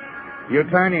 You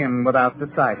turn in without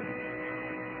deciding.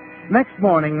 Next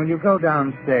morning, when you go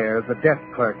downstairs, the desk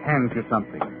clerk hands you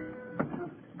something.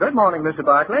 Good morning, Mr.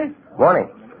 Barkley. Morning.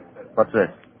 What's this?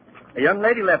 A young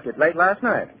lady left it late last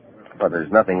night. Well,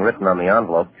 there's nothing written on the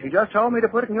envelope. She just told me to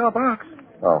put it in your box.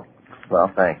 Oh,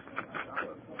 well, thanks.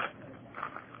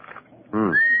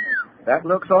 That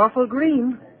looks awful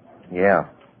green. Yeah,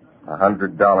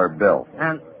 $100 bill.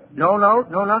 And no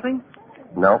note, no nothing?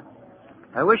 No.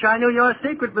 I wish I knew your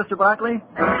secret, Mr. Barkley.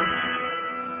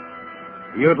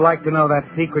 You'd like to know that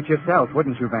secret yourself,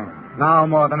 wouldn't you, Van? Now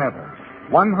more than ever.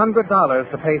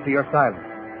 $100 to pay for your silence.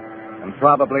 And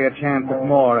probably a chance at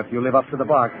more if you live up to the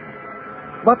bargain.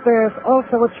 But there's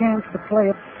also a chance to play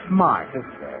it smart,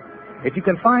 isn't there? If you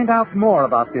can find out more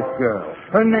about this girl,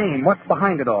 her name, what's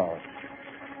behind it all.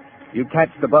 You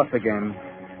catch the bus again,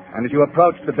 and as you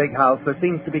approach the big house, there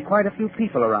seems to be quite a few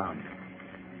people around.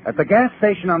 At the gas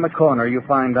station on the corner, you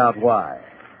find out why.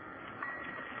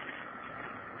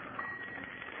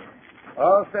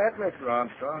 All set, Mr.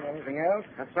 Armstrong. Anything else?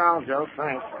 That's all, Joe.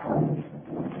 Thanks.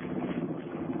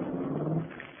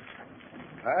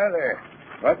 Hi there.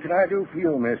 What can I do for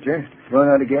you, mister? Run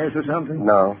out of gas or something?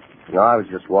 No, I was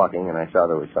just walking, and I saw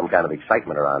there was some kind of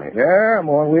excitement around here. Yeah,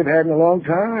 more than we've had in a long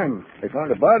time. They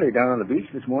found a body down on the beach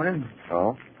this morning.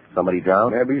 Oh? Somebody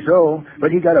drowned? Maybe so.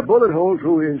 But he got a bullet hole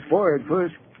through his forehead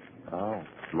first. Oh,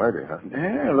 murder, huh?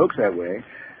 Yeah, looks that way.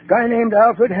 Guy named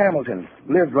Alfred Hamilton.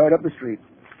 Lived right up the street.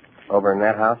 Over in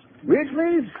that house?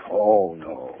 Ridgely's? Oh,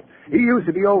 no. He used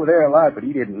to be over there a lot, but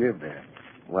he didn't live there.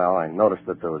 Well, I noticed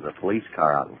that there was a police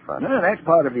car out in front. No, that's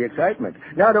part of the excitement.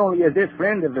 Not only is this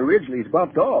friend of the Ridgeleys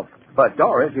bumped off, but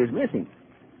Doris is missing.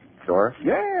 Doris?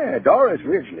 Yeah, Doris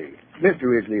Ridgeley, Mr.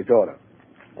 Ridgeley's daughter.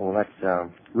 Oh,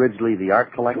 that's Ridgeley, the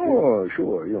art collector?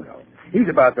 Sure, you know. He's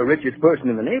about the richest person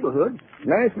in the neighborhood.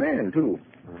 Nice man, too.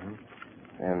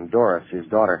 Mm-hmm. And Doris, his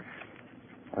daughter,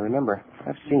 I remember,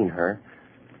 I've seen her.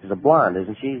 She's a blonde,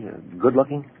 isn't she? Good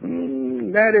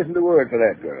looking? That isn't the word for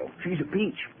that girl. She's a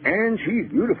peach, and she's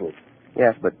beautiful.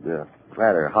 Yes, but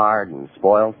rather hard and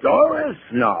spoiled. Doris?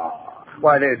 No.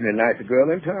 Why, there isn't a nicer girl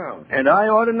in town. And I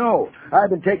ought to know. I've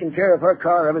been taking care of her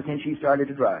car ever since she started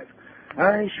to drive.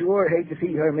 I sure hate to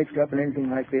see her mixed up in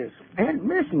anything like this. And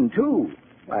missing, too.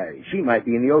 Why, she might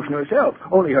be in the ocean herself,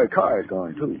 only her car is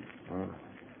gone, too.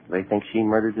 They think she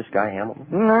murdered this guy,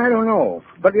 Hamilton? I don't know.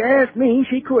 But if you ask me,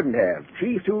 she couldn't have.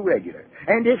 She's too regular.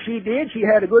 And if she did, she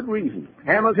had a good reason.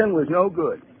 Hamilton was no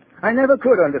good. I never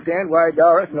could understand why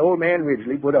Doris and old man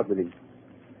Ridgeley put up with him.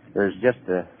 There's just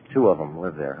two of them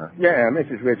live there, huh? Yeah,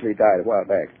 Mrs. Ridgeley died a while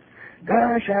back.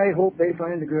 Gosh, I hope they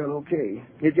find the girl okay.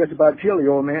 It'd just about kill the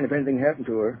old man if anything happened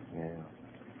to her.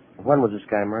 Yeah. When was this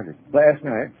guy murdered? Last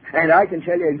night. And I can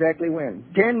tell you exactly when.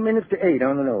 10 minutes to 8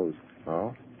 on the nose.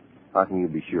 Oh? How can you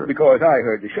be sure? Because I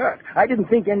heard the shot. I didn't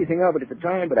think anything of it at the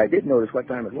time, but I did notice what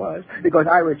time it was, because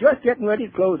I was just getting ready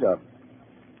to close up.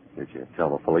 Did you tell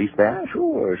the police that?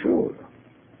 Sure.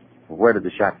 Where did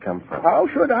the shot come from? How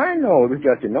should I know? It was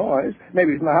just a noise.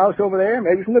 Maybe from the house over there,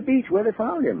 maybe from the beach where they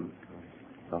found him.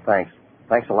 Well, thanks.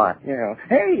 Thanks a lot. Yeah.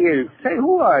 Hey, say,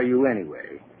 who are you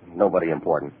anyway? Nobody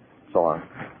important. So long.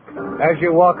 As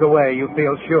you walk away, you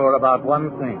feel sure about one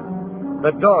thing.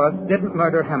 That Doris didn't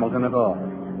murder Hamilton at all.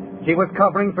 She was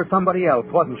covering for somebody else,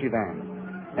 wasn't she,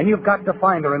 then? And you've got to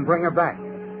find her and bring her back.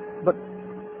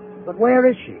 But where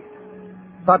is she?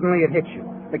 Suddenly it hits you.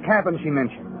 The cabin she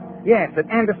mentioned. Yes, at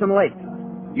Anderson Lake.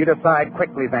 You decide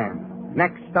quickly, then.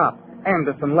 Next stop,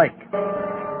 Anderson Lake.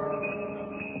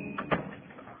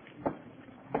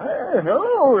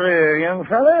 Hello there, young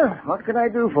fella. What can I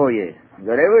do for you?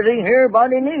 Got everything here a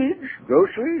body needs.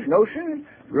 Groceries, notions,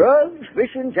 drugs,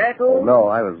 fishing, tackle. Oh, no,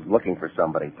 I was looking for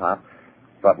somebody, Pop.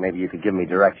 Thought maybe you could give me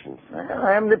directions. Well,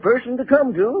 I'm the person to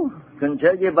come to. Can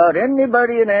tell you about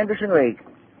anybody in Anderson Lake.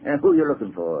 And who you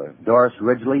looking for? Doris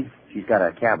Ridgeley. She's got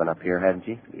a cabin up here, hasn't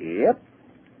she? Yep.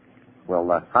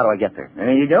 Well, how do I get there?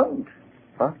 You don't.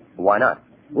 Huh? Why not?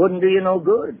 Wouldn't do you no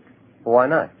good. Why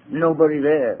not? Nobody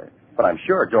there. But I'm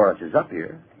sure Doris is up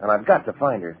here, and I've got to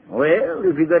find her. Well,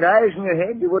 if you got eyes in your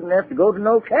head, you wouldn't have to go to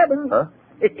no cabin. Huh?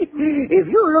 If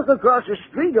you look across the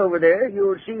street over there,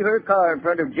 you'll see her car in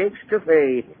front of Jake's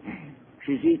Cafe.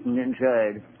 She's eating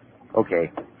inside.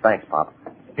 Okay. Thanks, Pop.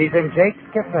 She's in Jake's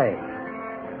Cafe.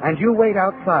 And you wait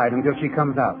outside until she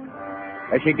comes out.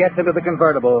 As she gets into the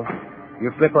convertible,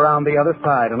 you slip around the other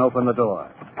side and open the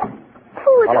door.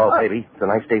 Hello, baby. It's a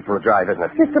nice day for a drive, isn't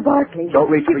it? Mr. Barkley.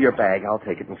 Don't reach for your bag. I'll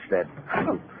take it instead.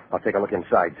 I'll take a look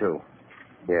inside, too.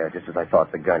 Yeah, just as I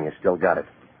thought, the gun. You still got it.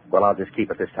 Well, I'll just keep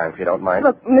it this time if you don't mind.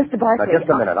 Look, Mr. Barkley. Now, just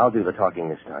a minute. I'll do the talking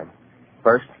this time.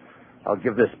 First, I'll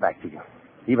give this back to you.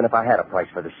 Even if I had a price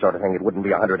for this sort of thing, it wouldn't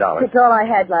be $100. It's all I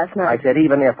had last night. I said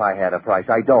even if I had a price.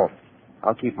 I don't.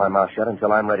 I'll keep my mouth shut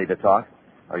until I'm ready to talk.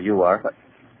 Or you are.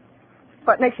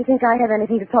 What makes you think I have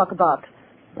anything to talk about?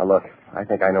 Now, look, I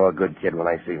think I know a good kid when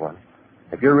I see one.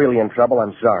 If you're really in trouble,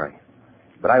 I'm sorry.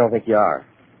 But I don't think you are.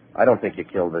 I don't think you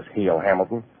killed this heel,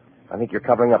 Hamilton. I think you're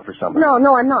covering up for somebody.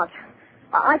 No, I'm not.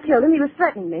 I killed him. He was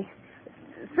threatening me.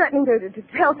 Threatening to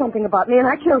tell something about me, and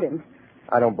I killed him.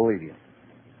 I don't believe you.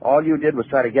 All you did was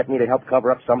try to get me to help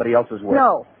cover up somebody else's work.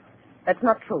 No, that's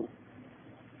not true.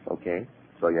 Okay,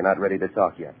 so you're not ready to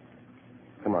talk yet.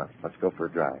 Come on, let's go for a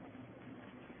drive.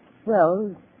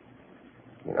 Well...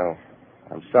 You know,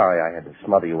 I'm sorry I had to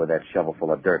smother you with that shovel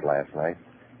full of dirt last night.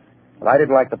 But I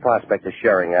didn't like the prospect of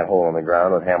sharing that hole in the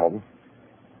ground with Hamilton.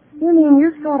 You mean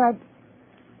you thought I'd...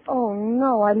 Oh,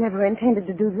 no, I never intended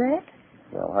to do that.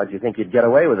 Well, how'd you think you'd get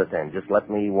away with it then? Just let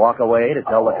me walk away to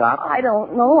tell the cops? I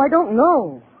don't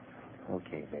know.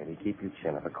 Okay, baby, keep your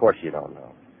chin up. Of course you don't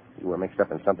know. You were mixed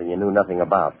up in something you knew nothing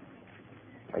about.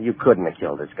 Now, you couldn't have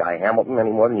killed this guy, Hamilton,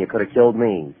 any more than you could have killed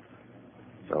me.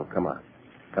 So, come on.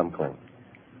 Come clean.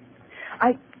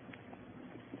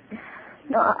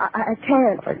 No, I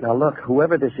can't. All right, now look,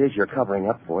 whoever this is you're covering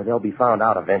up for, they'll be found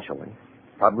out eventually.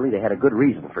 Probably they had a good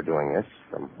reason for doing this,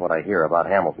 from what I hear about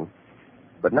Hamilton.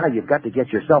 But now you've got to get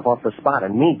yourself off the spot,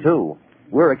 and me too.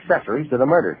 We're accessories to the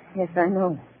murder. Yes, I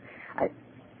know.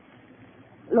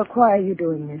 Look, why are you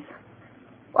doing this?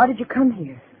 Why did you come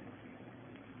here?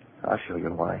 I'll show you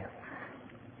why.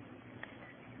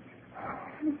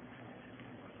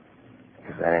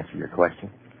 Does that answer your question?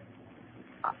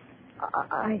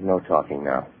 No talking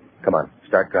now. Come on,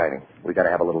 start driving. We got to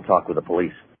have a little talk with the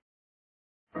police.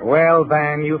 Well,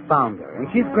 Van, you found her, and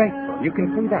she's grateful. You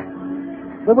can see that.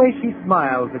 The way she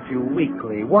smiles at you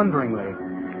weakly, wonderingly.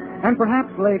 And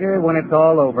perhaps later, when it's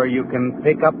all over, you can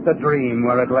pick up the dream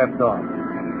where it left off.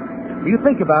 You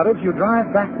think about it, you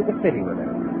drive back to the city with her.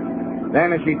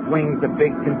 Then as she swings the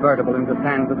big convertible into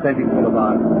San Vicente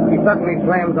Boulevard, he suddenly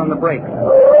slams on the brakes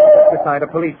beside a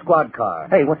police squad car.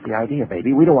 Hey, what's the idea,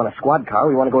 baby? We don't want a squad car.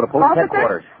 We want to go to police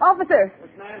headquarters. Officer,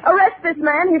 arrest this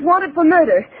man. He's wanted for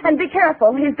murder. And be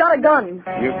careful. He's got a gun.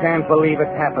 You can't believe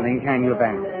it's happening, can you,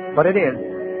 Van? But it is.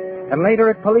 And later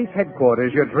at police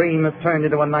headquarters, your dream is turned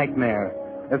into a nightmare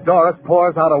as Doris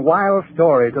pours out a wild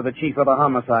story to the chief of the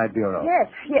Homicide Bureau.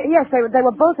 Yes, they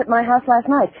were both at my house last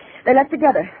night. They left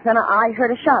together. Then I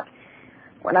heard a shot.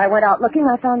 When I went out looking,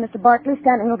 I found Mr. Barkley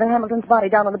standing over Hamilton's body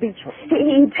down on the beach.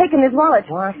 He'd taken his wallet.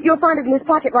 What? You'll find it in his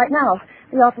pocket right now.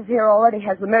 The officer here already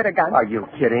has the murder gun. Are you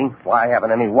kidding? Why, I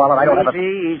haven't any wallet. I don't have a...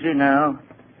 Easy now.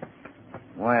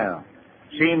 Well,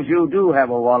 seems you do have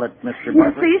a wallet, Mr. You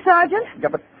Barkley. see, Sergeant? Yeah,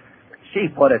 but she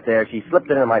put it there. She slipped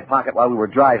it in my pocket while we were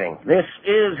driving. This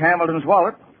is Hamilton's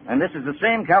wallet, and this is the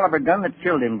same caliber gun that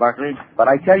killed him, Barkley. But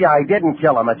I tell you, I didn't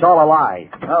kill him. It's all a lie.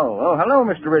 Oh, hello,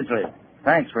 Mr. Ridgely.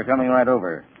 Thanks for coming right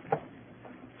over.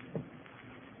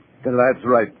 That's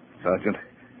right, Sergeant.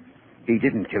 He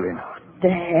didn't kill him.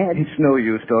 Dad. It's no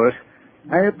use, Doris.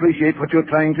 I appreciate what you're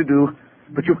trying to do,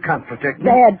 but you can't protect me.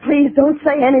 Dad, please don't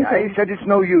say anything. I said it's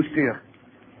no use to you.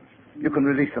 You can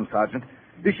release him, Sergeant.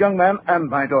 This young man and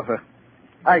my daughter.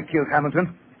 I killed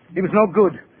Hamilton. He was no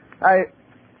good. I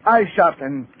shot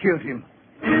and killed him.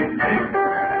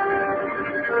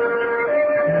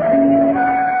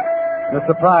 The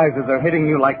surprises are hitting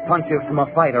you like punches from a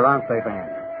fighter, aren't they, Van?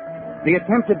 The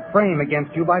attempted frame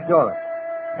against you by Doris.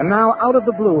 And now, out of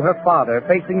the blue, her father,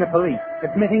 facing the police,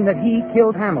 admitting that he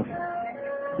killed Hamilton.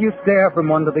 You stare from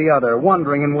one to the other,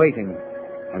 wondering and waiting.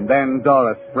 And then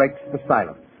Doris breaks the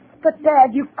silence. But,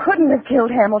 Dad, you couldn't have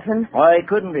killed Hamilton. Why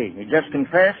couldn't he? He just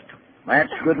confessed.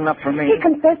 That's good enough for me. He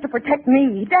confessed to protect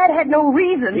me. Dad had no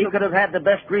reason. He could have had the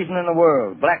best reason in the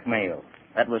world, blackmail.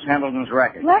 That was Hamilton's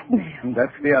racket. Blackmail?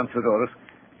 That's the answer, Doris.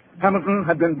 Hamilton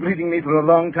had been bleeding me for a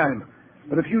long time.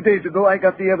 But a few days ago, I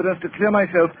got the evidence to clear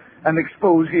myself and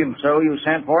expose him. So you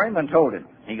sent for him and told him.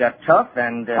 He got tough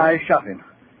and... I shot him.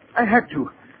 I had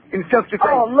to. In self-defense.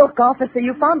 Oh, look, officer,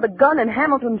 you found the gun in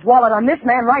Hamilton's wallet on this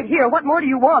man right here. What more do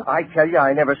you want? I tell you,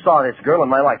 I never saw this girl in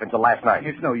my life until last night.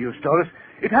 It's no use, Doris.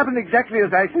 It happened exactly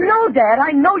as I said. No, Dad,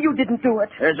 I know you didn't do it.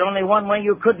 There's only one way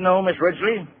you could know, Miss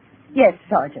Ridgely. Yes,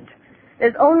 Sergeant.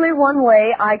 There's only one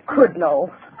way I could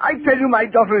know. I tell you, my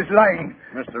daughter is lying.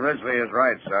 Mr. Ridgely is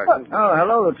right, Sergeant. Oh,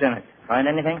 hello, Lieutenant. Find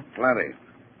anything? Plenty.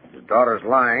 His daughter's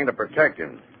lying to protect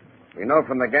him. We know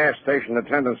from the gas station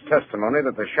attendant's testimony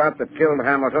that the shot that killed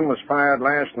Hamilton was fired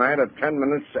last night at 10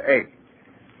 minutes to 8.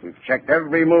 We've checked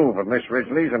every move of Miss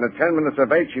Ridgely's, and at 10 minutes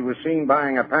of 8, she was seen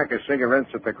buying a pack of cigarettes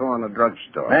at the corner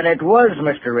drugstore. Then it was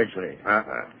Mr. Ridgely.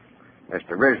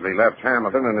 Mr. Ridgely left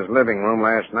Hamilton in his living room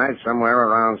last night somewhere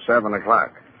around 7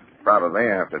 o'clock. Probably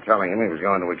after telling him he was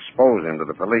going to expose him to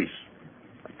the police.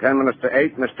 At 10 minutes to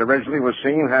 8, Mr. Ridgely was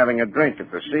seen having a drink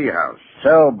at the Sea House.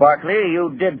 So, Barkley,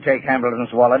 you did take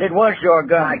Hamilton's wallet. It was your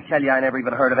gun. I tell you, I never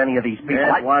even heard of any of these people.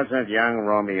 It wasn't young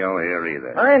Romeo here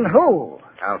either. And who?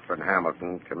 Alfred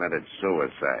Hamilton committed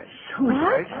suicide.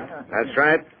 Suicide? That's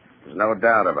right. There's no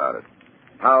doubt about it.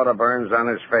 Powder burns on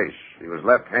his face. He was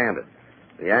left-handed.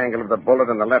 The angle of the bullet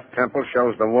in the left temple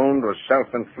shows the wound was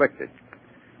self-inflicted.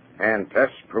 Hand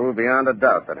tests prove beyond a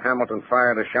doubt that Hamilton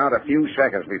fired a shot a few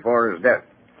seconds before his death.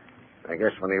 I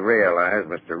guess when he realized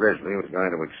Mr. Ridgely was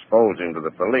going to expose him to the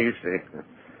police, he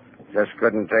just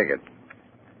couldn't take it.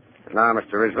 Now,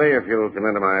 Mr. Ridgely, if you'll come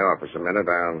into my office a minute,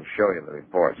 I'll show you the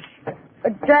reports.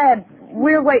 Dad,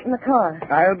 we'll wait in the car.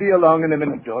 I'll be along in a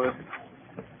minute, Doris.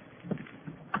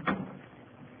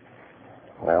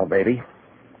 Well, baby,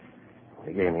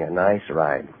 you gave me a nice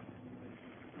ride.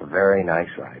 A very nice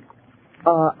ride.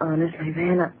 Oh, honestly,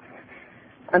 Van,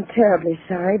 I'm terribly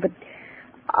sorry, but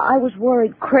I was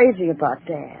worried crazy about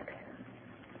Dad.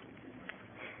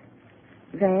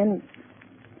 Van,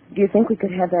 do you think we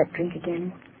could have that drink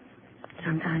again?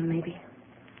 Sometime, maybe?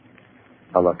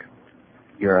 Oh, look,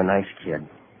 you're a nice kid.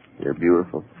 You're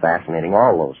beautiful, fascinating,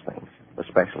 all those things,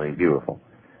 especially beautiful.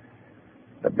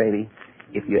 But, baby,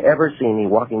 if you ever see me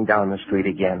walking down the street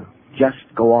again, just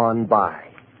go on by.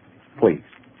 Please.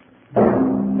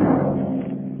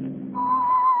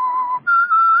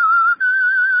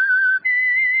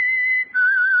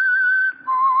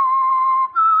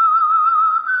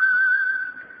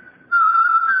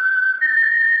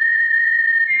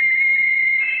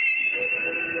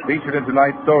 Featured in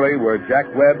tonight's story were Jack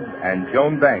Webb and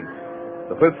Joan Banks.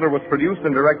 The Whistler was produced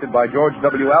and directed by George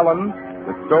W. Allen,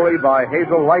 with story by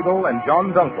Hazel Lytle and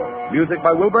John Dunkel, music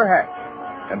by Wilbur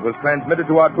Hatch, and was transmitted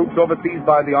to our troops overseas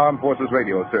by the Armed Forces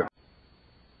Radio Service.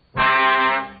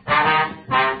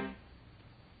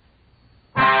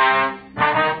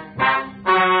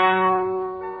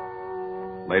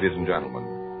 Ladies and gentlemen,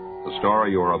 the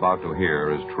story you are about to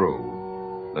hear is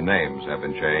true. The names have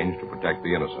been changed to protect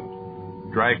the innocent.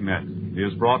 Dragnet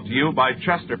is brought to you by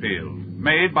Chesterfield,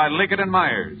 made by Liggett &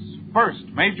 Myers, first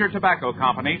major tobacco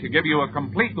company to give you a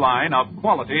complete line of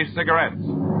quality cigarettes.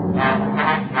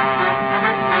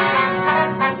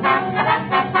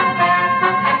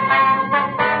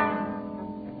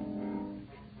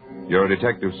 You're a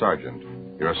detective sergeant.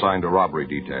 You're assigned to robbery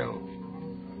detail.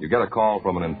 You get a call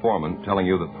from an informant telling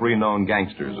you that 3 known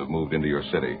gangsters have moved into your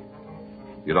city.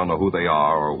 You don't know who they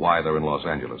are or why they're in Los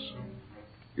Angeles.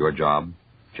 Your job,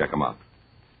 check them out.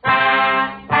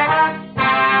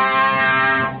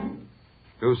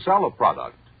 To sell a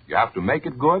product, you have to make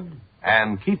it good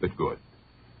and keep it good.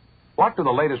 What do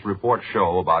the latest reports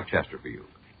show about Chesterfield?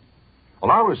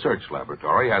 Well, our research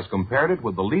laboratory has compared it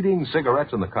with the leading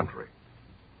cigarettes in the country.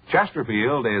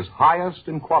 Chesterfield is highest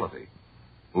in quality,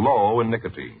 low in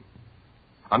nicotine.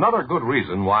 Another good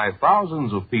reason why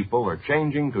thousands of people are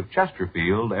changing to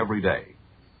Chesterfield every day.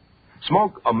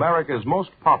 Smoke America's most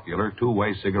popular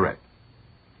two-way cigarette.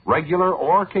 Regular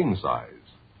or king size,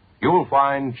 you'll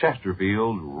find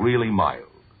Chesterfield really mild,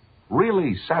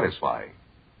 really satisfying.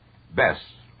 Best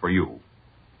for you.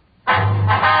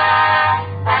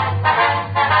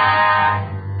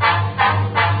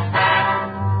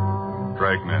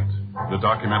 Dragnet, the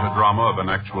documented drama of an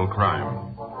actual crime.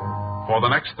 For the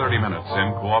next 30 minutes,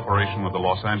 in cooperation with the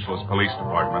Los Angeles Police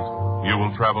Department, you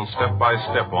will travel step by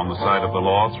step on the side of the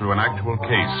law through an actual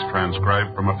case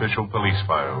transcribed from official police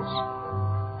files.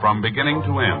 From beginning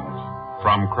to end,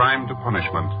 from crime to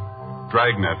punishment,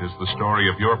 Dragnet is the story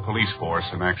of your police force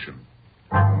in action.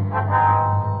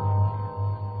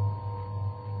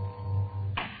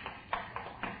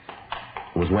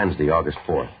 It was Wednesday, August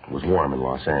 4th. It was warm in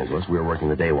Los Angeles. We were working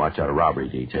the day watch out of robbery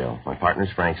detail. My partner's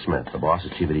Frank Smith. The boss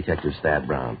is Chief of Detectives Thad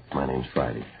Brown. My name's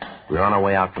Friday. We were on our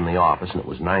way out from the office, and it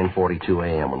was 9:42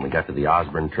 a.m. when we got to the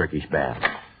Osborne Turkish Bath.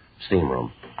 Steam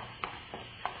room.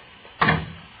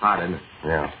 Hot, isn't it?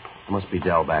 Yeah. Must be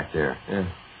Dell back there. Yeah.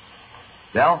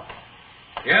 Dell?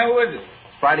 Yeah, who is it?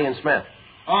 Friday and Smith.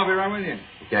 Oh, I'll be right with you.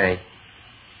 Okay.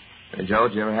 Hey, Joe,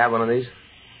 did you ever have one of these?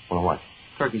 One of what?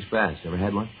 Turkish baths. You ever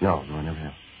had one? No, I never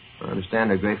have. I understand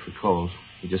they're great for colds.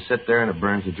 You just sit there and it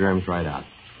burns the germs right out.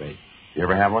 It's great. You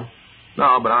ever have one?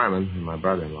 No, but Armin, my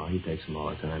brother-in-law, he takes them all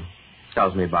the time.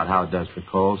 Tells me about how it does for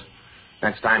colds.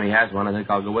 Next time he has one, I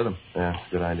think I'll go with him. Yeah,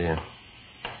 good idea.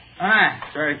 Hi.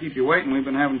 Sorry to keep you waiting. We've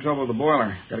been having trouble with the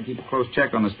boiler. Got to keep a close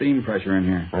check on the steam pressure in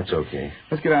here. That's okay.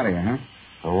 Let's get out of here, huh?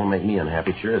 Well, it won't make me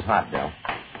unhappy. It sure is hot, Dell.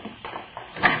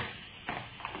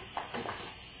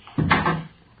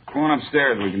 Go on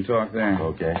upstairs. We can talk there.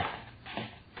 Okay.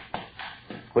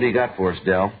 What do you got for us,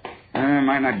 Dell?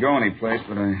 Might not go anyplace,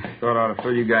 but I thought I ought to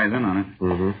fill you guys in on it.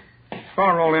 Mm-hmm.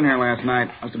 Fellow rolled in here last night.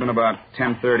 Must have been about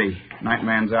 10:30.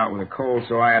 Nightman's out with a cold,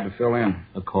 so I had to fill in.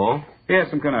 A cold? Yeah,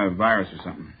 some kind of virus or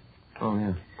something. Oh,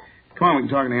 yeah. Come on, we can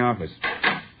talk in the office.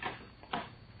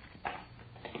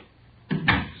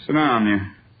 Sit down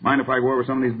there. Mind if I go over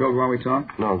some of these bills while we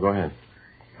talk? No, go ahead.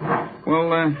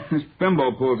 Well, this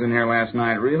bimbo pulls in here last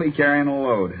night, really carrying a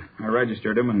load. I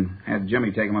registered him and had Jimmy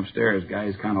take him upstairs.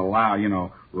 Guy's kind of loud,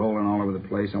 rolling all over the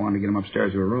place. I wanted to get him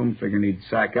upstairs to a room, figuring he'd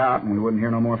sack out and we wouldn't hear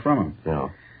no more from him. Yeah.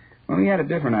 Well, he had a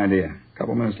different idea. A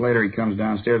couple minutes later, he comes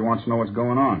downstairs and wants to know what's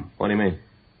going on. What do you mean?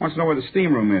 Wants to know where the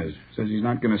steam room is. Says he's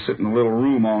not going to sit in a little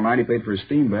room all night. He paid for his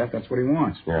steam bath. That's what he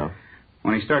wants. Yeah.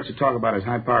 When he starts to talk about his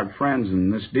high-powered friends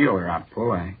and this deal they're out to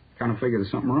pull, I kind of figure there's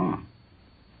something wrong.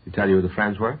 He tell you who the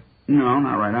friends were? No,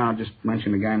 not right now. Just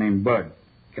mentioned a guy named Bud.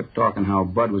 Kept talking how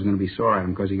Bud was going to be sore at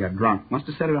him because he got drunk. Must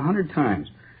have said it 100 times,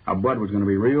 how Bud was going to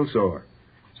be real sore.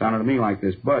 Sounded to me like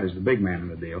this Bud is the big man in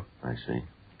the deal. I see.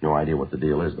 No idea what the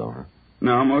deal is, though, huh?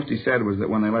 No, most he said was that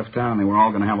when they left town, they were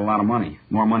all going to have a lot of money.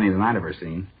 More money than I'd ever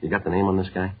seen. You got the name on this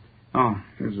guy? Oh,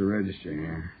 here's the register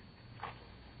here.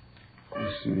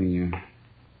 Let's see.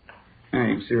 Hey,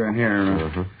 you can see right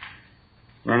here.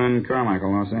 Vernon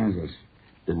Carmichael, Los Angeles.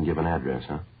 Didn't give an address,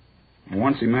 huh?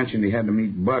 Once he mentioned he had to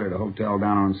meet Bud at a hotel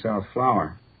down on South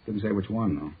Flower. Didn't say which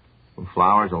one, though. Well,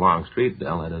 Flower's a long street,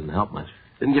 Dell. That doesn't help much.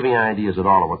 Didn't give you any ideas at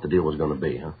all of what the deal was going to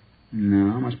be, huh?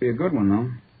 No, must be a good one, though.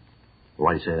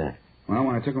 Why do you say that? Well,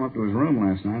 when I took him up to his room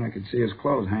last night, I could see his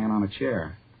clothes hanging on a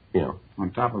chair. Yeah. On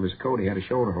top of his coat, he had a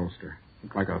shoulder holster.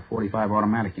 Looked like a .45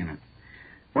 automatic in it.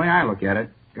 The way I look at it,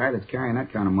 a guy that's carrying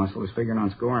that kind of muscle is figuring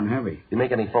on scoring heavy. Did you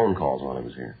make any phone calls while he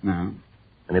was here? No.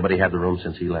 Anybody had the room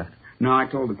since he left? No, I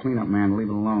told the cleanup man to leave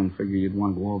it alone. Figure you'd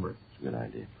want to go over it. That's a good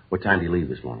idea. What time did he leave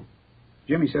this morning?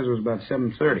 Jimmy says it was about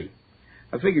 7:30.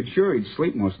 I figured sure he'd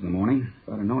sleep most of the morning.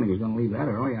 If I'd have known he was going to leave that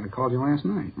early, I'd have called you last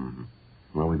night. Mm-hmm.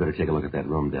 Well, we better take a look at that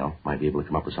room, Del. Might be able to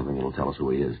come up with something that'll tell us who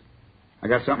he is. I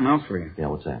got something else for you. Yeah,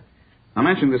 what's that? I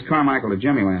mentioned this Carmichael to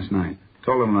Jimmy last night.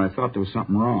 Told him that I thought there was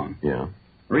something wrong. Yeah?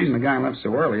 The reason the guy left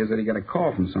so early is that he got a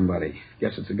call from somebody.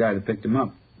 Guess it's the guy that picked him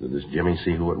up. Did this Jimmy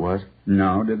see who it was?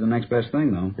 No, did the next best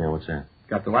thing, though. Yeah, what's that?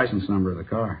 Got the license number of the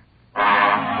car.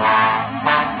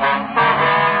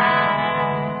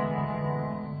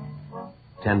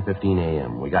 10:15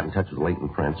 a.m. We got in touch with Leighton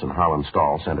Prince, and Harlan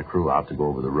Stahl sent a crew out to go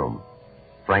over the room.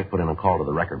 Frank put in a call to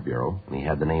the record bureau, and he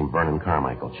had the name Vernon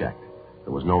Carmichael checked.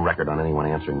 There was no record on anyone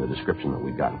answering the description that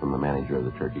we'd gotten from the manager of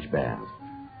the Turkish Baths.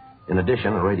 In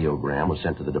addition, a radiogram was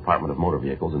sent to the Department of Motor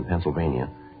Vehicles in Pennsylvania,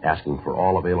 asking for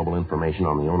all available information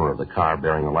on the owner of the car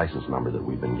bearing the license number that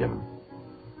we'd been given.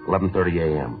 11:30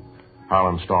 a.m.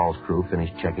 Harlan Stahl's crew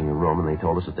finished checking the room, and they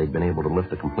told us that they'd been able to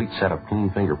lift a complete set of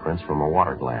clean fingerprints from a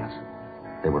water glass.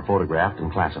 They were photographed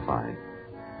and classified.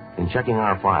 In checking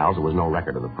our files, there was no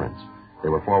record of the prints. They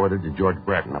were forwarded to George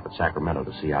Brereton up at Sacramento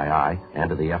to CII and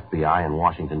to the FBI in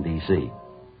Washington, D.C.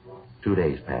 2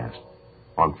 days passed.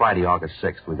 On Friday, August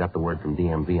 6th, we got the word from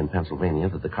DMV in Pennsylvania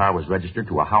that the car was registered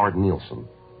to a Howard Nielsen.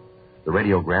 The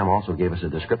radiogram also gave us a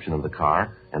description of the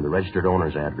car and the registered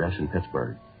owner's address in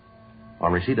Pittsburgh.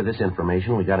 On receipt of this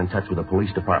information, we got in touch with the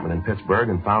police department in Pittsburgh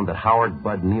and found that Howard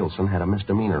Bud Nielsen had a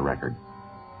misdemeanor record.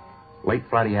 Late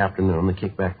Friday afternoon, the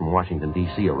kickback from Washington,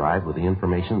 D.C. arrived with the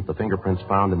information that the fingerprints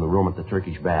found in the room at the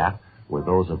Turkish Bath were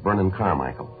those of Vernon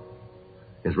Carmichael.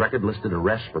 His record listed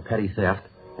arrests for petty theft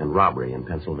and robbery in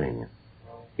Pennsylvania.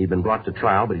 He'd been brought to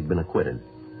trial, but he'd been acquitted.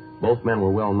 Both men were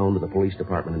well known to the police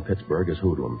department in Pittsburgh as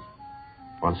hoodlums.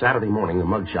 On Saturday morning, the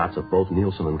mugshots of both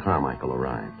Nielsen and Carmichael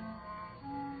arrived.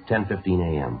 10:15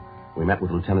 a.m. We met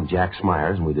with Lieutenant Jack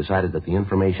Smyers, and we decided that the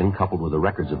information, coupled with the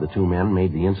records of the two men,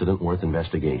 made the incident worth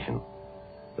investigation.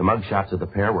 The mugshots of the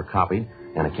pair were copied,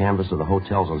 and a canvass of the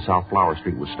hotels on South Flower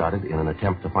Street was started in an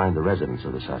attempt to find the residence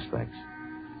of the suspects.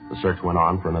 The search went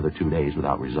on for another 2 days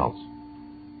without results.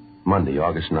 Monday,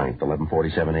 August 9th,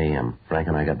 11:47 a.m., Frank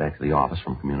and I got back to the office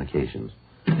from communications.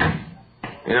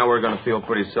 You know, we're going to feel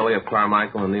pretty silly if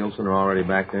Carmichael and Nielsen are already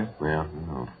back there. Yeah,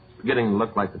 I know. It's beginning to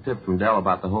look like the tip from Dell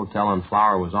about the hotel on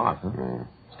Flower was off, huh? Yeah.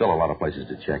 Still a lot of places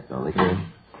to check, though. They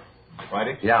can...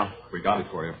 Friday? Yeah. We got it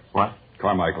for you. What?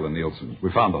 Carmichael and Nielsen.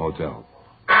 We found the hotel.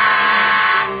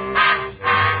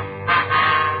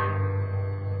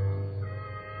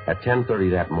 At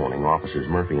 10:30 that morning, officers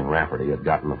Murphy and Rafferty had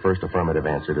gotten the first affirmative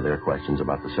answer to their questions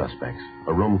about the suspects.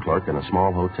 A room clerk in a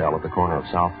small hotel at the corner of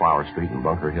South Flower Street and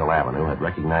Bunker Hill Avenue had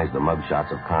recognized the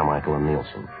mugshots of Carmichael and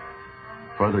Nielsen.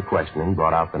 Further questioning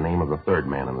brought out the name of the third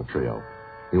man in the trio.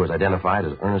 He was identified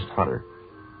as Ernest Hunter.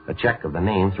 A check of the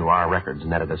name through our records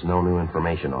netted us no new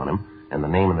information on him, and the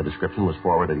name and the description was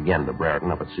forwarded again to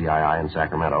Brereton up at CII in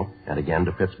Sacramento and again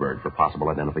to Pittsburgh for possible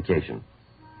identification.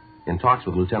 In talks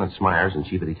with Lieutenant Smyers and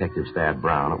Chief of Detectives Thad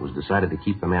Brown, it was decided to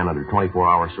keep the man under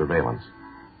 24-hour surveillance.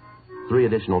 3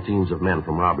 additional teams of men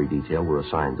from robbery detail were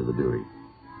assigned to the duty.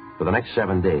 For the next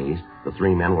 7 days, the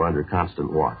 3 men were under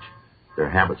constant watch. Their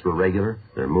habits were regular.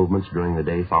 Their movements during the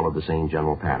day followed the same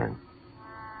general pattern.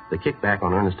 The kickback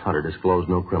on Ernest Hunter disclosed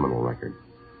no criminal record.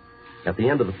 At the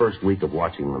end of the first week of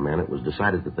watching the men, it was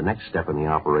decided that the next step in the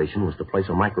operation was to place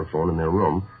a microphone in their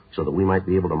room so that we might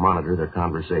be able to monitor their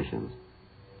conversations.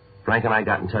 Frank and I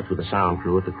got in touch with the sound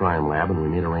crew at the crime lab, and we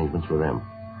made arrangements for them.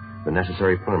 The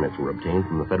necessary permits were obtained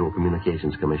from the Federal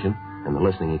Communications Commission, and the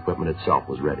listening equipment itself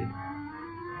was ready.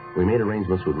 We made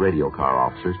arrangements with radio car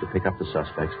officers to pick up the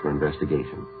suspects for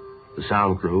investigation. The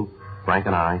sound crew, Frank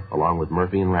and I, along with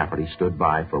Murphy and Rafferty, stood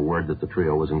by for word that the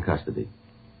trio was in custody.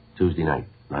 Tuesday night,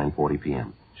 9:40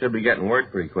 p.m. Should be getting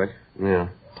word pretty quick. Yeah.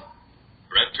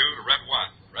 Red 2 to Red 1.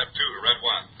 Red 2 to Red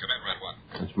 1. Come in, Red 1.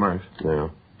 That's Murph. Yeah.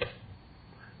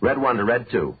 Red 1 to Red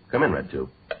 2. Come in, Red 2.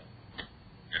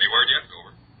 Any word yet?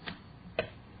 Over.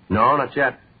 No, not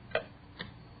yet.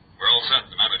 We're all set in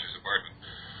the manager's apartment.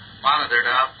 Monitor to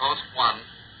Outpost 1.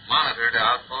 Monitor to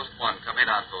Outpost 1. Come in,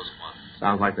 Outpost 1.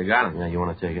 Sounds like they got him. Yeah, you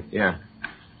want to take it? Yeah.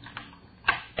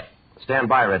 Stand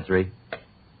by, Red 3.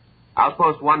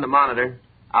 Outpost 1 to monitor.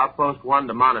 Outpost 1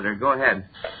 to monitor. Go ahead.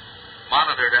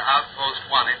 Monitor to Outpost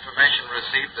 1. Information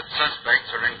received that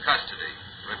suspects are in custody.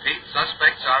 Repeat,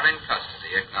 suspects are in custody.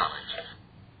 Acknowledge.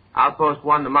 Outpost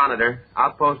 1 to monitor.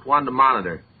 Outpost 1 to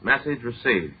monitor. Message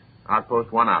received.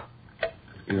 Outpost 1 out.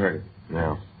 You heard it.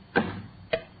 Yeah.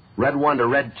 Red 1 to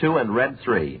Red 2 and Red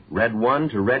 3. Red 1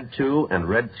 to Red 2 and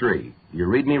Red 3. You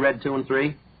read me, Red 2 and 3?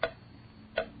 Red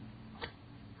 2 to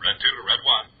Red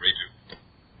 1. Read you.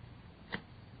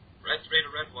 Red 3 to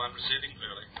Red 1. Receiving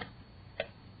clearly.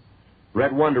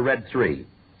 Red 1 to Red 3.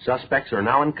 Suspects are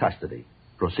now in custody.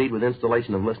 Proceed with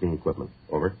installation of listening equipment.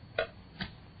 Over.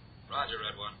 Roger,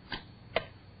 Red 1.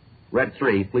 Red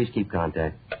 3, please keep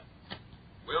contact.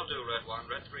 Will do, Red 1.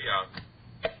 Red 3 out.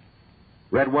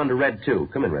 Red 1 to Red 2.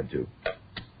 Come in, Red 2. Red 2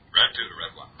 to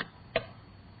Red 1.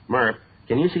 Murph,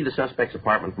 can you see the suspect's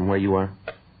apartment from where you are?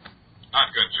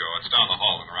 I'm good, Joe. It's down the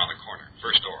hall and around the corner.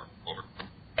 First door. Over.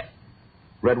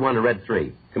 Red 1 to Red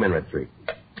 3. Come in, Red 3.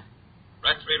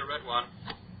 Red 3 to Red 1.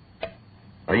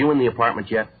 Are you in the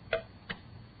apartment yet?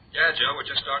 Yeah, Joe. We're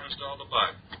just starting to install the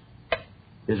bug.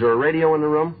 Is there a radio in the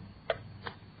room?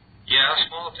 Yeah,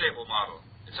 small table model.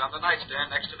 It's on the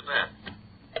nightstand next to the bed.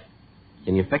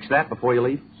 Can you fix that before you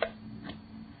leave?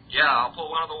 Yeah, I'll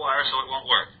pull one of the wires so it won't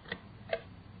work.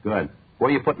 Good. Where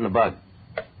are you putting the bug?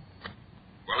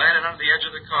 We're landing under the edge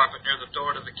of the carpet near the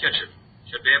door to the kitchen.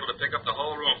 Should be able to pick up the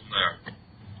whole room from there.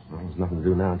 Well, there's nothing to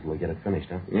do now until we get it finished,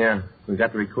 huh? Yeah. We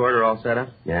got the recorder all set up?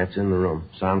 Yeah, it's in the room.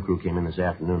 Sound crew came in this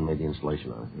afternoon and made the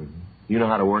installation on it. Mm-hmm. You know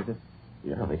how to work it?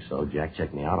 Yeah, I think so. Jack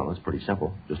checked me out on it. It's pretty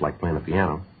simple. Just like playing a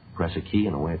piano. Press a key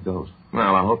and away it goes.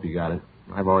 Well, I hope you got it.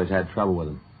 I've always had trouble with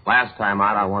them. Last time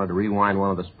out, I wanted to rewind one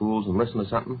of the spools and listen to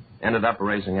something. Ended up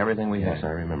erasing everything we had. Yes, I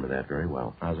remember that very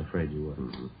well. I was afraid you would.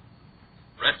 Mm-hmm.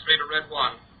 Red 3 to Red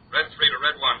 1. Red 3 to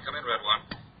Red 1. Come in, Red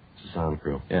 1. It's the sound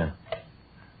crew. Yeah.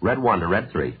 Red 1 to Red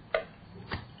 3.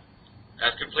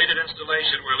 At completed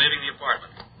installation, we're leaving the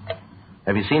apartment.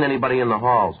 Have you seen anybody in the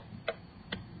halls?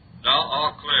 No,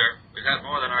 all clear. We've had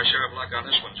more than our share of luck on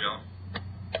this one, Joe.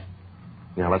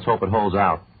 Yeah, let's hope it holds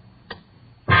out.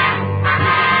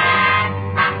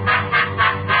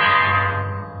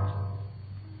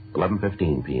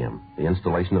 11:15 p.m. The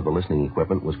installation of the listening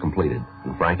equipment was completed,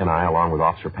 and Frank and I, along with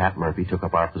Officer Pat Murphy, took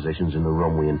up our positions in the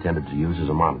room we intended to use as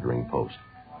a monitoring post.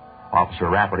 Officer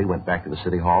Rafferty went back to the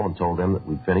city hall and told them that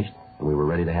we'd finished and we were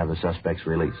ready to have the suspects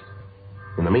released.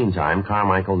 In the meantime,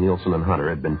 Carmichael, Nielsen, and Hunter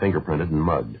had been fingerprinted and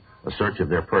mugged. A search of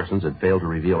their persons had failed to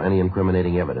reveal any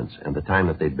incriminating evidence, and the time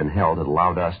that they'd been held had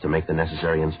allowed us to make the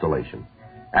necessary installation.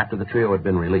 After the trio had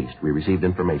been released, we received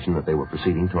information that they were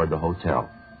proceeding toward the hotel.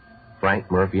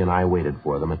 Frank, Murphy, and I waited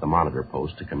for them at the monitor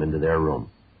post to come into their room.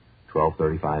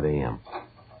 12:35 a.m.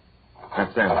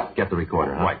 That's them. Get the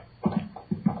recorder, huh? Right.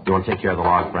 You want to take care of the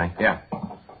log, Frank? Yeah.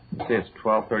 See, it's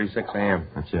 12:36 a.m.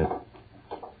 That's it.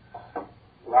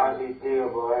 Lousy deal,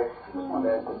 boy. Just wanted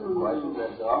to ask you some questions,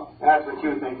 that's all. That's what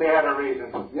you think. They had a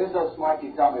reason. You're so smart,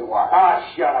 you tell me why. Ah,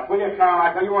 shut up. Will you,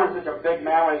 Carmichael? You weren't such a big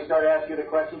man when he started asking you the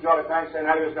questions all the time, saying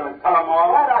how he was going to tell them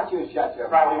all. Why don't you shut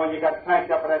your mouth? Probably when you got cranked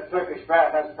up with that Turkish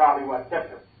bath, that's probably what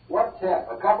tipped him. What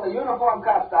tip? A couple of uniformed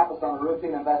cops stopped us on a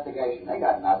routine investigation. They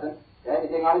got nothing.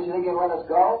 Anything on it you think you'll let us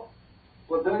go?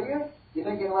 Well, do you? You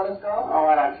think you'll let us go?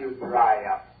 Oh, why don't you dry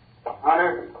up?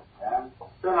 Hunter? Yeah?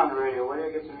 Turn on the radio, will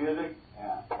you? Get some music?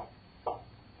 Yeah.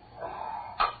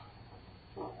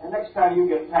 And next time you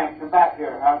get tanked, come back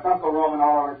here. Don't go roaming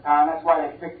all over town. That's why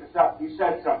they picked us up. You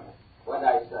said something. What'd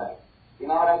I say? You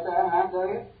know what I said, huh? Do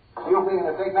you? You being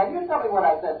a big man, you tell me what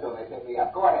I said to him. They picked me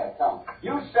up. Go ahead, tell me.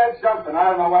 You said something. I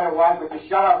don't know what it was, but you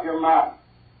shut up your mouth.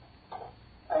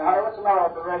 Hey, Hunter, what's the matter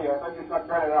with the radio? I thought you was going to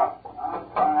turn it up. I'm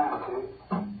fine, dude.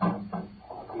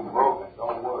 I'll keep moving.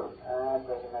 Don't worry. That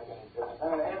doesn't make any difference.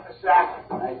 Hit the sack.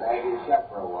 Nice to have you shut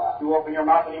for a while. You open your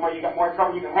mouth anymore, you got more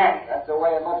trouble you can handle. That's the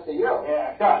way it looks to you.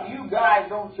 Yeah, it does. You guys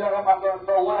don't shut up, I'm going to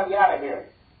throw one of you out of here.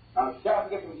 Now, shut up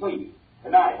and get some sleep.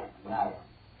 Good night. Good night.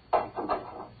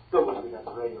 Still wish we got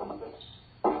the radio on this.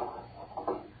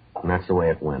 And that's the way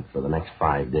it went for the next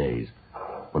 5 days.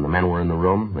 When the men were in the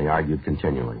room, they argued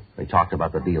continually. They talked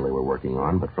about the deal they were working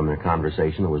on, but from their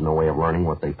conversation, there was no way of learning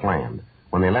what they planned.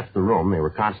 When they left the room, they were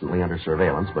constantly under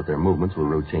surveillance, but their movements were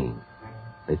routine.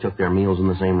 They took their meals in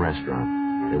the same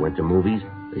restaurant. They went to movies.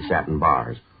 They sat in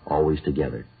bars, always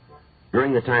together.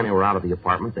 During the time they were out of the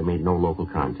apartment, they made no local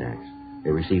contacts. They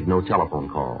received no telephone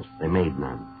calls. They made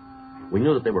none. We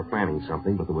knew that they were planning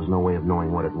something, but there was no way of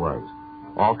knowing what it was.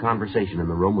 All conversation in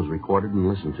the room was recorded and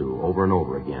listened to over and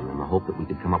over again in the hope that we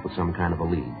could come up with some kind of a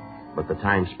lead. But the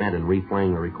time spent in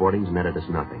replaying the recordings netted us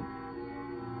nothing.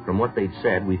 From what they'd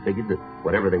said, we figured that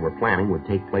whatever they were planning would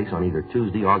take place on either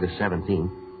Tuesday, August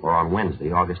 17th, or on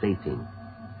Wednesday, August 18th.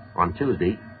 On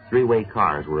Tuesday, 3-way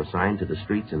cars were assigned to the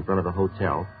streets in front of the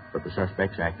hotel, but the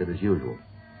suspects acted as usual.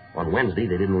 On Wednesday,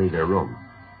 they didn't leave their room.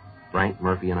 Frank,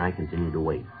 Murphy, and I continued to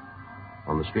wait.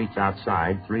 On the streets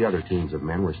outside, 3 other teams of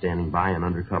men were standing by in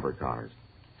undercover cars.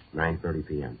 9:30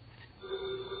 p.m.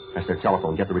 That's their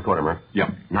telephone. Get the recorder, Murph. Yep.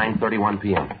 9:31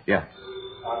 p.m. Yeah.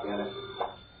 I'll get it.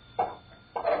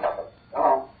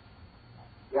 Hello?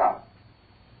 Yeah.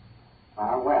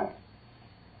 When?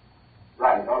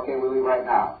 Right, okay, we'll leave right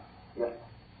now. Yeah.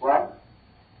 What?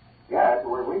 Yeah, that's the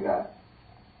word we got.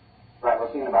 Right,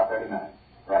 we'll see you in about 30 minutes.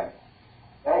 Right.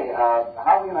 Hey, how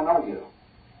are we going to know you?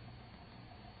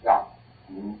 Yeah.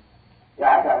 Mm-hmm. Yeah,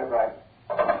 I got it, right.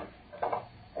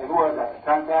 Hey, who was that, the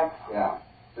contact? Yeah.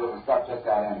 The stuff just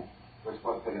got in. We're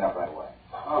supposed to pick it up right away.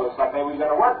 Oh, looks like maybe we got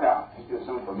to work now. It's too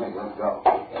soon for me. Let's go.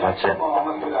 That's it.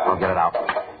 I'll get it out.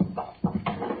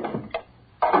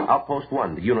 Outpost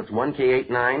 1 to units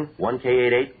 1K89,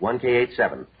 1K88,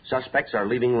 1K87. Suspects are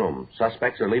leaving room.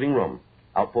 Suspects are leaving room.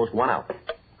 Outpost 1 out.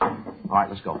 All right,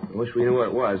 let's go. I wish we knew what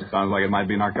it was. Sounds like it might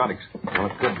be narcotics. Well,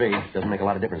 it could be. Doesn't make a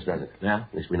lot of difference, does it? Yeah?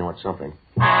 At least we know it's something.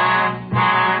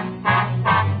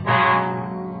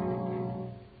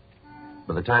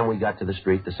 By the time we got to the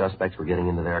street, the suspects were getting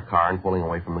into their car and pulling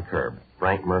away from the curb.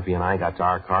 Frank, Murphy, and I got to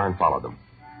our car and followed them.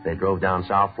 They drove down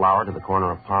South Flower to the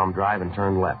corner of Palm Drive and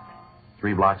turned left.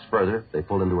 3 blocks further, they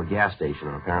pulled into a gas station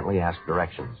and apparently asked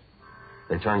directions.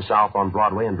 They turned south on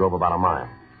Broadway and drove about a mile.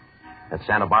 At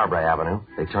Santa Barbara Avenue,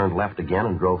 they turned left again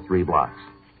and drove 3 blocks.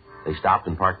 They stopped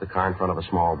and parked the car in front of a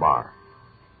small bar.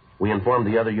 We informed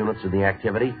the other units of the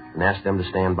activity and asked them to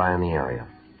stand by in the area.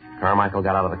 Carmichael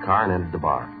got out of the car and entered the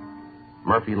bar.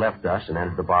 Murphy left us and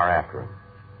entered the bar after him.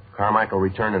 Carmichael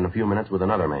returned in a few minutes with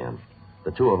another man.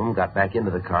 The 2 of them got back into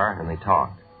the car and they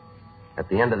talked. At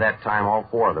the end of that time, all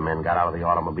 4 of the men got out of the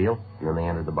automobile, and then they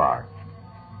entered the bar.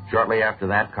 Shortly after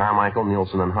that, Carmichael,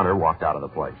 Nielsen, and Hunter walked out of the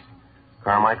place.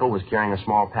 Carmichael was carrying a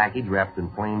small package wrapped in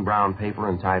plain brown paper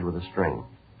and tied with a string.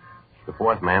 The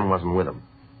 4th man wasn't with him.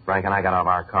 Frank and I got out of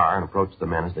our car and approached the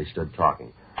men as they stood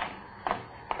talking.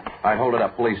 All right, hold it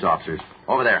up, police officers.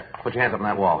 Over there. Put your hands up on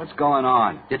that wall. What's going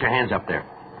on? Get your hands up there.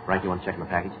 Frank, you want to check in the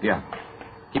package? Yeah.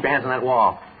 Keep your hands on that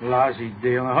wall. Lousy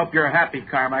deal. I hope you're happy,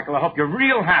 Carmichael. I hope you're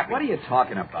real happy. What are you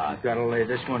talking about? I've got to lay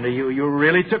this one to you. You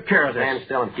really took care of this. Stand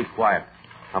still and keep quiet.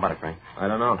 How about it, Frank? I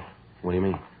don't know. What do you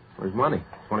mean? Where's money?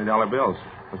 $20 bills.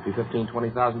 Must be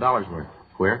 $20,000 worth.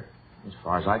 Where? As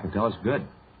far as I can tell, it's good.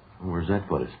 Where's that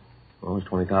put us? Well, there's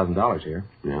 $20,000 here.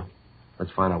 Yeah?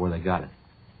 Let's find out where they got it.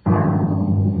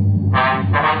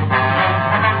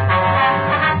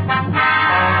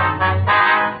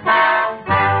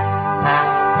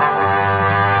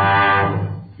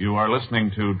 You are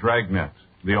listening to Dragnet,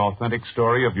 the authentic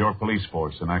story of your police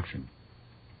force in action.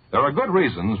 There are good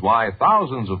reasons why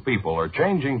thousands of people are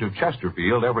changing to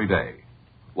Chesterfield every day.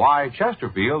 Why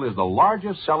Chesterfield is the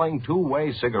largest selling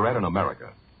two-way cigarette in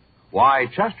America. Why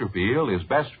Chesterfield is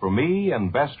best for me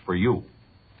and best for you.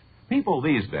 People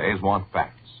these days want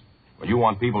facts. When you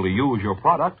want people to use your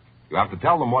product, you have to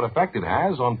tell them what effect it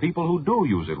has on people who do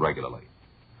use it regularly.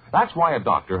 That's why a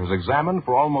doctor has examined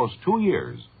for almost 2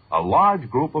 years a large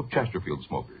group of Chesterfield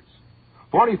smokers.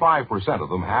 45% of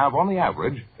them have, on the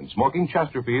average, been smoking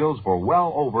Chesterfields for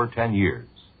well over 10 years.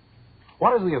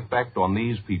 What is the effect on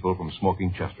these people from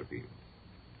smoking Chesterfield?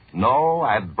 No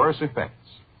adverse effects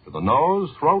to the nose,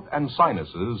 throat, and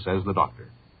sinuses, says the doctor.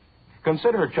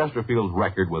 Consider Chesterfield's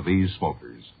record with these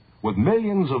smokers, with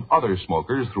millions of other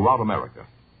smokers throughout America.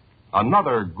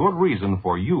 Another good reason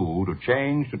for you to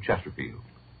change to Chesterfield.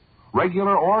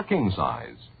 Regular or king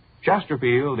size,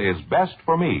 Chesterfield is best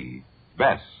for me,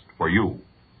 best for you.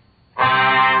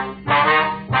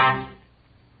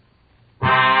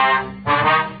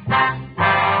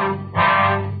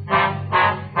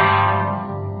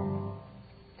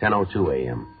 10:02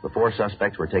 a.m. The 4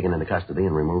 suspects were taken into custody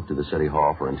and removed to the city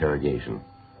hall for interrogation.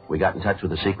 We got in touch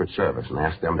with the Secret Service and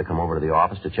asked them to come over to the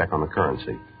office to check on the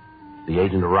currency. The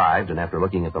agent arrived and, after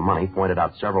looking at the money, pointed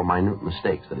out several minute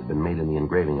mistakes that had been made in the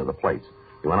engraving of the plates.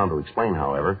 He went on to explain,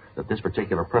 however, that this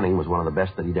particular printing was one of the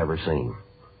best that he'd ever seen.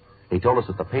 He told us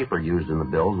that the paper used in the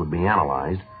bills would be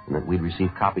analyzed and that we'd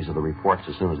receive copies of the reports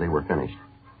as soon as they were finished.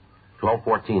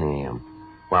 12:14 a.m.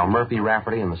 While Murphy,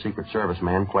 Rafferty, and the Secret Service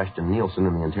man questioned Nielsen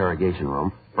in the interrogation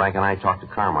room, Frank and I talked to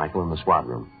Carmichael in the squad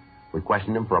room. We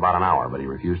questioned him for about an hour, but he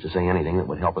refused to say anything that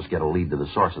would help us get a lead to the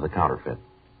source of the counterfeit.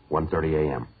 1:30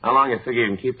 a.m. How long you figure you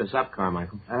can keep this up,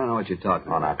 Carmichael? I don't know what you're talking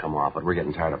about. Oh, now, come off it. We're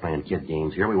getting tired of playing kid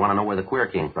games here. We want to know where the queer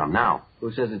came from now.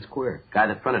 Who says it's queer? Guy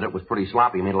that printed it was pretty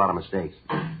sloppy. He made a lot of mistakes.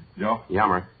 Joe?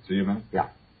 Yummer. See you, man? Yeah.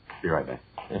 Be right back.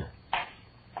 Yeah.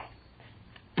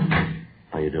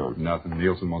 How you doing? Nothing.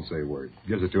 Nielsen won't say a word.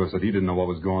 Gives it to us that he didn't know what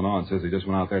was going on. Says he just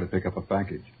went out there to pick up a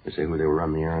package. They say who they were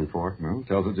running the errand for? Well,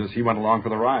 tells it just he went along for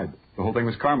the ride. The whole thing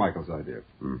was Carmichael's idea.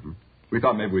 Mm-hmm. We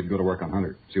thought maybe we'd go to work on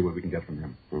Hunter, see what we can get from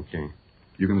him. Okay.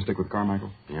 You going to stick with Carmichael?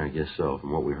 Yeah, I guess so.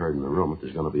 From what we heard in the room, if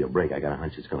there's going to be a break, I got a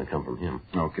hunch it's going to come from him.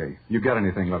 Okay. You got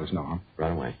anything, let us know, huh?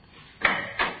 Right away.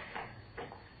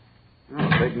 Oh,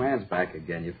 big man's back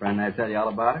again. Your friend there tell you all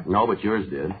about it? No, but yours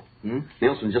did.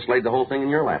 Nielsen just laid the whole thing in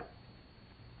your lap.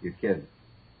 You're kidding.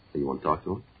 So you want to talk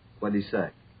to him? What'd he say?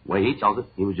 The way he tells it,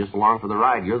 he was just along for the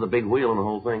ride. You're the big wheel in the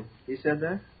whole thing. He said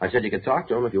that? I said you could talk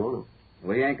to him if you want to.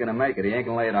 Well, he ain't going to make it. He ain't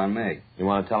going to lay it on me. You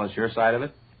want to tell us your side of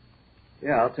it?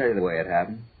 Yeah, I'll tell you the way it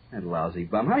happened. That lousy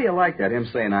bum. How do you like that, him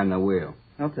saying I'm the wheel?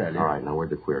 I'll tell you. All right, now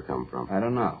where'd the queer come from? I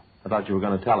don't know. I thought you were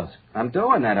going to tell us. I'm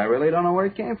doing that. I really don't know where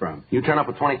it came from. You turn up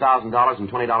with $20,000 in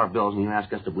 $20 bills and you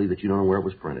ask us to believe that you don't know where it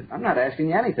was printed. I'm not asking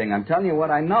you anything. I'm telling you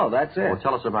what I know. That's it. Well,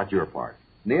 tell us about your part.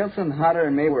 Nielsen, Hutter,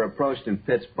 and me were approached in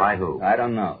Pittsburgh. By who? I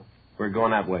don't know. We're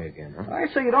going that way again, huh? I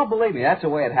say you don't believe me. That's the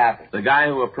way it happened. The guy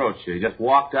who approached you, he just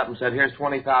walked up and said, here's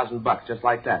 $20,000, just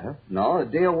like that, huh? No, the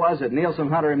deal was that Nielsen,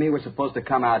 Hunter, and me were supposed to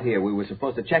come out here. We were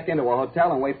supposed to check into a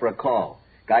hotel and wait for a call.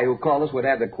 Guy who called us would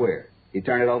have the queer. He'd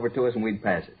turn it over to us and we'd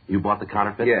pass it. You bought the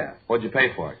counterfeit? Yeah. What'd you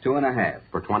pay for it? $2.50.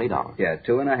 For $20? Yeah,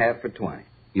 $2.50 for $20.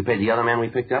 You paid the other man we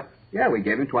picked up? Yeah, we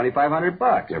gave him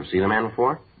 $2,500. You ever seen the man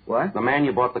before? What? The man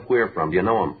you bought the queer from. Do you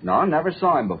know him? No, never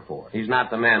saw him before. He's not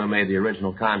the man who made the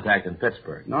original contact in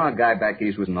Pittsburgh. No, a guy back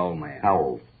east was an old man. How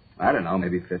old? I don't know,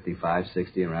 maybe 55,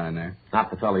 60, around in there.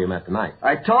 Not the fellow you met tonight.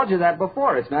 I told you that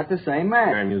before. It's not the same man.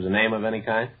 You ever use a name of any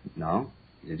kind? No.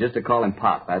 Just to call him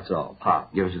Pop, that's all.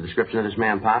 Pop. Give us a description of this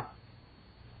man, Pop.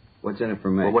 What's in it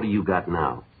for me? Well, what do you got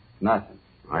now? Nothing.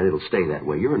 All right, it'll stay that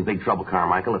way. You're in big trouble,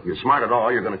 Carmichael. If you're smart at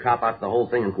all, you're going to cop out the whole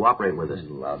thing and cooperate with us.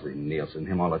 Lousy Nielsen.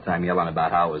 Him all the time yelling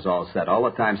about how it was all set. All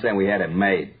the time saying we had it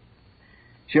made.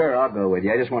 Sure, I'll go with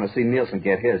you. I just want to see Nielsen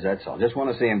get his, that's all. Just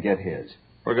want to see him get his.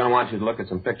 We're going to want you to look at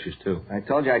some pictures, too. I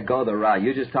told you I'd go the route.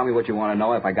 You just tell me what you want to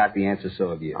know. If I got the answer, so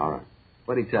have you. All right.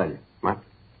 What'd he tell you? What?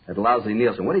 That lousy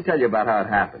Nielsen. What'd he tell you about how it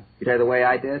happened? He tell you the way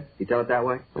I did? He tell it that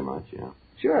way? Pretty much, yeah.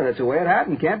 Sure, that's the way it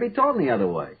happened. Can't be told any other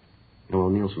way. Well,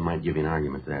 Nielsen might give you an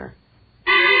argument there.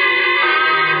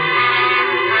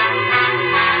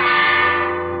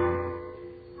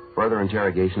 Further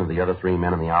interrogation of the other three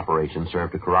men in the operation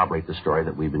served to corroborate the story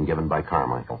that we've been given by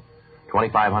Carmichael.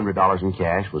 $2,500 in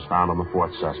cash was found on the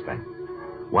fourth suspect.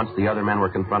 Once the other men were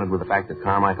confronted with the fact that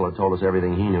Carmichael had told us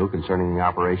everything he knew concerning the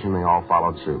operation, they all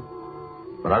followed suit.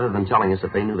 But other than telling us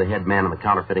that they knew the head man in the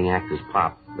counterfeiting act as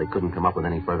Pop, they couldn't come up with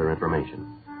any further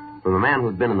information. From the man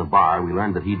who'd been in the bar, we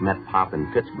learned that he'd met Pop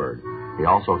in Pittsburgh. He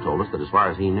also told us that as far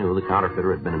as he knew, the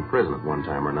counterfeiter had been in prison at one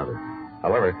time or another.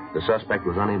 However, the suspect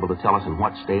was unable to tell us in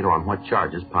what state or on what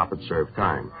charges Pop had served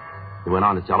time. He went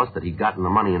on to tell us that he'd gotten the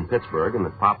money in Pittsburgh and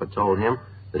that Pop had told him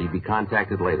that he'd be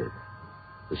contacted later.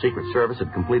 The Secret Service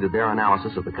had completed their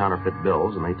analysis of the counterfeit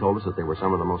bills, and they told us that they were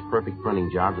some of the most perfect printing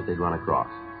jobs that they'd run across.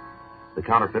 The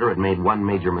counterfeiter had made one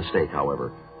major mistake,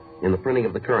 however. In the printing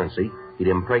of the currency, he'd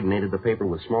impregnated the paper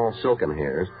with small silken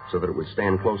hairs so that it would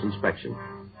stand close inspection.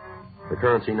 The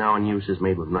currency now in use is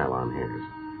made with nylon hairs.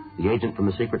 The agent from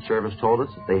the Secret Service told us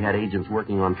that they had agents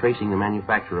working on tracing the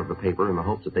manufacturer of the paper in the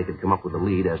hopes that they could come up with a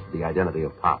lead as to the identity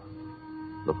of Pop.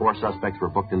 The four suspects were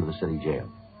booked into the city jail.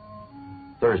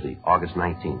 Thursday, August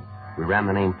 19th, we ran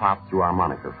the name Pop through our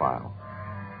moniker file.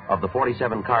 Of the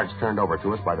 47 cards turned over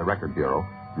to us by the Record Bureau,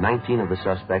 19 of the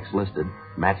suspects listed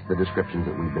matched the descriptions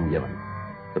that we'd been given.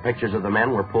 The pictures of the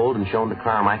men were pulled and shown to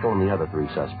Carmichael and the other three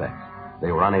suspects.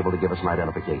 They were unable to give us an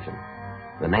identification.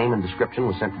 The name and description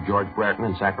was sent to George Brereton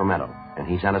in Sacramento, and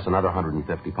he sent us another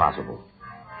 150 possible.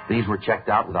 These were checked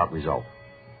out without result.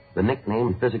 The nickname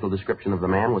and physical description of the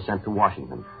man was sent to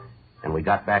Washington, and we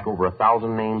got back over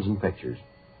 1,000 names and pictures.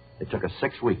 It took us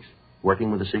 6 weeks,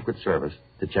 working with the Secret Service,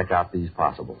 to check out these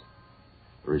possibles.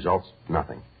 The results,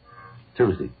 nothing.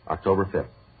 Tuesday, October 5th,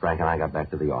 Frank and I got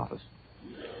back to the office.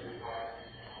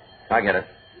 I get it.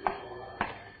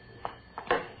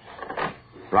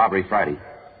 Robbery Friday.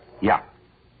 Yeah.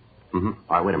 All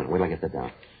right, wait a minute. Wait till I get that down.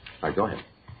 All right, go ahead.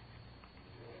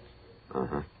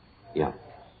 Yeah.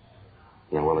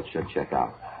 Yeah, well, it should check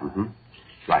out.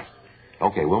 Right.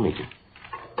 Okay, we'll meet you.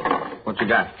 What you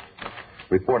got?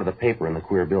 Report of the paper and the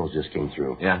queer bills just came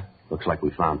through. Yeah? Looks like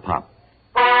we found Pop.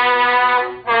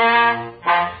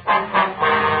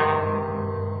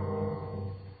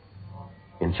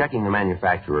 In checking the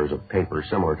manufacturers of paper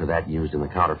similar to that used in the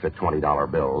counterfeit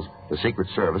 $20 bills, the Secret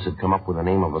Service had come up with the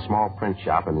name of a small print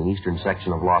shop in the eastern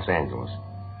section of Los Angeles.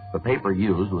 The paper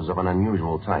used was of an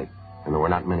unusual type, and there were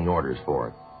not many orders for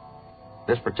it.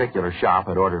 This particular shop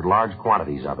had ordered large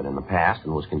quantities of it in the past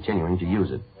and was continuing to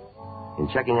use it. In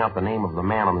checking out the name of the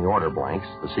man on the order blanks,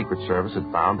 the Secret Service had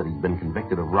found that he'd been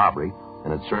convicted of robbery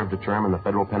and had served a term in the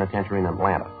federal penitentiary in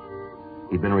Atlanta.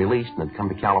 He'd been released and had come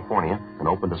to California and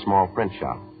opened a small print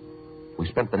shop. We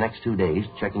spent the next 2 days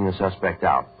checking the suspect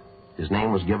out. His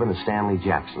name was given as Stanley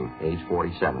Jackson, age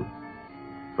 47.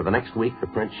 For the next week, the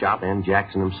print shop and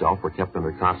Jackson himself were kept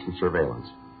under constant surveillance.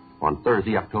 On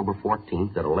Thursday, October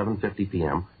 14th, at 11:50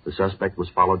 p.m., the suspect was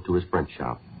followed to his print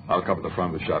shop. I'll cover the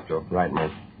front of the shop, Joe. Right,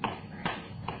 Mick.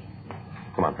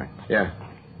 Come on, Frank. Yeah.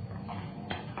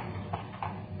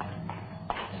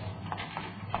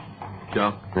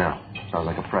 Joe? Yeah. Sounds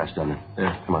like a press, doesn't it?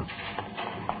 Yeah. Come on.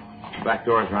 The back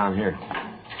door's around here.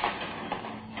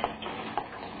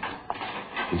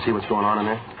 You see what's going on in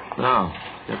there? No.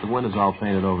 Got the windows all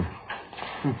painted over.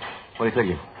 What do you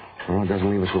figure? Well, it doesn't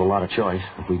leave us with a lot of choice.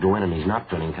 If we go in and he's not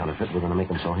printing counterfeit, we're going to make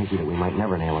him so hinky that we might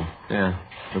never nail him. Yeah.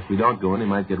 If we don't go in, he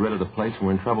might get rid of the place, and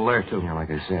we're in trouble there, too. Yeah, like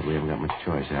I said, we haven't got much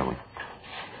choice, have we?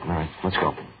 All right, let's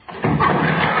go.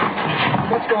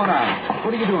 What's going on?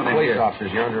 What are you doing in Police here?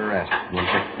 officers, you're under arrest. You want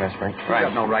to check the press, Frank? You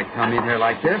got no right to come in here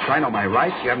like this. I know my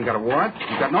rights. You haven't got a warrant.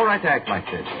 You've got no right to act like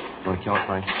this. Want to kill it,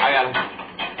 Frank? I got it.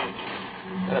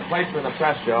 Got a place for the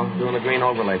press, Joe. Doing the green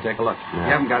overlay. Take a look. Yeah.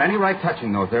 You haven't got any right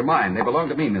touching those. They're mine. They belong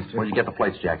to me, mister. Where'd you get the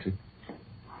plates, Jackson?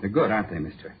 They're good, aren't they,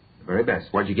 mister? The very best.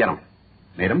 Where'd you get them?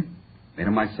 Made them. Made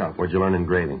them myself. Where'd you learn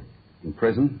engraving? In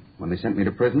prison. When they sent me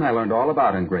to prison, I learned all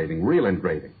about engraving. Real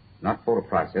engraving. Not photo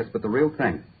process, but the real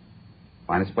thing.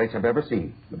 Finest place I've ever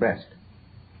seen. The best.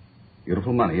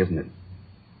 Beautiful money, isn't it?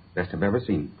 Best I've ever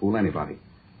seen. Fool anybody.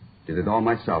 Did it all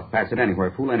myself. Pass it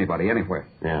anywhere. Fool anybody, anywhere.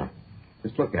 Yeah.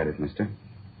 Just look at it, mister.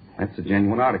 That's a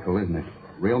genuine article, isn't it?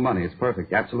 Real money. It's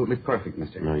perfect. Absolutely perfect,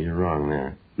 mister. No, you're wrong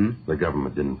there. The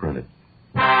government didn't print it.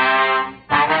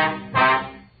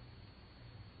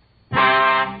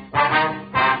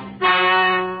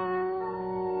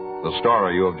 The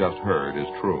story you have just heard is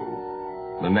true.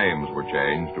 The names were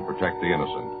changed to protect the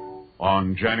innocent.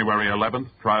 On January 11th,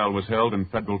 trial was held in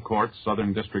federal court,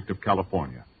 Southern District of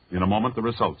California. In a moment, the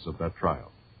results of that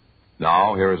trial.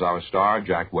 Now, here is our star,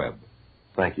 Jack Webb.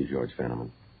 Thank you, George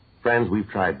Fenneman. Friends, we've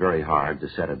tried very hard to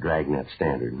set a Dragnet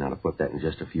standard. Now, to put that in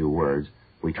just a few words,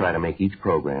 we try to make each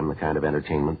program the kind of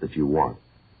entertainment that you want.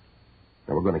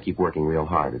 Now, we're going to keep working real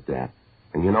hard at that.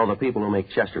 And you know, the people who make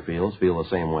Chesterfields feel the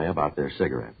same way about their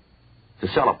cigarette. To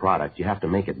sell a product, you have to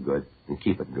make it good and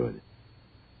keep it good.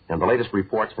 And the latest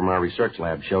reports from our research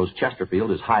lab shows Chesterfield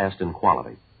is highest in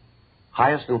quality.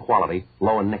 Highest in quality,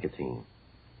 low in nicotine.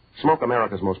 Smoke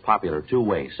America's most popular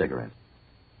two-way cigarette.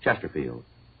 Chesterfield,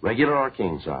 regular or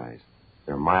king size.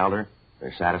 They're milder,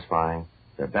 they're satisfying,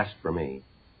 they're best for me,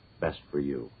 best for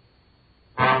you.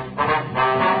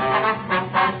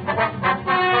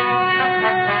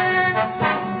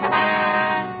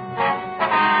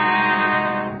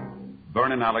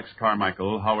 Vernon Alex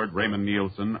Carmichael, Howard Raymond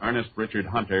Nielsen, Ernest Richard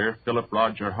Hunter, Philip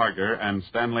Roger Harger, and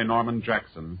Stanley Norman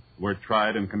Jackson were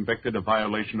tried and convicted of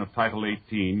violation of Title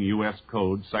 18, U.S.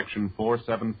 Code, Section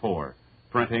 474,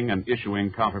 printing and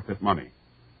issuing counterfeit money.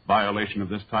 Violation of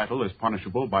this title is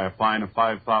punishable by a fine of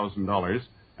 $5,000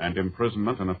 and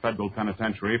imprisonment in a federal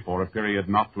penitentiary for a period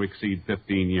not to exceed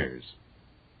 15 years.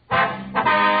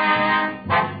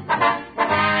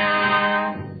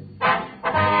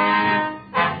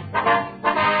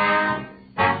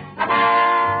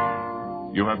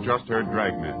 You have just heard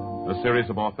Dragnet, a series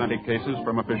of authentic cases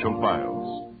from official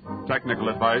files. Technical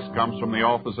advice comes from the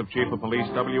Office of Chief of Police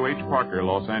W.H. Parker,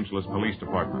 Los Angeles Police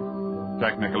Department.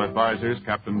 Technical advisors,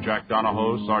 Captain Jack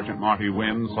Donahoe, Sergeant Marty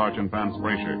Wynn, Sergeant Vance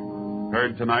Brasher.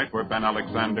 Heard tonight were Ben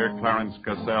Alexander, Clarence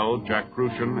Cassell, Jack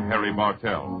Crucian, Harry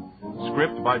Bartell.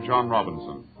 Script by John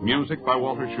Robinson. Music by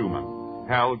Walter Schumann.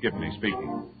 Hal Gibney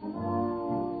speaking.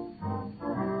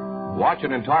 Watch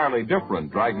an entirely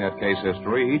different Dragnet case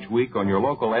history each week on your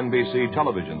local NBC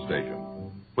television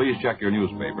station. Please check your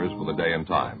newspapers for the day and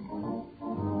time.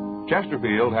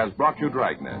 Chesterfield has brought you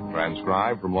Dragnet,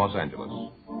 transcribed from Los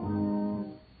Angeles.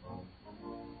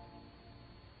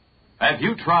 Have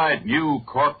you tried new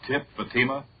cork tip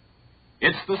Fatima?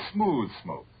 It's the smooth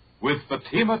smoke with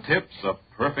Fatima tips of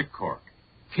perfect cork.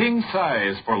 King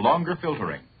size for longer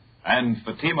filtering and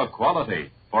Fatima quality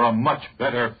for a much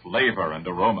better flavor and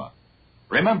aroma.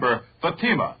 Remember,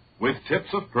 Fatima with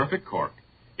tips of perfect cork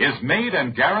is made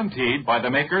and guaranteed by the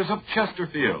makers of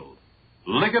Chesterfield,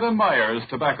 Liggett & Myers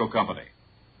Tobacco Company.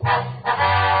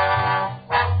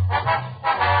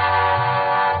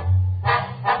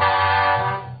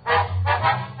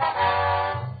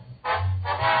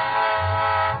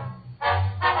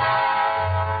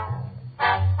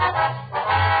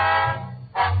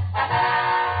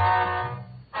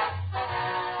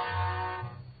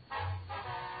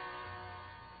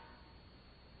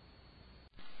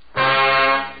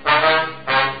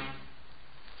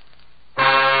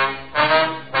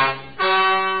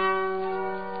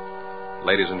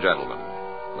 Ladies and gentlemen,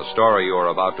 the story you are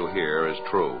about to hear is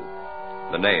true.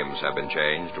 The names have been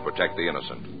changed to protect the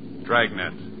innocent.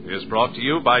 Dragnet is brought to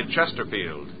you by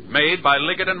Chesterfield, made by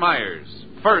Liggett & Myers,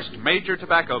 first major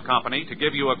tobacco company to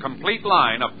give you a complete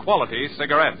line of quality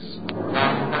cigarettes.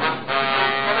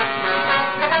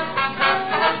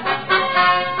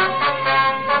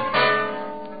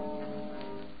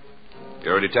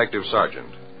 You're a detective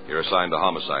sergeant. You're assigned to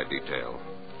homicide detail.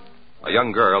 A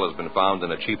young girl has been found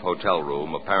in a cheap hotel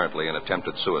room, apparently an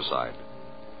attempted suicide.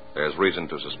 There's reason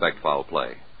to suspect foul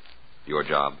play. Your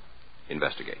job,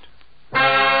 investigate.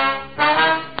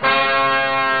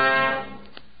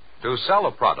 To sell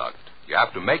a product, you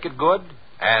have to make it good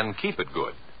and keep it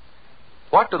good.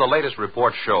 What do the latest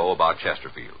reports show about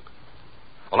Chesterfield?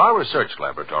 Well, our research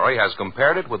laboratory has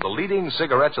compared it with the leading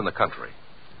cigarettes in the country.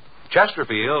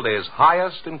 Chesterfield is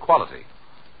highest in quality,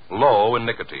 low in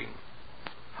nicotine.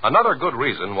 Another good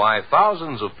reason why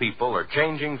thousands of people are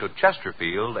changing to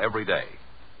Chesterfield every day.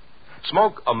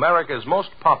 Smoke America's most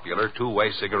popular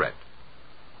two-way cigarette.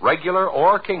 Regular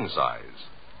or king size.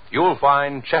 You'll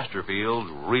find Chesterfield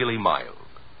really mild,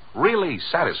 really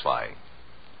satisfying.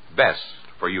 Best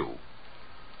for you.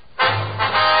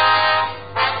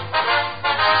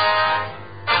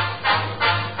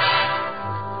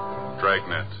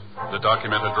 Dragnet, the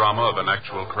documented drama of an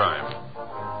actual crime.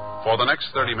 For the next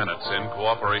 30 minutes, in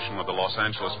cooperation with the Los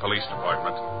Angeles Police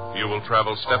Department, you will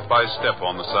travel step by step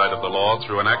on the side of the law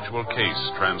through an actual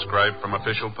case transcribed from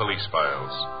official police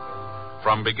files.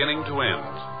 From beginning to end,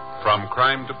 from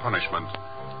crime to punishment,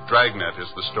 Dragnet is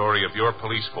the story of your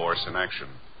police force in action.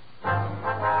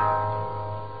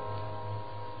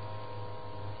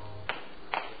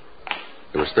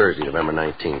 It was Thursday, November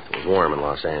 19th. It was warm in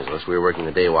Los Angeles. We were working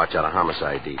the day watch out of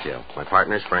homicide detail. My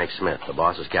partner's Frank Smith. The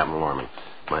boss is Captain Lorman.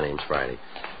 My name's Friday.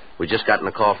 We'd just gotten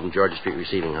a call from Georgia Street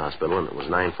Receiving Hospital, and it was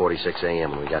 9:46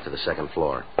 a.m. when we got to the second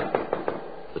floor.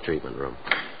 The treatment room.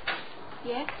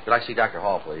 Yes? Could I see Dr.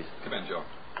 Hall, please? Come in, Joe.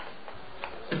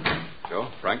 Joe,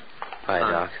 Frank? Hi,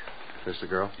 Doc. Is this the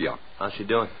girl? Yeah. How's she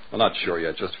doing? Well, not sure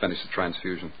yet. Just finished the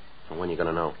transfusion. Well, when are you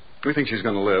going to know? We think she's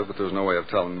going to live, but there's no way of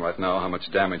telling right now how much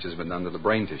damage has been done to the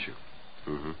brain tissue.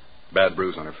 Mm-hmm. Bad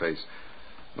bruise on her face.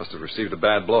 Must have received a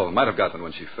bad blow. Might have gotten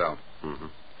when she fell. Mm-hmm.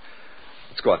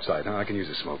 Let's go outside, huh? I can use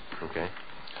a smoke. Okay.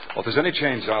 Well, if there's any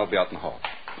change, I'll be out in the hall.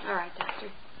 All right, Doctor.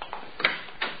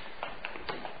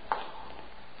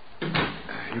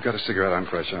 You got a cigarette on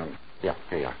fresh, huh? Yeah,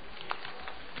 here you are.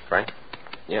 Frank?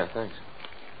 Yeah, thanks.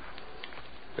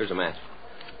 Here's a match.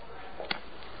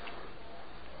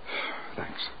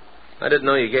 Thanks. I didn't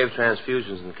know you gave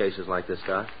transfusions in cases like this,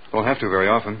 Doc. Won't have to very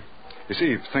often. You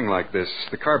see, a thing like this,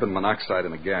 the carbon monoxide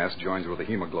in the gas joins with the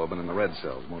hemoglobin in the red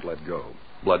cells, won't let go.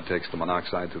 Blood takes the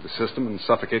monoxide through the system and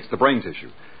suffocates the brain tissue.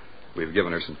 We've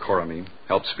given her some choramine,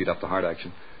 helps speed up the heart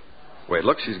action. The way it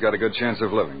looks, she's got a good chance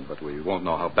of living, but we won't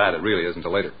know how bad it really is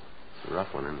until later. It's a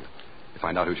rough one, isn't it? You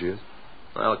find out who she is?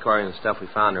 Well, according to the stuff we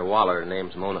found in her wallet, her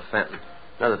name's Mona Fenton.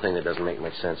 Another thing that doesn't make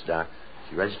much sense, Doc.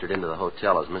 She registered into the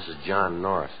hotel as Mrs. John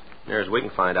Norris. Near as we can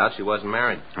find out, she wasn't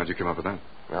married. How'd you come up with that?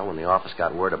 Well, when the office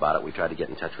got word about it, we tried to get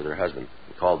in touch with her husband.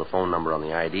 We called the phone number on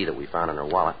the ID that we found in her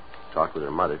wallet, talked with her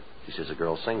mother. She says the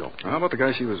girl's single. Well, how about the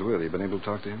guy she was with? You been able to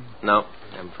talk to him? No,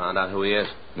 haven't found out who he is.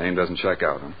 Name doesn't check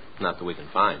out, huh? Not that we can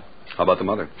find. How about the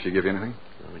mother? She give you anything?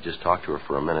 Well, we just talked to her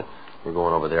for a minute. We're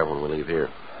going over there when we leave here.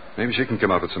 Maybe she can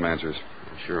come up with some answers.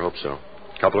 I sure hope so.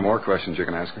 A couple of more questions you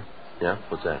can ask her. Yeah?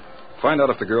 What's that? Find out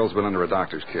if the girl's been under a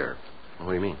doctor's care. What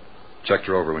do you mean? Checked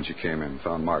her over when she came in.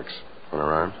 Found marks. On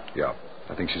her arm? Yeah.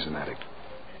 I think she's an addict.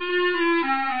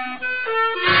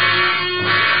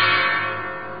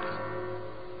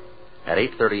 At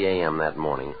 8:30 a.m. that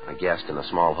morning, a guest in a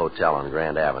small hotel on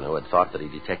Grand Avenue had thought that he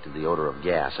detected the odor of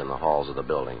gas in the halls of the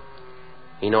building.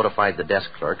 He notified the desk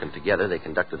clerk, and together they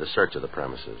conducted a search of the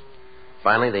premises.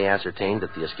 Finally, they ascertained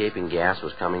that the escaping gas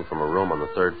was coming from a room on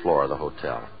the third floor of the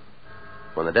hotel.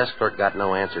 When the desk clerk got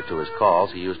no answer to his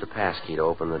calls, he used a pass key to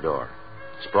open the door.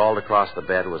 Sprawled across the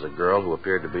bed was a girl who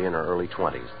appeared to be in her early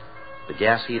 20s. The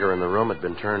gas heater in the room had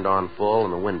been turned on full,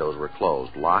 and the windows were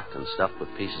closed, locked, and stuffed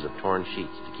with pieces of torn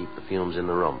sheets to keep the fumes in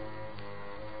the room.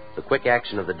 The quick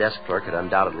action of the desk clerk had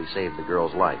undoubtedly saved the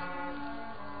girl's life.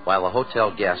 While the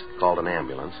hotel guest called an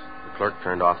ambulance, the clerk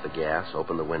turned off the gas,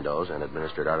 opened the windows, and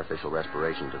administered artificial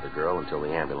respiration to the girl until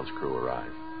the ambulance crew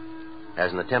arrived.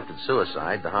 As an attempted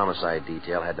suicide, the homicide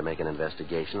detail had to make an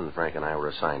investigation, and Frank and I were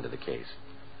assigned to the case.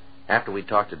 After we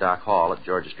talked to Doc Hall at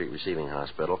Georgia Street Receiving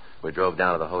Hospital, we drove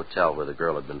down to the hotel where the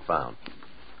girl had been found.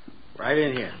 Right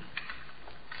in here.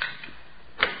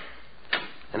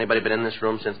 Anybody been in this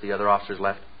room since the other officers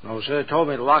left? No, sir. Told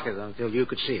me to lock it until you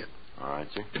could see it. All right,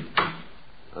 sir.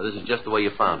 Well, this is just the way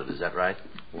you found it, is that right?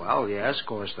 Well, yes, of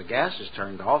course, the gas is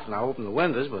turned off, and I opened the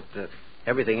windows, but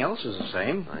everything else is the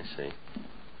same. I see.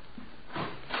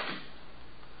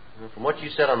 From what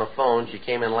you said on the phone, she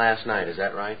came in last night, is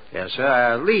that right? Yes, sir.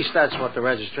 At least that's what the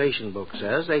registration book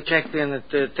says. They checked in at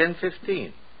 10:15.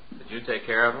 Did you take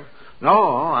care of them? No,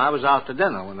 I was out to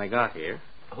dinner when they got here.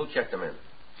 Who checked them in?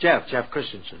 Jeff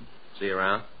Christensen. Is he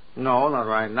around? No, not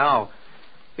right now.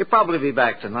 He'll probably be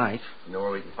back tonight. You know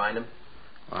where we can find him?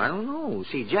 I don't know.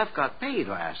 See, Jeff got paid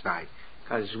last night.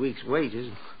 Got his week's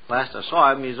wages. Last I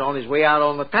saw him, he was on his way out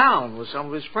on the town with some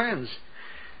of his friends.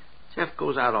 Jeff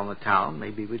goes out on the town.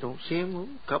 Maybe we don't see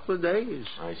him a couple of days.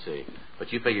 I see.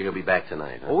 But you figure he'll be back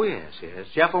tonight, huh? Oh, yes.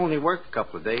 Jeff only worked a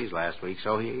couple of days last week,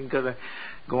 so he ain't going to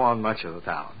go on much of the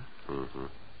town. Mm-hmm.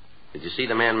 Did you see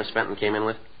the man Miss Fenton came in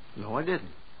with? No, I didn't.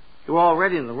 You were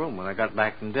already in the room when I got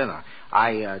back from dinner.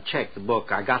 I checked the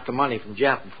book. I got the money from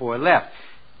Jeff before I left.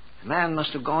 The man must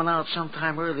have gone out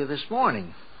sometime early this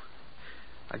morning.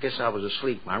 I guess I was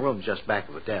asleep. My room's just back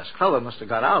of the desk. Fella must have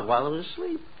got out while I was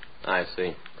asleep. I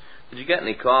see. Did you get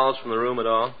any calls from the room at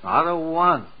all? Not a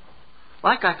one.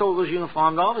 Like I told those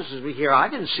uniformed officers we here, I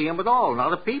didn't see them at all.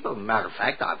 Not a peep. Matter of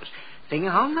fact, I was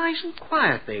thinking how nice and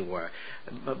quiet they were.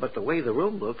 But the way the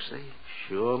room looks, they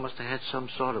sure must have had some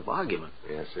sort of argument.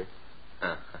 Yes, sir.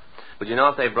 Would you know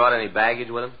if they brought any baggage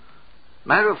with them?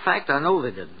 Matter of fact, I know they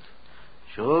didn't.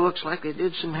 Sure looks like they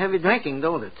did some heavy drinking,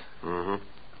 don't it? Mm-hmm.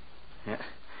 Yeah.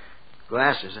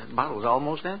 Glasses. That bottle's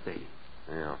almost empty.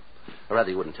 Yeah. I'd rather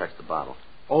you wouldn't touch the bottle.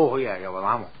 Oh, yeah, well,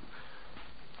 I won't.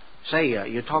 Say,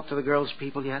 you talked to the girls'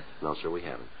 people yet? No, sir, we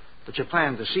haven't. But you're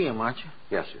planning to see them, aren't you?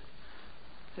 Yes, sir.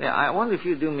 Yeah, I wonder if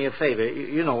you'd do me a favor.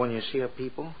 You know when you see up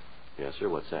people? Yes, sir,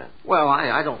 what's that? Well,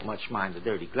 I don't much mind the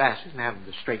dirty glasses and having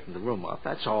to straighten the room up.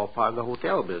 That's all part of the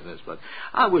hotel business. But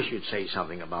I wish you'd say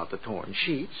something about the torn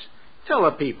sheets. Tell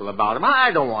the people about them.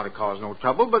 I don't want to cause no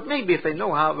trouble, but maybe if they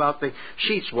know how about the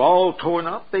sheets were all torn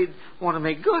up, they'd want to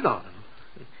make good on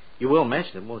them. You will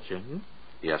mention them, won't you? Hmm?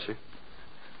 Yes, sir.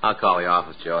 I'll call the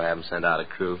office, Joe. Have them send out a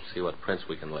crew, see what prints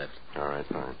we can lift. All right,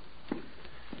 fine.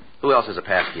 Who else has a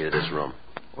pass key to this room?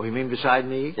 Oh, you mean beside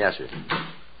me? Yes, sir.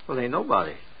 Well, ain't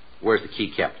nobody. Where's the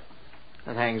key kept?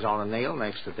 That hangs on a nail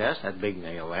next to the desk. That big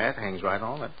nail there. It hangs right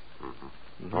on it. Mm-hmm.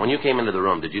 Mm-hmm. When you came into the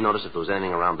room, did you notice if there was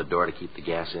anything around the door to keep the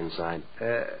gas inside?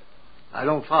 I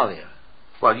don't follow you.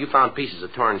 Well, you found pieces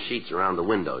of torn sheets around the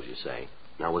windows, you say.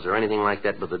 Now, was there anything like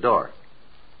that with the door?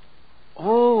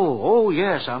 Oh,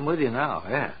 yes, I'm with you now,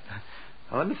 yeah.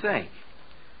 Now, let me think.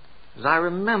 As I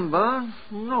remember,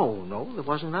 no, there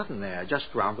wasn't nothing there, just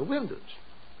around the windows.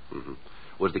 Mm-hmm.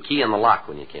 Was the key in the lock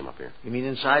when you came up here? You mean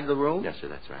inside the room? Yes, sir,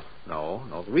 that's right.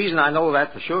 No. The reason I know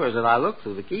that for sure is that I looked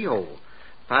through the keyhole,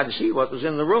 tried to see what was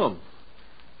in the room.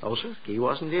 No, sir, the key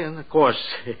wasn't in. Of course,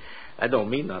 that don't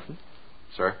mean nothing.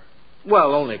 Sir?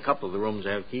 Well, only a couple of the rooms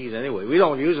have keys anyway. We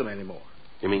don't use them anymore.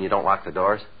 You mean you don't lock the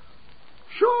doors?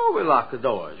 Sure, we lock the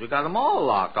doors. We got them all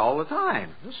locked all the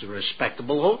time. This is a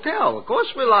respectable hotel. Of course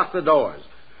we lock the doors.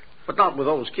 But not with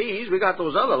those keys. We got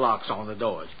those other locks on the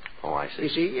doors. Oh, I see. You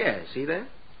see, yeah, see that?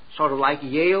 Sort of like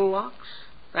Yale locks.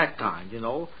 That kind, you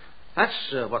know. That's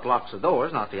what locks the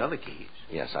doors, not the other keys.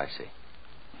 Yes, I see.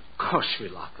 Of course we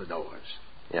lock the doors.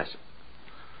 Yes, sir.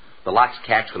 The lock's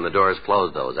catch when the door is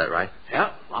closed, though. Is that right?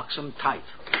 Yeah, locks them tight.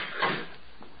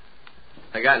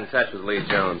 I got in touch with Lee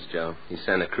Jones, Joe. He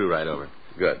sent a crew right over.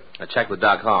 Good. I checked with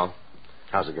Doc Hall.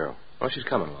 How's the girl? Oh, she's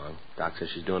coming along. Doc says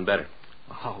she's doing better.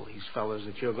 Oh, these fellas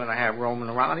that you're going to have roaming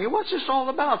around here, what's this all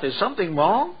about? There's something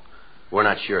wrong? We're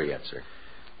not sure yet, sir.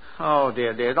 Oh,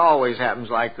 dear. It always happens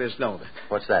like this, don't it?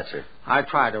 What's that, sir? I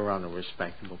try to run a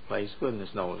respectable place. Goodness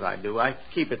knows I do. I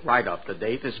keep it right up to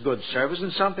date. It's good service,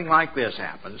 and something like this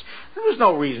happens. There was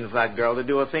no reason for that girl to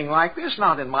do a thing like this,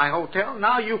 not in my hotel.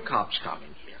 Now you cops coming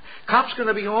here. Cops going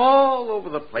to be all over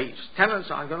the place. Tenants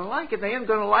aren't going to like it. They ain't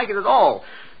going to like it at all.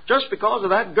 Just because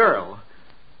of that girl.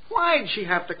 Why'd she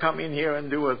have to come in here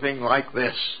and do a thing like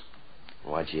this?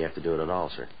 Why'd she have to do it at all,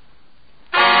 sir?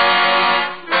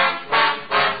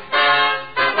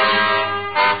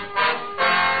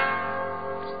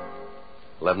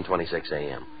 11:26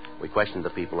 a.m. We questioned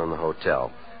the people in the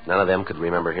hotel. None of them could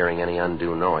remember hearing any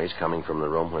undue noise coming from the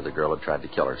room where the girl had tried to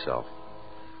kill herself.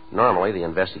 Normally, the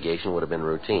investigation would have been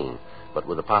routine, but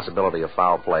with the possibility of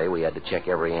foul play, we had to check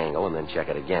every angle and then check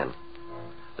it again.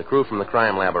 The crew from the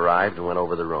crime lab arrived and went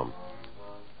over the room.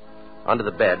 Under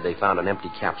the bed, they found an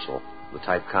empty capsule, the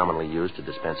type commonly used to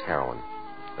dispense heroin.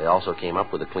 They also came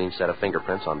up with a clean set of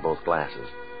fingerprints on both glasses.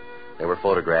 They were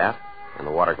photographed, and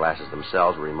the water glasses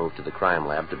themselves were removed to the crime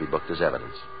lab to be booked as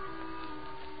evidence.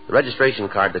 The registration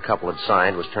card the couple had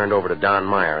signed was turned over to Don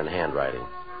Meyer in handwriting.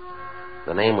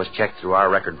 The name was checked through our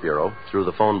record bureau, through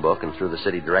the phone book, and through the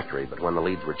city directory, but when the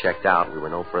leads were checked out, we were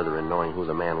no further in knowing who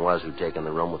the man was who'd taken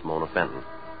the room with Mona Fenton.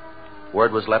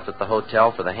 Word was left at the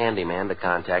hotel for the handyman to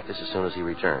contact us as soon as he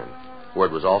returned.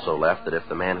 Word was also left that if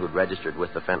the man who'd registered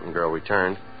with the Fenton girl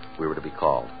returned, we were to be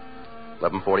called.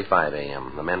 11:45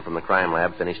 a.m. The men from the crime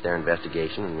lab finished their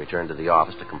investigation and returned to the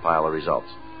office to compile the results.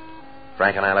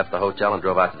 Frank and I left the hotel and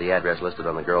drove out to the address listed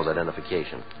on the girl's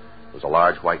identification. It was a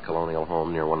large white colonial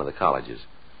home near one of the colleges.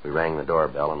 We rang the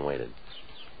doorbell and waited.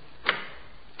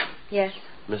 Yes?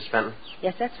 Mrs. Fenton?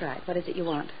 Yes, that's right. What is it you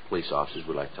want? Police officers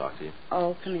would like to talk to you.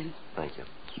 Oh, come in. Thank you.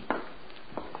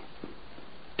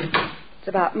 It's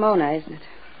about Mona, isn't it?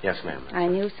 Yes, ma'am. I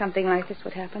knew something like this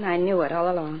would happen. I knew it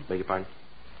all along. Beg your pardon?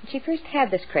 When she first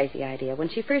had this crazy idea, when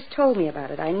she first told me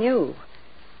about it, I knew.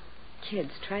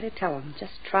 Kids, try to tell them.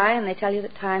 Just try, and they tell you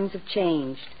that times have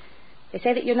changed. They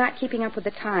say that you're not keeping up with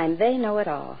the time. They know it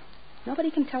all.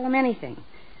 Nobody can tell them anything.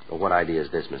 Well, what idea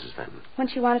is this, Mrs. Fenton? When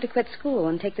she wanted to quit school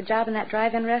and take the job in that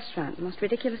drive-in restaurant, the most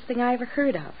ridiculous thing I ever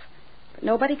heard of. But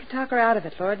nobody could talk her out of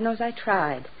it. Lord knows I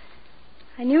tried.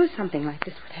 I knew something like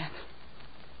this would happen.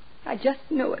 I just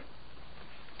knew it.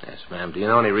 Yes, ma'am. Do you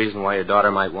know any reason why your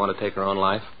daughter might want to take her own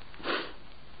life?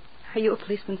 Are you a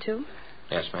policeman, too?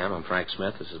 Yes, ma'am. I'm Frank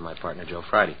Smith. This is my partner, Joe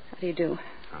Friday. How do you do?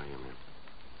 How are you, ma'am?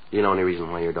 Do you know any reason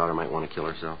why your daughter might want to kill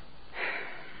herself?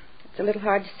 It's a little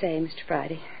hard to say, Mr.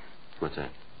 Friday. What's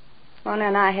that? Mona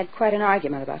and I had quite an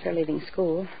argument about her leaving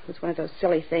school. It was one of those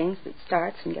silly things that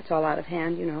starts and gets all out of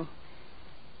hand, you know.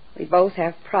 We both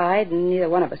have pride, and neither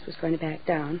one of us was going to back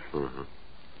down. Mm-hmm.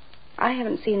 I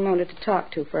haven't seen Mona to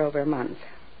talk to for over a month.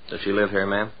 Does she live here,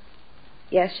 ma'am?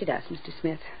 Yes, she does, Mr.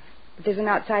 Smith. But there's an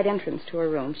outside entrance to her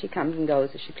room. She comes and goes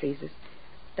as she pleases.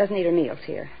 Doesn't eat her meals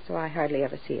here, so I hardly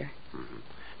ever see her. Mm-hmm.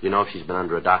 Do you know if she's been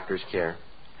under a doctor's care?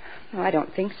 No, I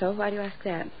don't think so. Why do you ask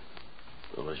that?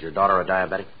 Well, is your daughter a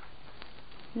diabetic?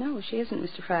 No, she isn't,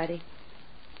 Mr. Friday.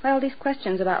 Why all these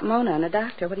questions about Mona and a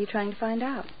doctor? What are you trying to find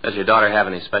out? Does your daughter have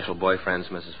any special boyfriends,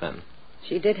 Mrs. Fenton?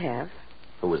 She did have.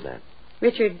 Who was that?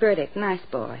 Richard Burdick, nice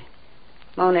boy.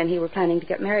 Mona and he were planning to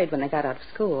get married when they got out of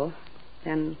school.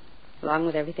 Then, along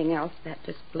with everything else, that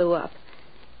just blew up.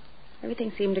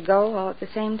 Everything seemed to go all at the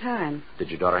same time. Did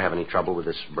your daughter have any trouble with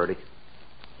this Burdick?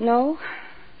 No,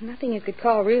 nothing you could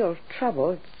call real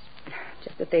trouble. It's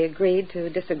just that they agreed to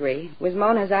disagree. It was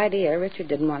Mona's idea. Richard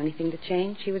didn't want anything to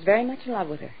change. He was very much in love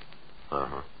with her.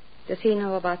 Uh-huh. Does he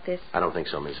know about this? I don't think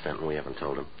so, Miss Fenton. We haven't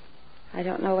told him. I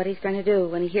don't know what he's going to do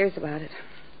when he hears about it.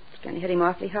 It's going to hit him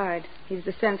awfully hard. He's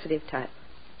the sensitive type.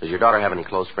 Does your daughter have any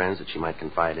close friends that she might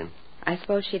confide in? I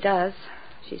suppose she does.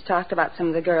 She's talked about some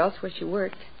of the girls where she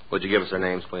worked. Would you give us their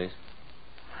names, please?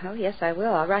 Oh, yes, I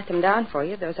will. I'll write them down for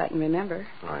you, those I can remember.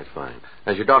 All right, fine.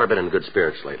 Has your daughter been in good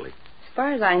spirits lately? As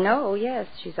far as I know, yes.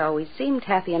 She's always seemed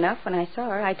happy enough when I saw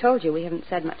her. I told you we haven't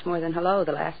said much more than hello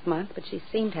the last month, but she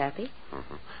seemed happy.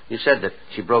 Mm-hmm. You said that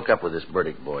she broke up with this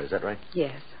Burdick boy. Is that right?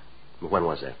 Yes. When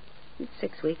was that?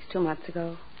 6 weeks, 2 months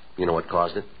ago. You know what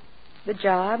caused it? The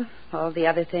job, all the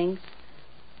other things.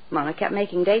 Mona kept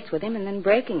making dates with him and then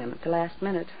breaking them at the last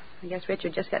minute. I guess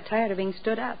Richard just got tired of being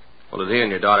stood up. Well, did he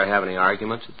and your daughter have any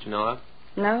arguments that you know of?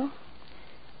 No.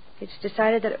 They just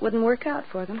decided that it wouldn't work out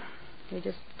for them. They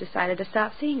just decided to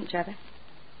stop seeing each other.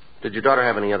 Did your daughter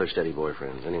have any other steady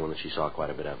boyfriends? Anyone that she saw quite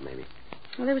a bit of, maybe?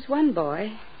 Well, there was one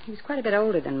boy. He was quite a bit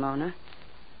older than Mona.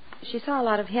 She saw a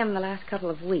lot of him the last couple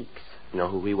of weeks. You know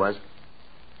who he was?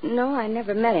 No, I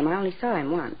never met him. I only saw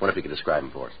him once. What if you could describe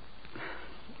him for us?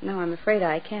 No, I'm afraid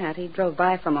I can't. He drove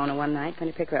by for Mona one night,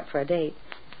 going to pick her up for a date.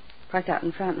 Parked out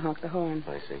in front and honked the horn.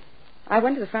 I see. I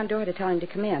went to the front door to tell him to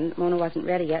come in. Mona wasn't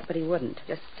ready yet, but he wouldn't.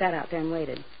 Just sat out there and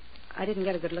waited. I didn't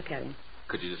get a good look at him.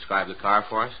 Could you describe the car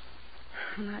for us?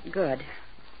 Not good.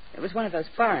 It was one of those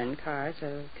foreign cars,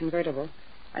 a convertible.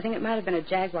 I think it might have been a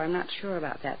Jaguar. I'm not sure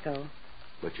about that, though.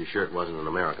 But you're sure it wasn't an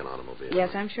American automobile? Yes,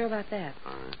 I'm sure about that.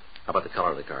 All right. How about the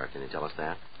color of the car? Can you tell us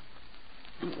that?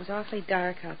 It was awfully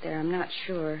dark out there. I'm not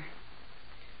sure.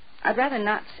 I'd rather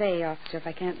not say, officer, if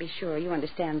I can't be sure. You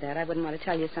understand that. I wouldn't want to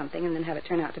tell you something and then have it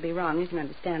turn out to be wrong. You can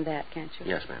understand that, can't you?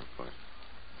 Yes, ma'am, of course.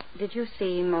 Did you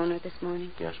see Mona this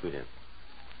morning? Yes, we did.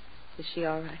 Is she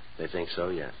all right? They think so,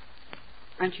 yes.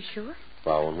 Aren't you sure?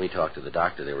 Well, when we talked to the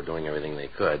doctor, they were doing everything they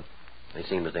could. They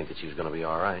seemed to think that she was going to be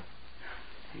all right.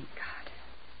 Thank God.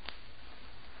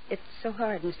 It's so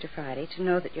hard, Mr. Friday, to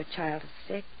know that your child is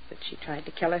sick, that she tried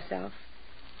to kill herself,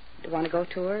 to want to go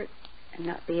to her and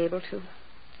not be able to.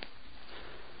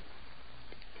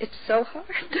 It's so hard.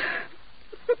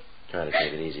 Try to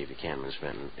take it easy if you can, Miss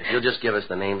Fenton. If you'll just give us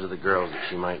the names of the girls that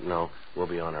she might know, we'll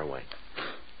be on our way.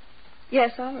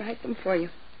 Yes, I'll write them for you.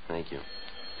 Thank you.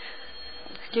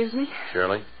 Excuse me?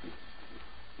 Shirley?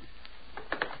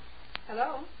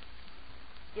 Hello?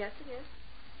 Yes, it is.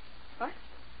 What?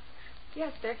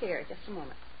 Yes, they're here. Just a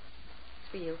moment.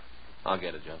 It's for you. I'll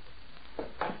get it, Joe.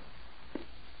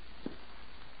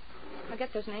 I'll get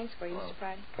those names for you, Mr.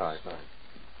 Friday. All right, fine.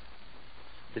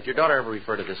 Did your daughter ever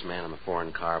refer to this man in the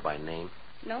foreign car by name?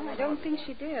 No, I don't think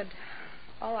she did.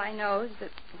 All I know is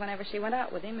that whenever she went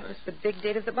out with him, it was the big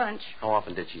date of the bunch. How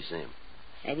often did she see him?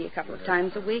 Maybe a couple of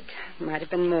times a week. Might have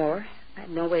been more. I had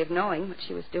no way of knowing what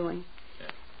she was doing.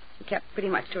 She kept pretty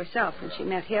much to herself when she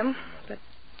met him, but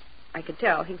I could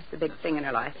tell he was the big thing in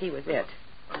her life. He was it.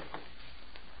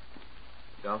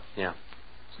 Joe? Yeah.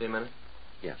 See a minute?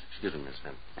 Yes. Excuse me, Miss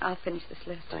Fenn. I'll finish this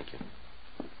list. Thank you.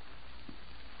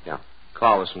 Yeah.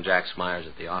 Call was from Jack Smyers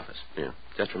at the office. Yeah.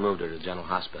 Just removed her to the general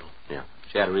hospital. Yeah.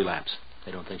 She had a relapse.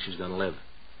 They don't think she's going to live.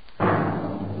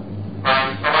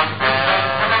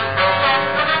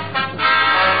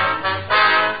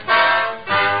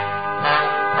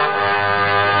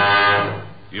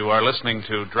 You are listening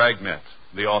to Dragnet,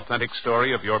 the authentic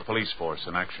story of your police force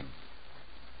in action.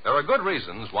 There are good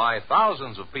reasons why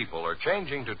thousands of people are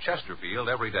changing to Chesterfield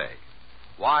every day.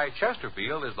 Why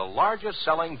Chesterfield is the largest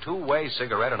selling two-way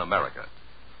cigarette in America.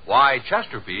 Why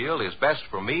Chesterfield is best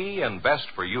for me and best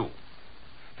for you.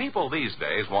 People these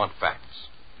days want facts.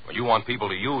 When you want people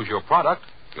to use your product,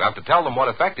 you have to tell them what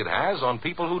effect it has on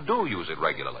people who do use it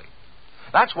regularly.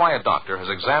 That's why a doctor has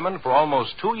examined for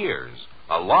almost 2 years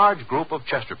a large group of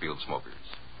Chesterfield smokers.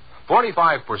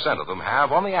 45% of them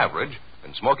have, on the average,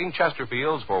 been smoking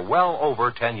Chesterfields for well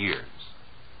over 10 years.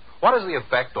 What is the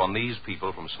effect on these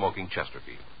people from smoking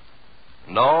Chesterfield?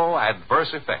 No adverse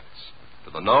effects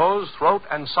to the nose, throat,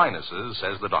 and sinuses,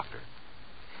 says the doctor.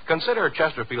 Consider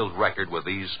Chesterfield's record with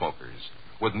these smokers,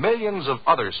 with millions of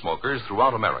other smokers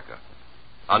throughout America.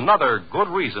 Another good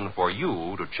reason for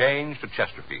you to change to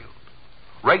Chesterfield.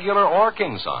 Regular or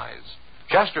king size,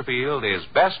 Chesterfield is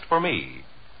best for me,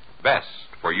 best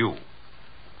for you.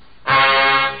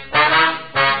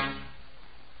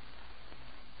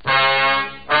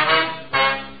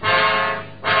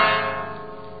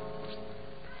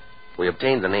 We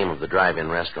obtained the name of the drive-in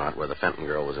restaurant where the Fenton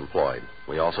girl was employed.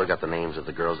 We also got the names of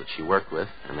the girls that she worked with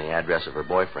and the address of her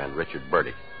boyfriend, Richard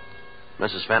Burdick.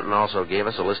 Mrs. Fenton also gave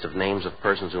us a list of names of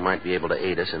persons who might be able to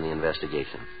aid us in the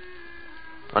investigation.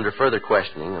 Under further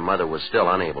questioning, the mother was still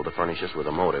unable to furnish us with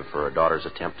a motive for her daughter's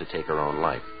attempt to take her own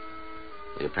life.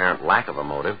 The apparent lack of a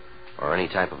motive, or any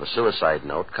type of a suicide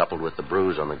note, coupled with the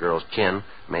bruise on the girl's chin,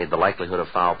 made the likelihood of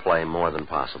foul play more than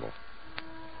possible.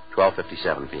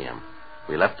 12:57 p.m.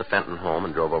 We left the Fenton home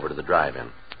and drove over to the drive-in.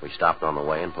 We stopped on the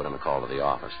way and put in a call to the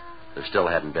office. There still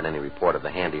hadn't been any report of the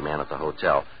handyman at the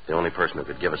hotel, the only person who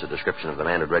could give us a description of the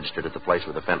man who'd registered at the place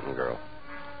with the Fenton girl.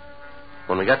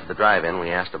 When we got to the drive-in,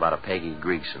 we asked about a Peggy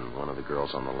Greigson, one of the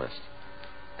girls on the list.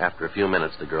 After a few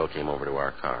minutes, the girl came over to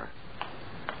our car.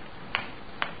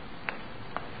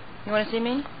 You want to see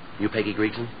me? You Peggy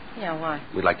Greigson? Yeah, why?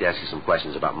 We'd like to ask you some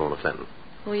questions about Mona Fenton.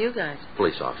 Who are you guys?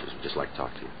 Police officers. We'd just like to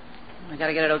talk to you. I got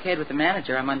to get it okayed with the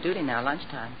manager. I'm on duty now,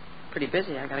 lunchtime. Pretty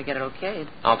busy. I got to get it okayed.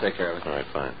 I'll take care of it. All right,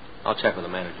 fine. I'll check with the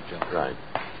manager, Joe. Right.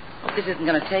 Hope this isn't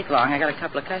going to take long. I got a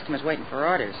couple of customers waiting for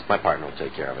orders. My partner will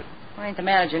take care of it. Well, ain't the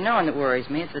manager knowing that worries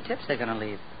me. It's the tips they're going to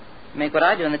leave. Make what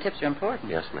I do, and the tips are important.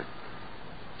 Yes, ma'am.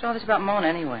 What's all this about Mona,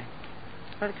 anyway?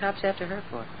 What are the cops after her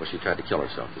for? Well, she tried to kill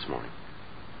herself this morning.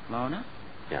 Mona?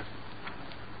 Yeah.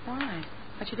 Why?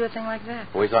 How'd you do a thing like that?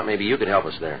 Well, we thought maybe you could help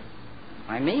us there.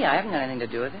 Why, me? I haven't got anything to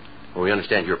do with it. Well, we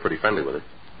understand you're pretty friendly with her.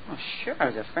 Well, sure, I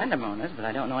was a friend of Mona's, but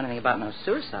I don't know anything about no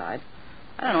suicide.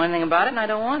 I don't know anything about it, and I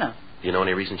don't want to. Do you know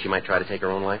any reason she might try to take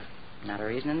her own life? Not a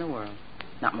reason in the world.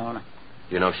 Not Mona.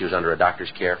 Do you know if she was under a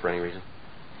doctor's care for any reason?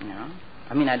 No.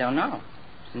 I mean, I don't know.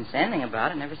 She didn't say anything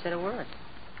about it, never said a word.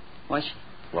 Was she?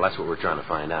 Well, that's what we're trying to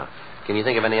find out. Can you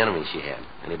think of any enemies she had?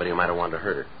 Anybody who might have wanted to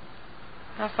hurt her?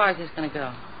 How far is this going to go?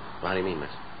 Well, how do you mean, miss?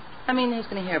 I mean, who's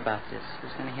going to hear about this?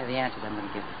 Who's going to hear the answers I'm going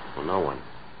to give you? Well, no one.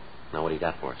 Now, what do you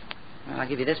got for us? Well, I'll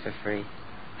give you this for free.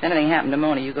 If anything happened to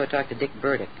Mona, you go talk to Dick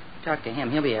Burdick. Talk to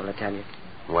him. He'll be able to tell you.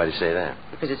 Why do you say that?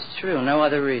 Because it's true. No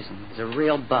other reason. He's a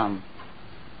real bum.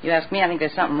 You ask me, I think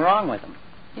there's something wrong with him.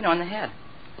 You know, in the head.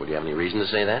 Would you have any reason to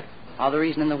say that? All the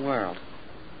reason in the world.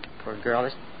 Poor girl,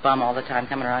 this bum all the time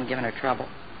coming around giving her trouble.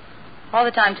 All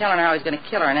the time telling her how he's going to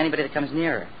kill her and anybody that comes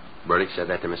near her. Burdick said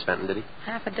that to Miss Fenton, did he?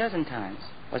 Half a dozen times.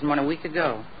 Wasn't more than a week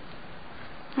ago.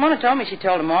 Mona told me she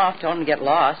told him off, told him to get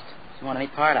lost. She wanted any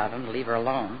part of him, to leave her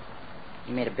alone.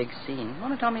 He made a big scene.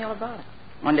 Mona told me all about it.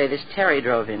 One day this Terry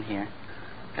drove in here.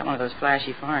 Got one of those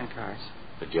flashy foreign cars.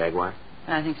 The Jaguar?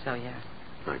 I think so, yeah.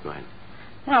 All right, go ahead.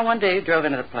 Well, one day he drove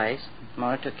into the place.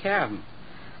 Mona took care of him.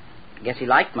 I guess he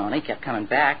liked Mona. He kept coming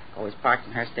back, always parked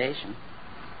in her station.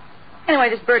 Anyway,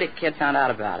 this Burdick kid found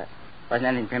out about it. Wasn't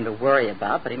anything for him to worry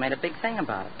about, but he made a big thing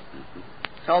about it.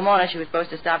 Told Mona she was supposed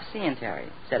to stop seeing Terry.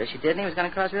 Said if she didn't, he was going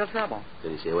to cause real trouble.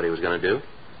 Did he say what he was going to do?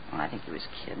 Well, I think he was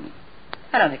kidding.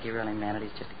 I don't think he really meant it.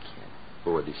 He's just a kid.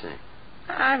 Well, what did he say?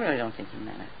 I really don't think he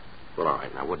meant it. Well, all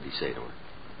right. Now, what did he say to her?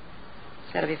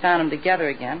 Said if he found them together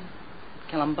again,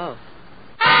 kill them both.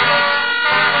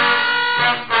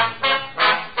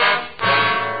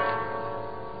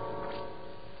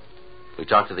 We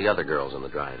talked to the other girls in the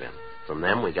drive-in. From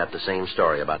them, we got the same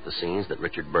story about the scenes that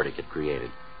Richard Burdick had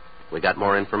created. We got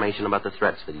more information about the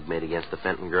threats that he'd made against the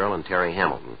Fenton girl and Terry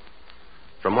Hamilton.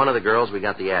 From one of the girls, we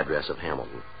got the address of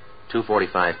Hamilton.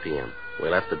 2:45 p.m. We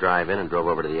left the drive-in and drove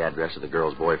over to the address of the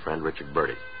girl's boyfriend, Richard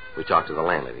Burdick. We talked to the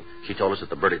landlady. She told us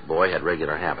that the Burdick boy had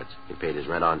regular habits. He paid his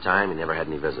rent on time. He never had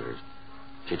any visitors.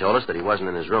 She told us that he wasn't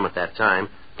in his room at that time,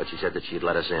 but she said that she'd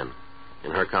let us in.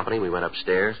 In her company, we went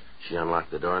upstairs. She unlocked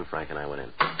the door, and Frank and I went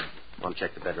in. Want to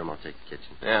check the bedroom? I'll take the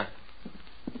kitchen. Yeah.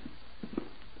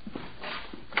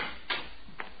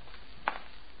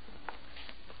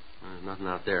 There's nothing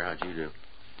out there. How'd you do?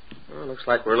 Well, looks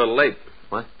like we're a little late.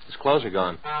 What? His clothes are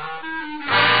gone.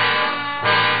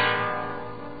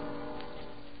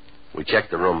 We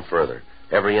checked the room further.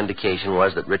 Every indication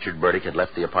was that Richard Burdick had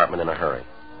left the apartment in a hurry.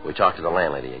 We talked to the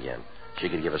landlady again. She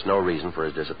could give us no reason for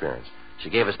his disappearance. She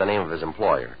gave us the name of his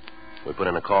employer. We put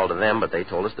in a call to them, but they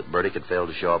told us that Burdick had failed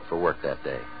to show up for work that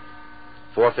day.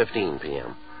 4:15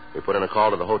 p.m. We put in a call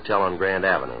to the hotel on Grand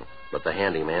Avenue, but the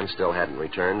handyman still hadn't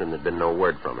returned and there'd been no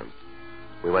word from him.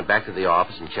 We went back to the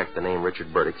office and checked the name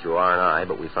Richard Burdick through R&I,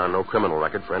 but we found no criminal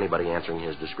record for anybody answering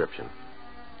his description.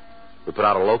 We put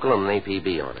out a local and an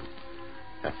APB on him.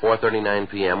 At 4:39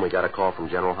 p.m., we got a call from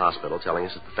General Hospital telling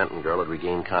us that the Fenton girl had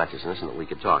regained consciousness and that we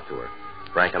could talk to her.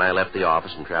 Frank and I left the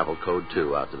office and traveled Code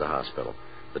 2 out to the hospital.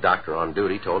 The doctor on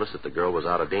duty told us that the girl was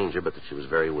out of danger, but that she was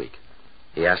very weak.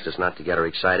 He asked us not to get her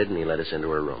excited, and he let us into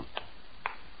her room.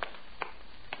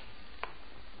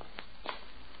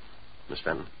 Miss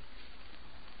Fenton?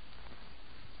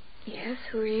 Yes,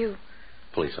 who are you?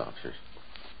 Police officers.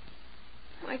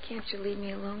 Why can't you leave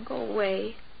me alone? Go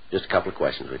away. Just a couple of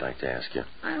questions we'd like to ask you.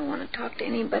 I don't want to talk to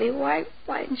anybody. Why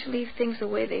didn't you leave things the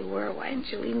way they were? Why didn't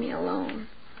you leave me alone?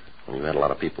 Well, you had a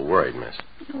lot of people worried, miss.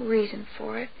 No reason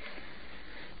for it.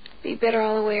 It'd be better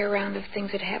all the way around if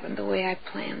things had happened the way I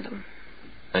planned them.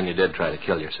 And you did try to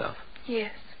kill yourself.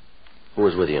 Yes. Who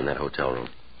was with you in that hotel room?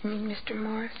 You mean Mr.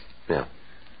 Morris? Yeah.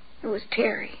 It was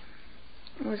Terry.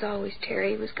 It was always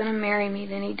Terry. He was going to marry me,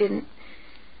 then he didn't.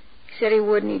 He said he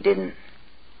would, and he didn't.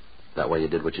 That why you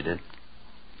did what you did?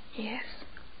 Yes.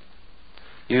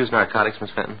 You use narcotics,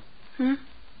 Miss Fenton? Hmm?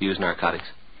 You use narcotics?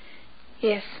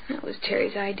 Yes, that was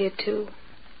Terry's idea, too.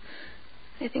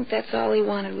 I think that's all he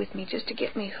wanted with me, just to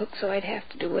get me hooked so I'd have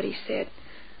to do what he said.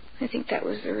 I think that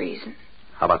was the reason.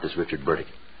 How about this Richard Burdick?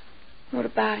 What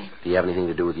about him? Do you have anything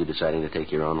to do with you deciding to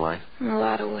take your own life? In a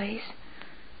lot of ways.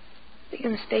 The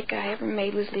biggest mistake I ever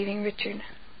made was leaving Richard.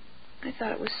 I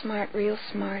thought it was smart, real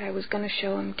smart. I was going to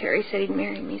show him. Terry said he'd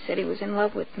marry me, said he was in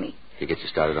love with me. He get you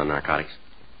started on narcotics?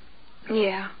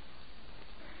 Yeah.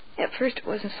 At first it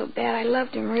wasn't so bad. I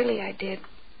loved him, really I did.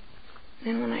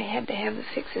 Then when I had to have the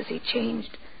fixes, he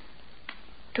changed.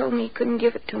 Told me he couldn't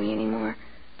give it to me anymore,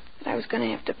 that I was going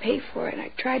to have to pay for it.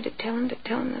 I tried to tell him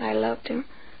that I loved him,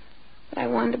 but I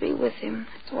wanted to be with him.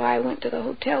 That's why I went to the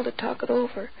hotel to talk it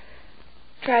over.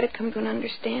 Try to come to an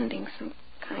understanding, some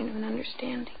kind of an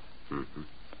understanding. Mm-hmm.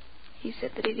 He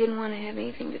said that he didn't want to have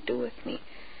anything to do with me,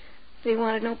 that he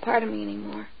wanted no part of me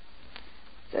anymore.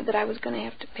 Said that I was going to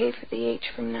have to pay for the H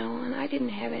from now on. I didn't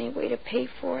have any way to pay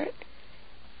for it.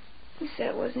 He said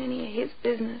it wasn't any of his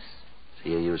business. Is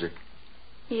he a user?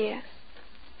 Yes.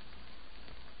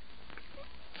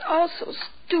 It's all so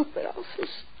stupid,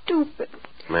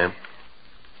 Ma'am?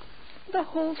 The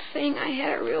whole thing, I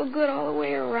had it real good all the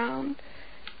way around.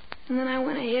 And then I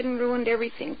went ahead and ruined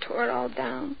everything, tore it all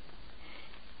down.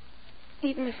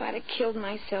 Even if I'd have killed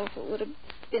myself, it would have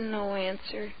been no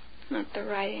answer. Not the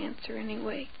right answer,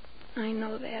 anyway. I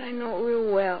know that. I know it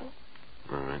real well.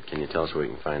 All right. Can you tell us where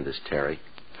we can find this Terry?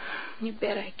 You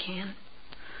bet I can.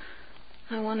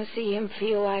 I want to see him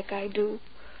feel like I do.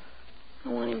 I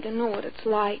want him to know what it's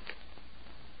like.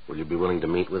 Will you be willing to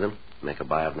meet with him? Make a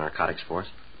buy of narcotics for us?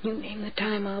 You name the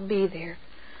time, I'll be there.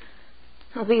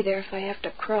 I'll be there if I have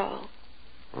to crawl.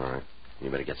 All right.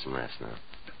 You better get some rest now.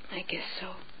 I guess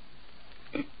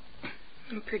so.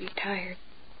 I'm pretty tired.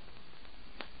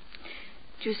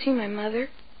 Did you see my mother?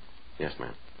 Yes,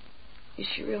 ma'am. Is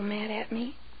she real mad at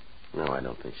me? No, I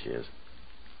don't think she is.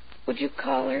 Would you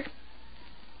call her?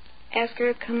 Ask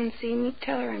her to come and see me.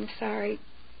 Tell her I'm sorry.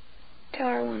 Tell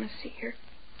her I want to see her.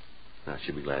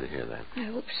 She'll be glad to hear that. I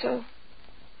hope so.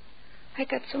 I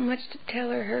got so much to tell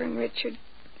her and Richard.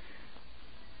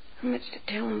 So much to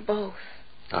tell them both.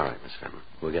 All right, Miss Fenner.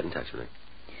 We'll get in touch with her.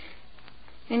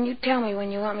 And you tell me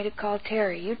when you want me to call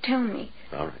Terry. You tell me.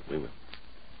 All right, we will.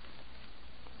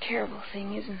 Terrible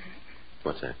thing, isn't it?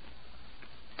 What's that?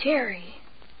 Terry.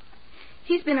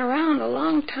 He's been around a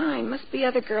long time. Must be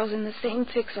other girls in the same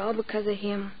fix all because of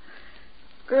him.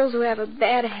 Girls who have a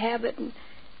bad habit and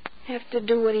have to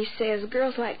do what he says.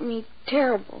 Girls like me,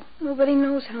 terrible. Nobody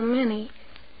knows how many.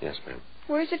 Yes, ma'am.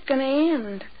 Where's it going to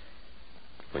end?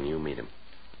 When you meet him.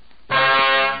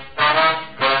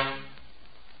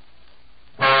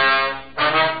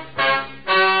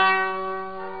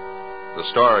 The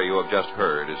story you have just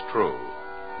heard is true.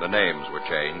 The names were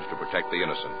changed to protect the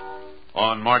innocent.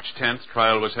 On March 10th,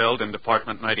 trial was held in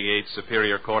Department 98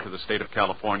 Superior Court of the State of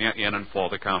California in and for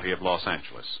the County of Los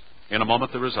Angeles. In a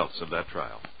moment, the results of that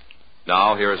trial.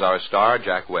 Now, here is our star,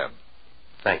 Jack Webb.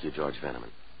 Thank you, George Veneman.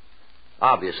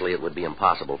 Obviously, it would be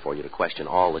impossible for you to question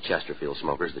all the Chesterfield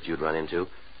smokers that you'd run into,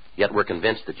 yet we're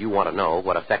convinced that you want to know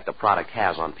what effect the product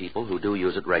has on people who do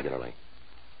use it regularly.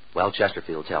 Well,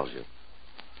 Chesterfield tells you.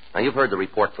 Now, you've heard the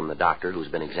report from the doctor who's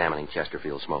been examining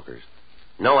Chesterfield smokers.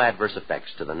 No adverse effects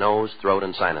to the nose, throat,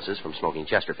 and sinuses from smoking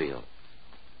Chesterfield.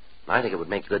 I think it would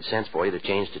make good sense for you to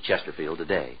change to Chesterfield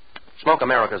today. Smoke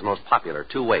America's most popular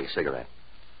two-way cigarette.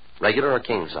 Regular or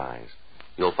king size.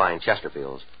 You'll find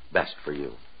Chesterfield's best for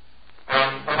you.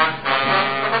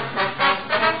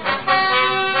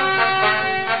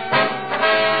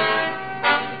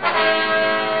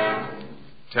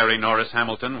 Terry Norris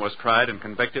Hamilton was tried and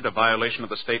convicted of violation of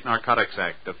the State Narcotics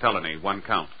Act, a felony, 1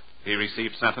 count. He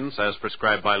received sentence as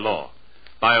prescribed by law.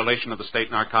 Violation of the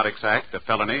State Narcotics Act, a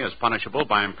felony, is punishable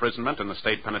by imprisonment in the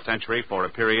state penitentiary for a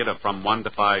period of from 1 to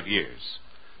 5 years.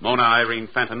 Mona Irene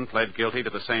Fenton pled guilty to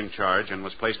the same charge and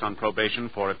was placed on probation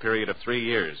for a period of 3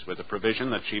 years with the provision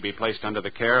that she be placed under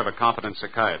the care of a competent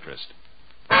psychiatrist.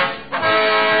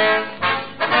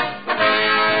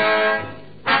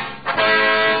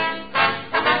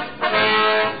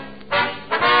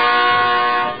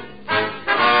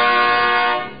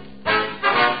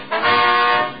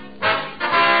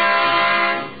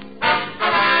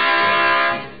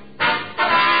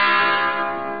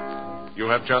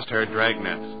 Have just heard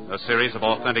Dragnet, a series of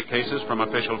authentic cases from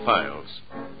official files.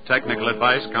 Technical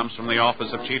advice comes from the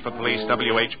Office of Chief of Police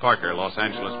W.H. Parker, Los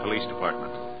Angeles Police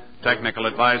Department. Technical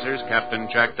advisors, Captain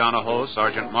Jack Donahoe,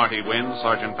 Sergeant Marty Wynn,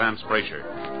 Sergeant Vance Frazier.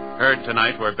 Heard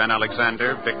tonight were Ben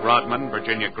Alexander, Vic Rodman,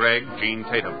 Virginia Gregg, Gene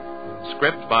Tatum.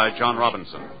 Script by John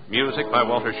Robinson. Music by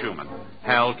Walter Schumann.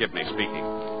 Hal Gibney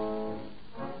speaking.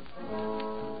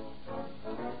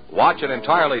 Watch an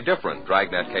entirely different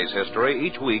Dragnet case history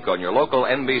each week on your local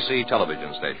NBC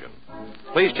television station.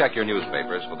 Please check your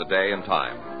newspapers for the day and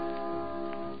time.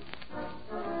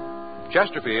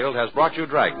 Chesterfield has brought you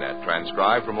Dragnet,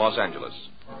 transcribed from Los Angeles.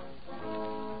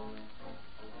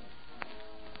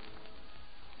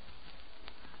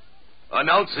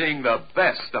 Announcing the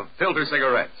best of filter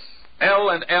cigarettes,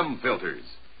 L&M filters.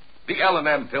 The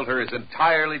L&M filter is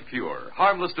entirely pure,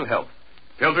 harmless to health.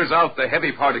 Filters out the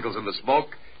heavy particles in the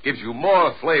smoke, gives you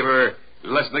more flavor,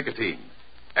 less nicotine.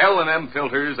 L&M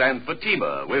filters and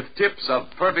Fatima with tips of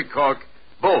perfect cork,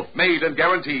 both made and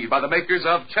guaranteed by the makers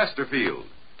of Chesterfield,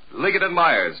 Liggett &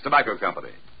 Myers Tobacco Company.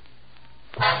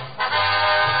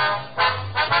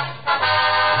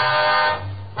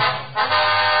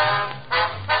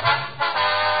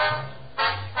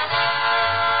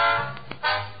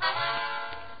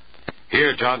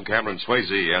 Hear John Cameron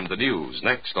Swayze and the news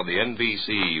next on the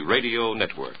NBC Radio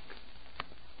Network.